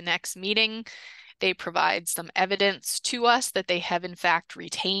to the next meeting, they provide some evidence to us that they have in fact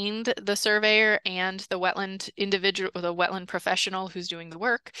retained the surveyor and the wetland individual, or the wetland professional who's doing the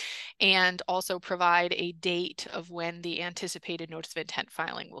work, and also provide a date of when the anticipated notice of intent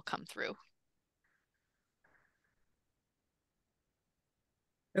filing will come through.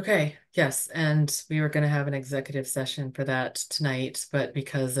 Okay, yes, and we were going to have an executive session for that tonight, but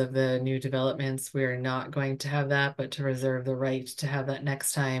because of the new developments, we're not going to have that, but to reserve the right to have that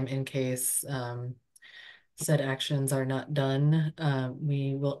next time in case said actions are not done.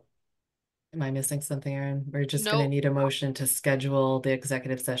 We will, am I missing something, Erin? We're just going to need a motion to schedule the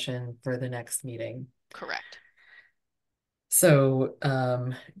executive session for the next meeting. Correct. So,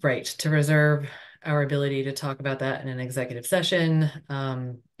 right, to reserve our ability to talk about that in an executive session.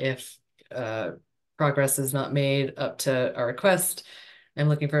 If progress is not made up to our request, I'm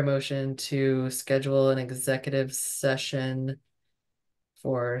looking for a motion to schedule an executive session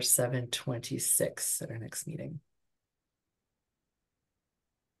for 7/26 at our next meeting.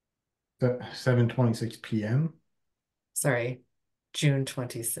 7:26 p.m. Sorry, June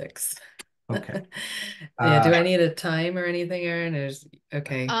 26th. Okay. Yeah, do I need a time or anything, Erin?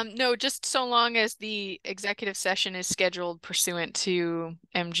 Okay. No, just so long as the executive session is scheduled pursuant to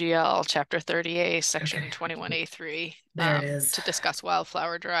MGL Chapter 30A, Section 21A3. There it is. To discuss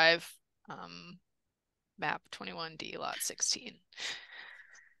Wildflower Drive, map 21D, lot 16.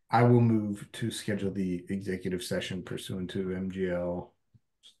 I will move to schedule the executive session pursuant to MGL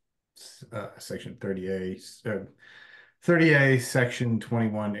Section 30A, Section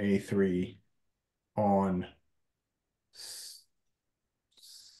 21A3 on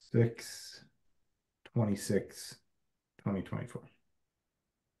 6/26/2024.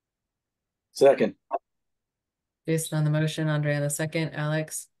 Second. Jason on the motion, Andre on the second,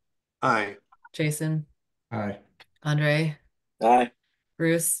 Alex, Aye. Jason, Aye. Andre, Aye.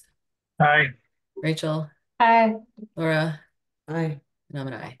 Bruce, Aye. Rachel, Hi. Laura, Aye. and I'm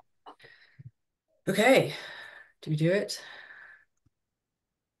an aye. Okay, do we do it?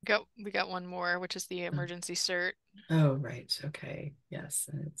 We got one more, which is the emergency cert. Oh, right. Okay. Yes,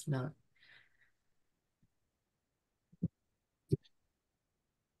 and it's not.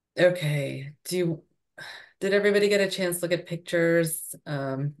 Okay. Did everybody get a chance to look at pictures?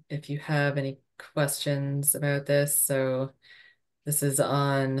 If you have any questions about this, so this is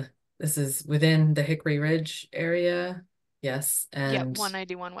within the Hickory Ridge area. Yes, Yep, and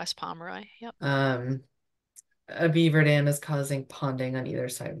 191 West Pomeroy. Yep. A beaver dam is causing ponding on either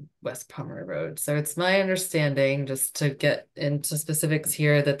side of West Pomeroy Road. So it's my understanding, just to get into specifics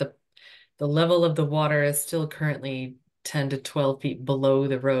here, that the level of the water is still currently 10 to 12 feet below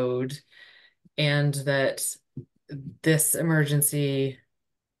the road, and that this emergency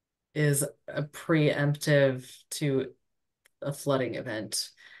is a preemptive to a flooding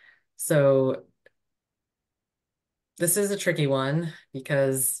event. So this is a tricky one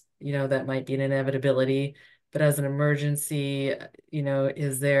because, you know, that might be an inevitability, but as an emergency, you know,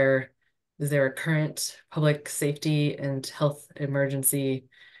 is there a current public safety and health emergency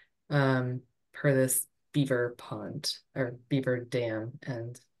per this beaver pond or beaver dam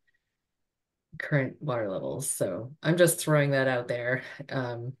and current water levels? So I'm just throwing that out there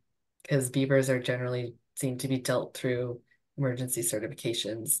because beavers are generally seem to be dealt through emergency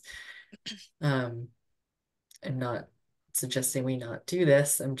certifications. I'm not suggesting we not do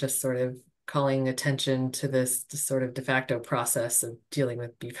this. I'm just sort of calling attention to this sort of de facto process of dealing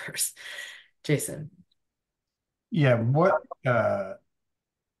with beavers. Jason. Yeah, what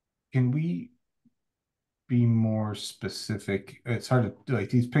can we be more specific? It's hard to like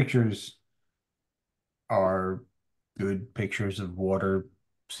these pictures are good pictures of water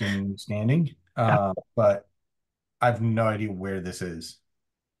seemingly standing. But I've no idea where this is.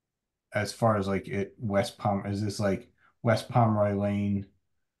 As far as like it West Palm, is this like West Pomeroy Lane,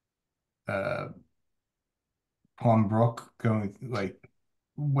 uh Plum Brook going like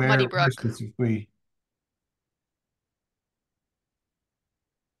Muddy where Brook. specifically?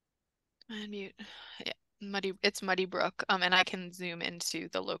 Unmute. Yeah, it's Muddy Brook. And I can zoom into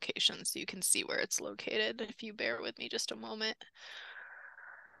the location so you can see where it's located if you bear with me just a moment.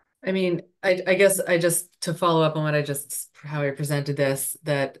 I mean, I guess I just to follow up on what I just how I presented this,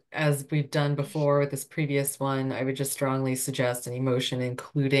 that as we've done before with this previous one, I would just strongly suggest an emotion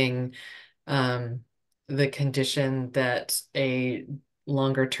including the condition that a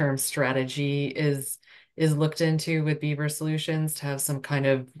longer term strategy is looked into with Beaver Solutions to have some kind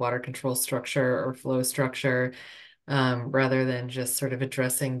of water control structure or flow structure, rather than just sort of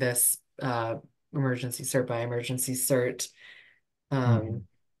addressing this emergency cert by emergency cert.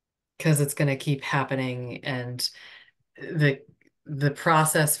 Because it's going to keep happening, and the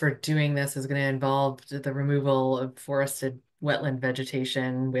process for doing this is going to involve the removal of forested wetland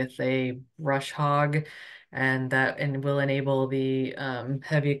vegetation with a brush hog, and will enable the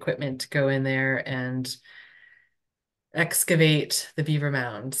heavy equipment to go in there and excavate the beaver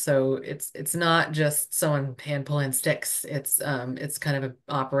mound. So it's not just someone hand pulling sticks. It's kind of an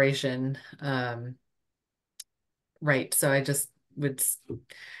operation. Right. So I just would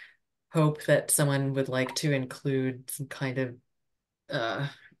hope that someone would like to include some kind of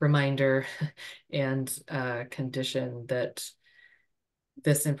reminder and condition that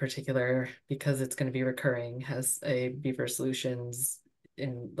this in particular, because it's going to be recurring, has a Beaver Solutions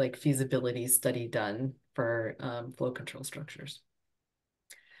in like feasibility study done for flow control structures.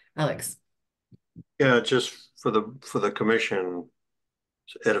 Alex. Yeah, just for the commission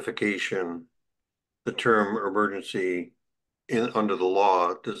edification, the term emergency under the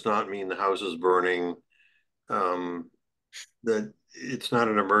law does not mean the house is burning. That it's not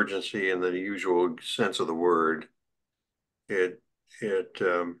an emergency in the usual sense of the word. It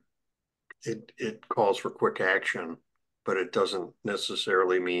calls for quick action, but it doesn't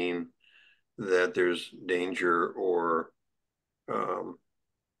necessarily mean that there's danger or an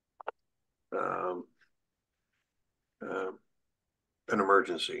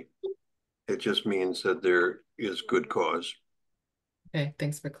emergency. It just means that there is good cause. Okay,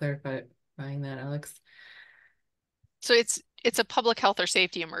 thanks for clarifying that, Alex. So it's a public health or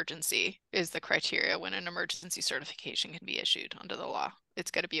safety emergency is the criteria when an emergency certification can be issued under the law.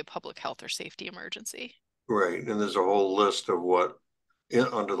 It's got to be a public health or safety emergency. Right, and there's a whole list of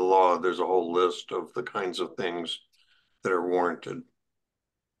under the law, there's a whole list of the kinds of things that are warranted.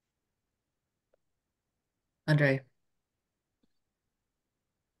 Andre.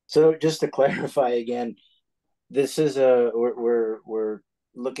 So just to clarify again, this is we're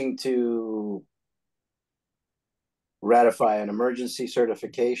looking to ratify an emergency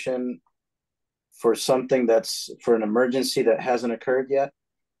certification for something that's for an emergency that hasn't occurred yet.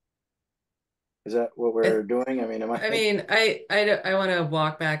 Is that what we're doing? I mean, I want to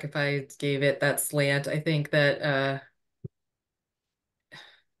walk back if I gave it that slant. I think that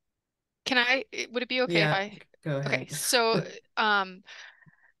would it be okay if I go ahead. Okay, so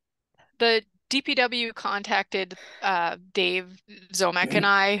the DPW contacted Dave Zomek and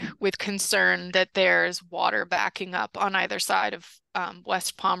I with concern that there's water backing up on either side of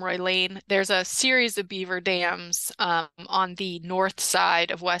West Pomeroy Lane. There's a series of beaver dams on the north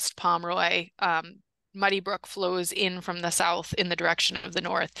side of West Pomeroy. Muddy Brook flows in from the south in the direction of the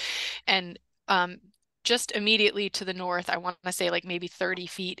north. And just immediately to the north, I want to say like maybe 30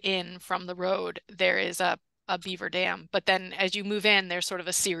 feet in from the road, there is a beaver dam. But then as you move in, there's sort of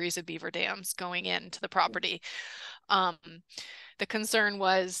a series of beaver dams going into the property. The concern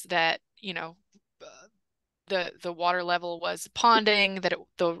was that, the water level was ponding, that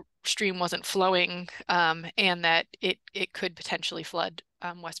the stream wasn't flowing, and that it could potentially flood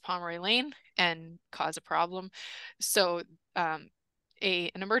West Pomeroy Lane and cause a problem. So an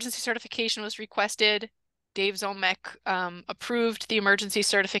emergency certification was requested. Dave Zomek approved the emergency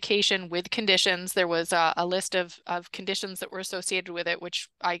certification with conditions. There was a list of conditions that were associated with it, which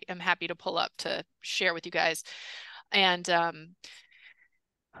I am happy to pull up to share with you guys. And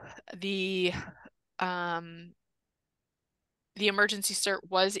the emergency cert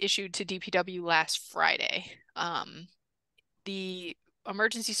was issued to DPW last Friday. The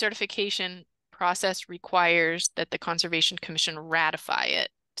emergency certification process requires that the Conservation Commission ratify it.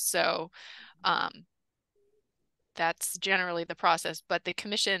 So that's generally the process, but the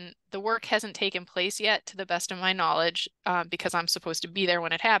work hasn't taken place yet, to the best of my knowledge, because I'm supposed to be there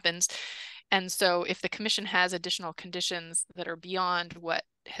when it happens. And so if the commission has additional conditions that are beyond what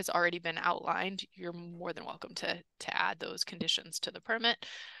has already been outlined, you're more than welcome to add those conditions to the permit.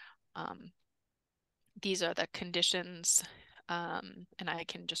 These are the conditions, and I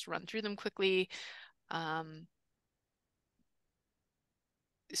can just run through them quickly.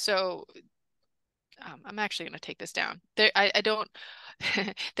 So I'm actually going to take this down. I don't.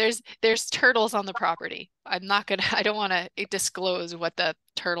 there's turtles on the property. I don't want to disclose what the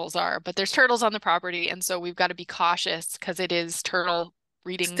turtles are, but there's turtles on the property, and so we've got to be cautious because it is turtle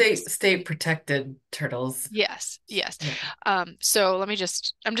breeding. State protected turtles. Yes. Yeah. So I'm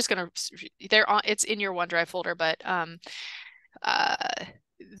just gonna. It's in your OneDrive folder, but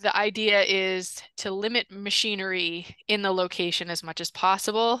the idea is to limit machinery in the location as much as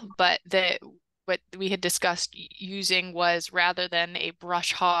possible, but what we had discussed using was, rather than a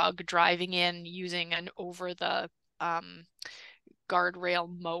brush hog driving in using an over the guardrail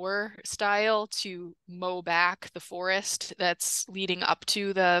mower style to mow back the forest that's leading up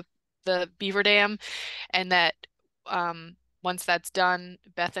to the beaver dam, and that once that's done,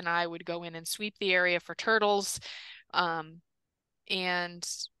 Beth and I would go in and sweep the area for turtles, and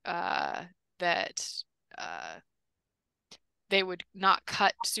that they would not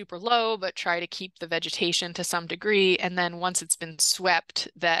cut super low, but try to keep the vegetation to some degree. And then once it's been swept,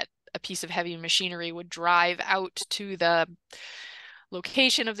 that a piece of heavy machinery would drive out to the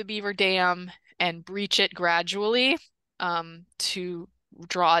location of the beaver dam and breach it gradually to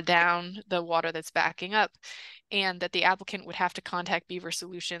draw down the water that's backing up, and that the applicant would have to contact Beaver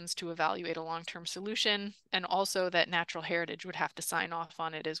Solutions to evaluate a long-term solution, and also that Natural Heritage would have to sign off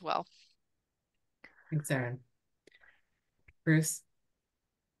on it as well. Thanks, Erin. Bruce?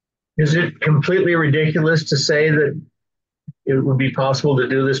 Is it completely ridiculous to say that it would be possible to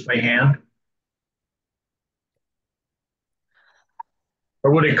do this by hand?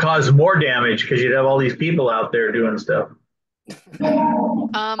 Or would it cause more damage because you'd have all these people out there doing stuff?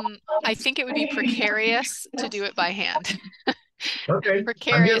 I think it would be precarious to do it by hand. Okay.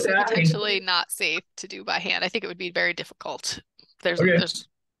 Precarious and potentially not safe to do by hand. I think it would be very difficult.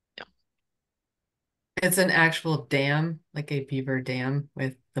 It's an actual dam, like a beaver dam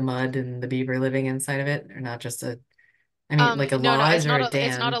with the mud and the beaver living inside of it, or not just like a lodge or a dam?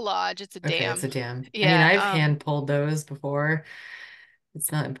 It's not a lodge, it's a dam. Okay, it's a dam. Yeah, I mean, I've hand pulled those before.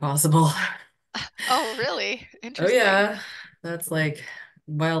 It's not impossible. Oh, really? Oh Interesting. yeah, that's like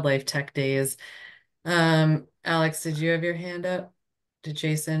wildlife tech days. Alex, did you have your hand up? Did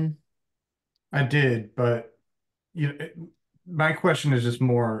Jason? I did, but my question is just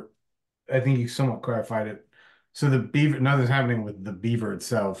more, I think you somewhat clarified it. So the beaver, nothing's happening with the beaver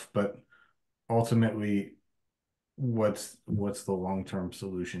itself, but ultimately, what's the long-term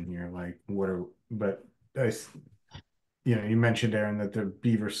solution here? Like, you mentioned, Aaron, that the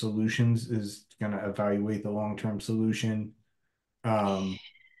Beaver Solutions is going to evaluate the long-term solution.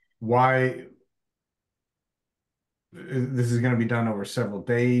 Why this is going to be done over several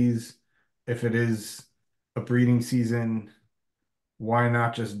days? If it is a breeding season, why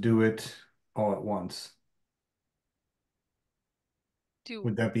not just do it all at once?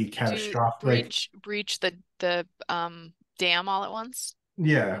 Would that be catastrophic? Breach the dam all at once?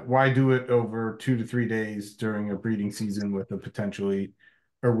 Yeah, why do it over 2 to 3 days during a breeding season with a potentially,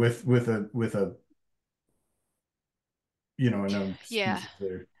 or with a unknown species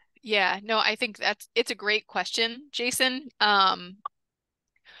there? Yeah, no, I think it's a great question, Jason.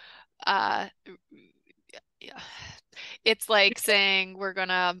 It's like saying we're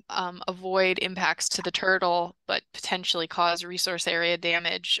gonna avoid impacts to the turtle, but potentially cause resource area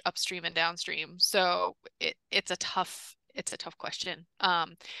damage upstream and downstream. So it's a tough question.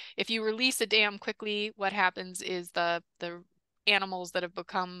 If you release a dam quickly, what happens is the animals that have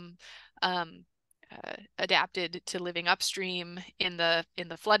become adapted to living upstream in the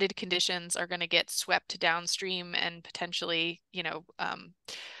flooded conditions are going to get swept downstream and potentially,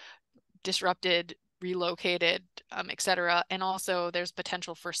 disrupted, relocated, et cetera. And also there's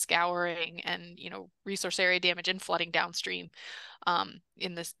potential for scouring and, resource area damage and flooding downstream.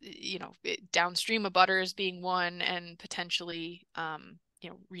 In this, downstream of abutters being one, and potentially,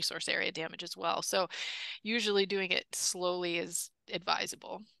 resource area damage as well. So usually doing it slowly is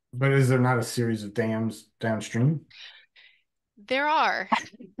advisable. But is there not a series of dams downstream? There are.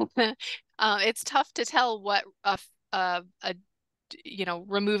 It's tough to tell what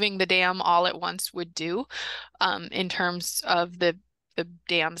removing the dam all at once would do, in terms of the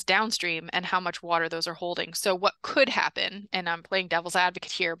dams downstream and how much water those are holding. So what could happen, and I'm playing devil's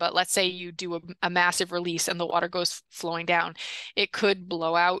advocate here, but let's say you do a massive release and the water goes flowing down, it could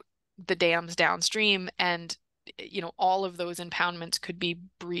blow out the dams downstream, and all of those impoundments could be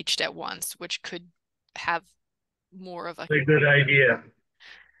breached at once, which could have more of a good idea.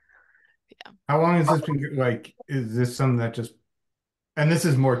 Yeah. How long has this been, like, is this something that just, and this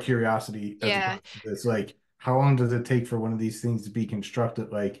is more curiosity as Yeah. opposed to this, like, how long does it take for one of these things to be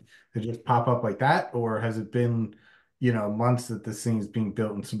constructed, like, to just pop up like that? Or has it been, months that this thing is being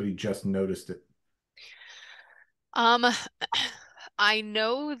built and somebody just noticed it? I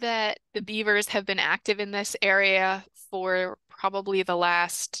know that the beavers have been active in this area for probably the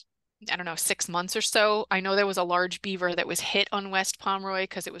last, I don't know, 6 months or so. I know there was a large beaver that was hit on West Pomeroy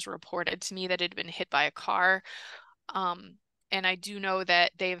because it was reported to me that it had been hit by a car. And I do know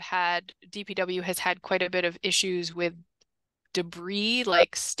that DPW has had quite a bit of issues with debris,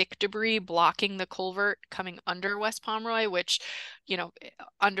 like stick debris, blocking the culvert coming under West Pomeroy, which,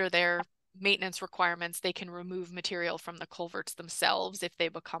 under their maintenance requirements, they can remove material from the culverts themselves if they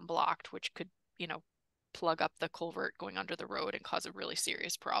become blocked, which could, plug up the culvert going under the road and cause a really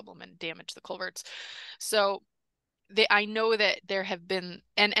serious problem and damage the culverts. So I know that there have been,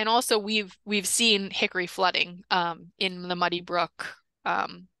 and also we've seen hickory flooding in the Muddy Brook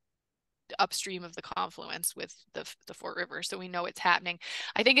upstream of the confluence with the Fort River. So we know it's happening.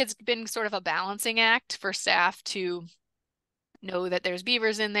 I think it's been sort of a balancing act for staff to know that there's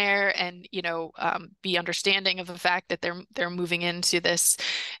beavers in there and, be understanding of the fact that they're moving into this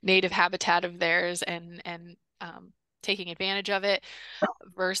native habitat of theirs and taking advantage of it,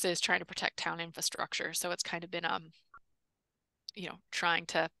 versus trying to protect town infrastructure. So it's kind of been, trying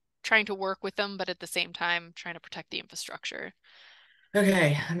to work with them, but at the same time, trying to protect the infrastructure.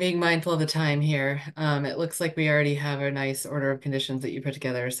 Okay, I'm being mindful of the time here. It looks like we already have a nice order of conditions that you put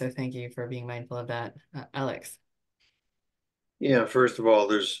together, so thank you for being mindful of that. Alex. Yeah, first of all,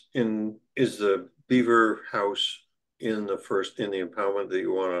 is the beaver house in the impoundment that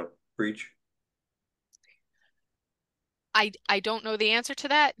you want to breach? I don't know the answer to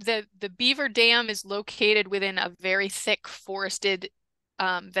that. The beaver dam is located within a very thick forested,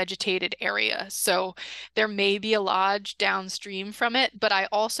 vegetated area. So there may be a lodge downstream from it, but I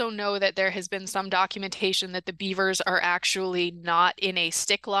also know that there has been some documentation that the beavers are actually not in a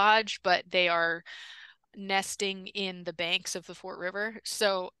stick lodge, but they are nesting in the banks of the Fort River.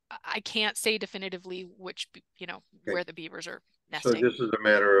 So I can't say definitively which, where the beavers are nesting. So this is a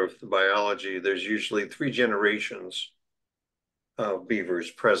matter of the biology. There's usually 3 generations of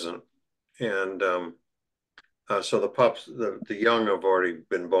beavers present. And so the pups, the young have already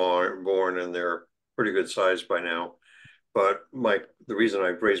been born and they're pretty good size by now. But the reason I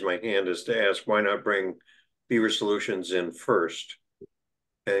raised my hand is to ask, why not bring Beaver Solutions in first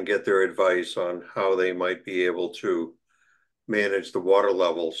and get their advice on how they might be able to manage the water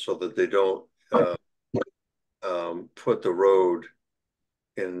level so that they don't put the road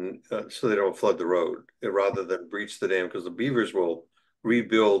in, so they don't flood the road, rather than breach the dam, because the beavers will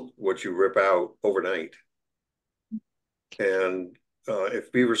rebuild what you rip out overnight. And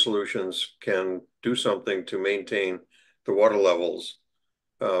if Beaver Solutions can do something to maintain the water levels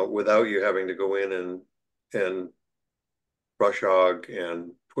without you having to go in and brush hog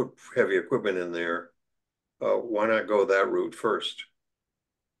and put heavy equipment in there, why not go that route first?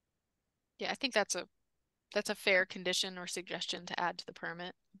 Yeah, I think that's a fair condition or suggestion to add to the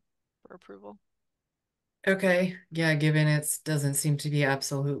permit for approval. Okay, yeah, given it doesn't seem to be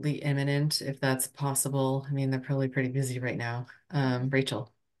absolutely imminent, if that's possible. I mean, they're probably pretty busy right now.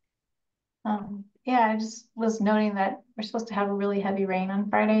 Rachel. Yeah, I just was noting that we're supposed to have a really heavy rain on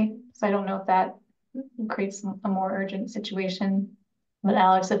Friday, so I don't know if that creates a more urgent situation. But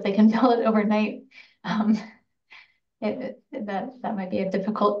Alex, if they can build it overnight, that might be a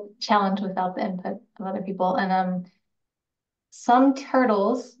difficult challenge without the input of other people. And some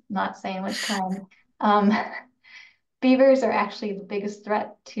turtles, not saying which kind, beavers are actually the biggest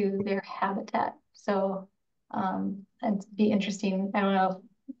threat to their habitat. So, it'd be interesting. I don't know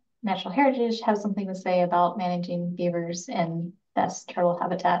if Natural Heritage has something to say about managing beavers and best turtle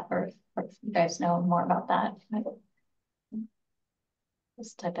habitat, or if you guys know more about that.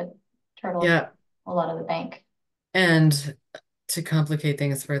 This type of turtle, Yeah, a lot of the bank. and to complicate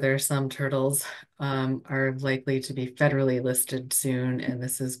things further, some turtles are likely to be federally listed soon, and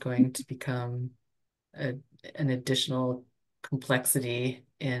this is going to become an additional complexity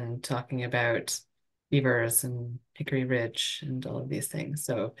in talking about beavers and Hickory Ridge and all of these things.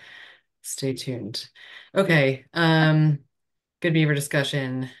 So stay tuned. Okay, good beaver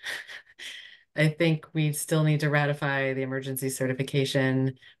discussion. I think we still need to ratify the emergency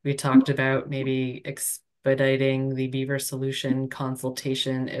certification. We talked about maybe expediting the beaver solution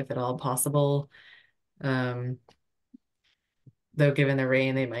consultation if at all possible. Though given the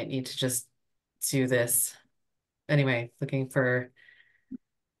rain, they might need to just do this. Anyway, looking for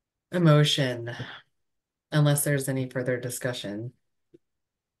a motion, unless there's any further discussion.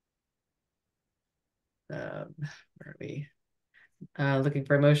 Where are we? Looking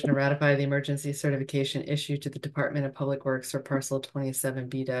for a motion to ratify the emergency certification issued to the Department of Public Works for parcel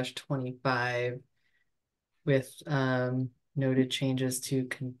 27B-25 with noted changes to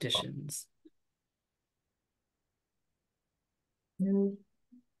conditions.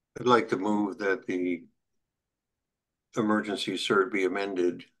 I'd like to move that the emergency cert be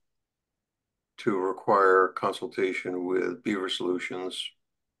amended to require consultation with Beaver Solutions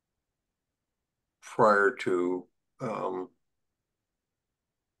prior to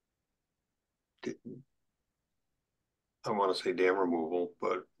I want to say dam removal,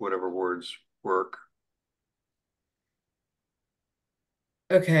 but whatever words work.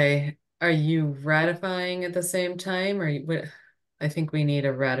 Okay, are you ratifying at the same time, or what? I think we need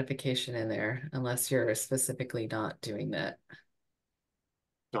a ratification in there, unless you're specifically not doing that.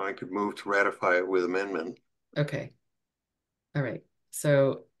 No, I could move to ratify it with amendment. Okay. All right.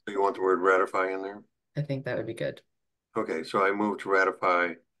 So Do you want the word ratify in there? I think that would be good. Okay, so I move to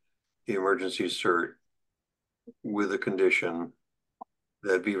ratify the emergency cert with a condition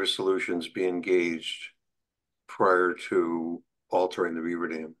that Beaver Solutions be engaged prior to altering the beaver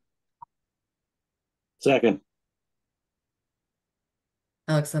dam. Second.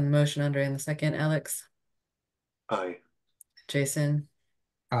 Alex on the motion, Andre in the second. Alex, Aye. Jason,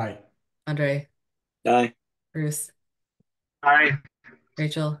 Aye. Andre, Aye. Bruce, Aye.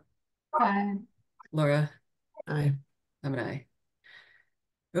 Rachel, Aye. Laura, Aye. I'm an aye.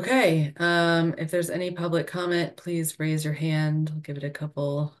 Okay, if there's any public comment, please raise your hand. I'll give it a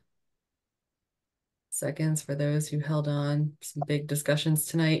couple seconds for those who held on. Some big discussions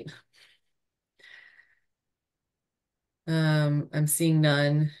tonight. I'm seeing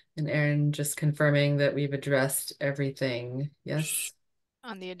none, and Aaron just confirming that we've addressed everything. Yes.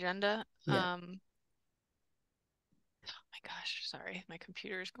 On the agenda. Yeah. Oh my gosh, sorry, my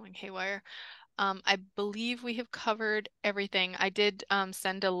computer is going haywire. I believe we have covered everything. I did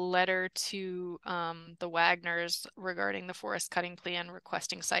send a letter to the Wagners regarding the forest cutting plan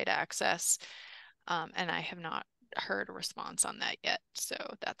requesting site access, and I have not heard a response on that yet, so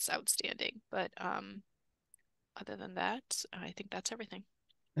that's outstanding. But other than that, I think that's everything.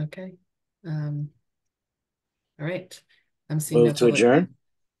 Okay. All right. I'm seeing no Move to public. adjourn.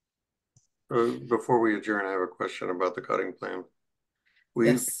 Before we adjourn, I have a question about the cutting plan.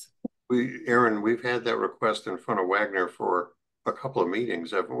 Yes. Aaron, we've had that request in front of Wagner for a couple of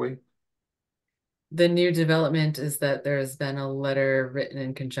meetings, haven't we? The new development is that there's been a letter written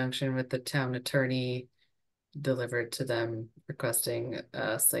in conjunction with the town attorney delivered to them requesting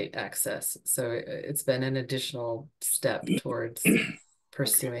site access. So it's been an additional step towards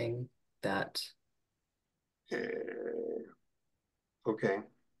pursuing that. Okay.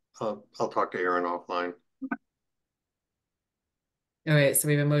 I'll talk to Aaron offline. All right, so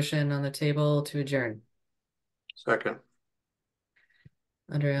we have a motion on the table to adjourn. Second.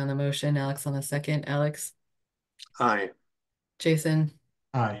 Andre on the motion, Alex on the second. Alex, Aye. Jason,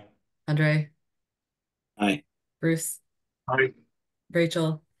 Aye. Andre, Aye. Bruce, Aye.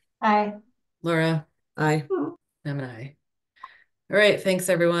 Rachel, Aye. Laura, Aye. I'm an aye. All right, thanks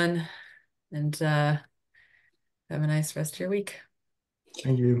everyone, and have a nice rest of your week.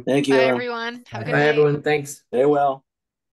 Thank you. Thank you. Bye, everyone. Have a good Bye, night. everyone. Thanks. Stay well.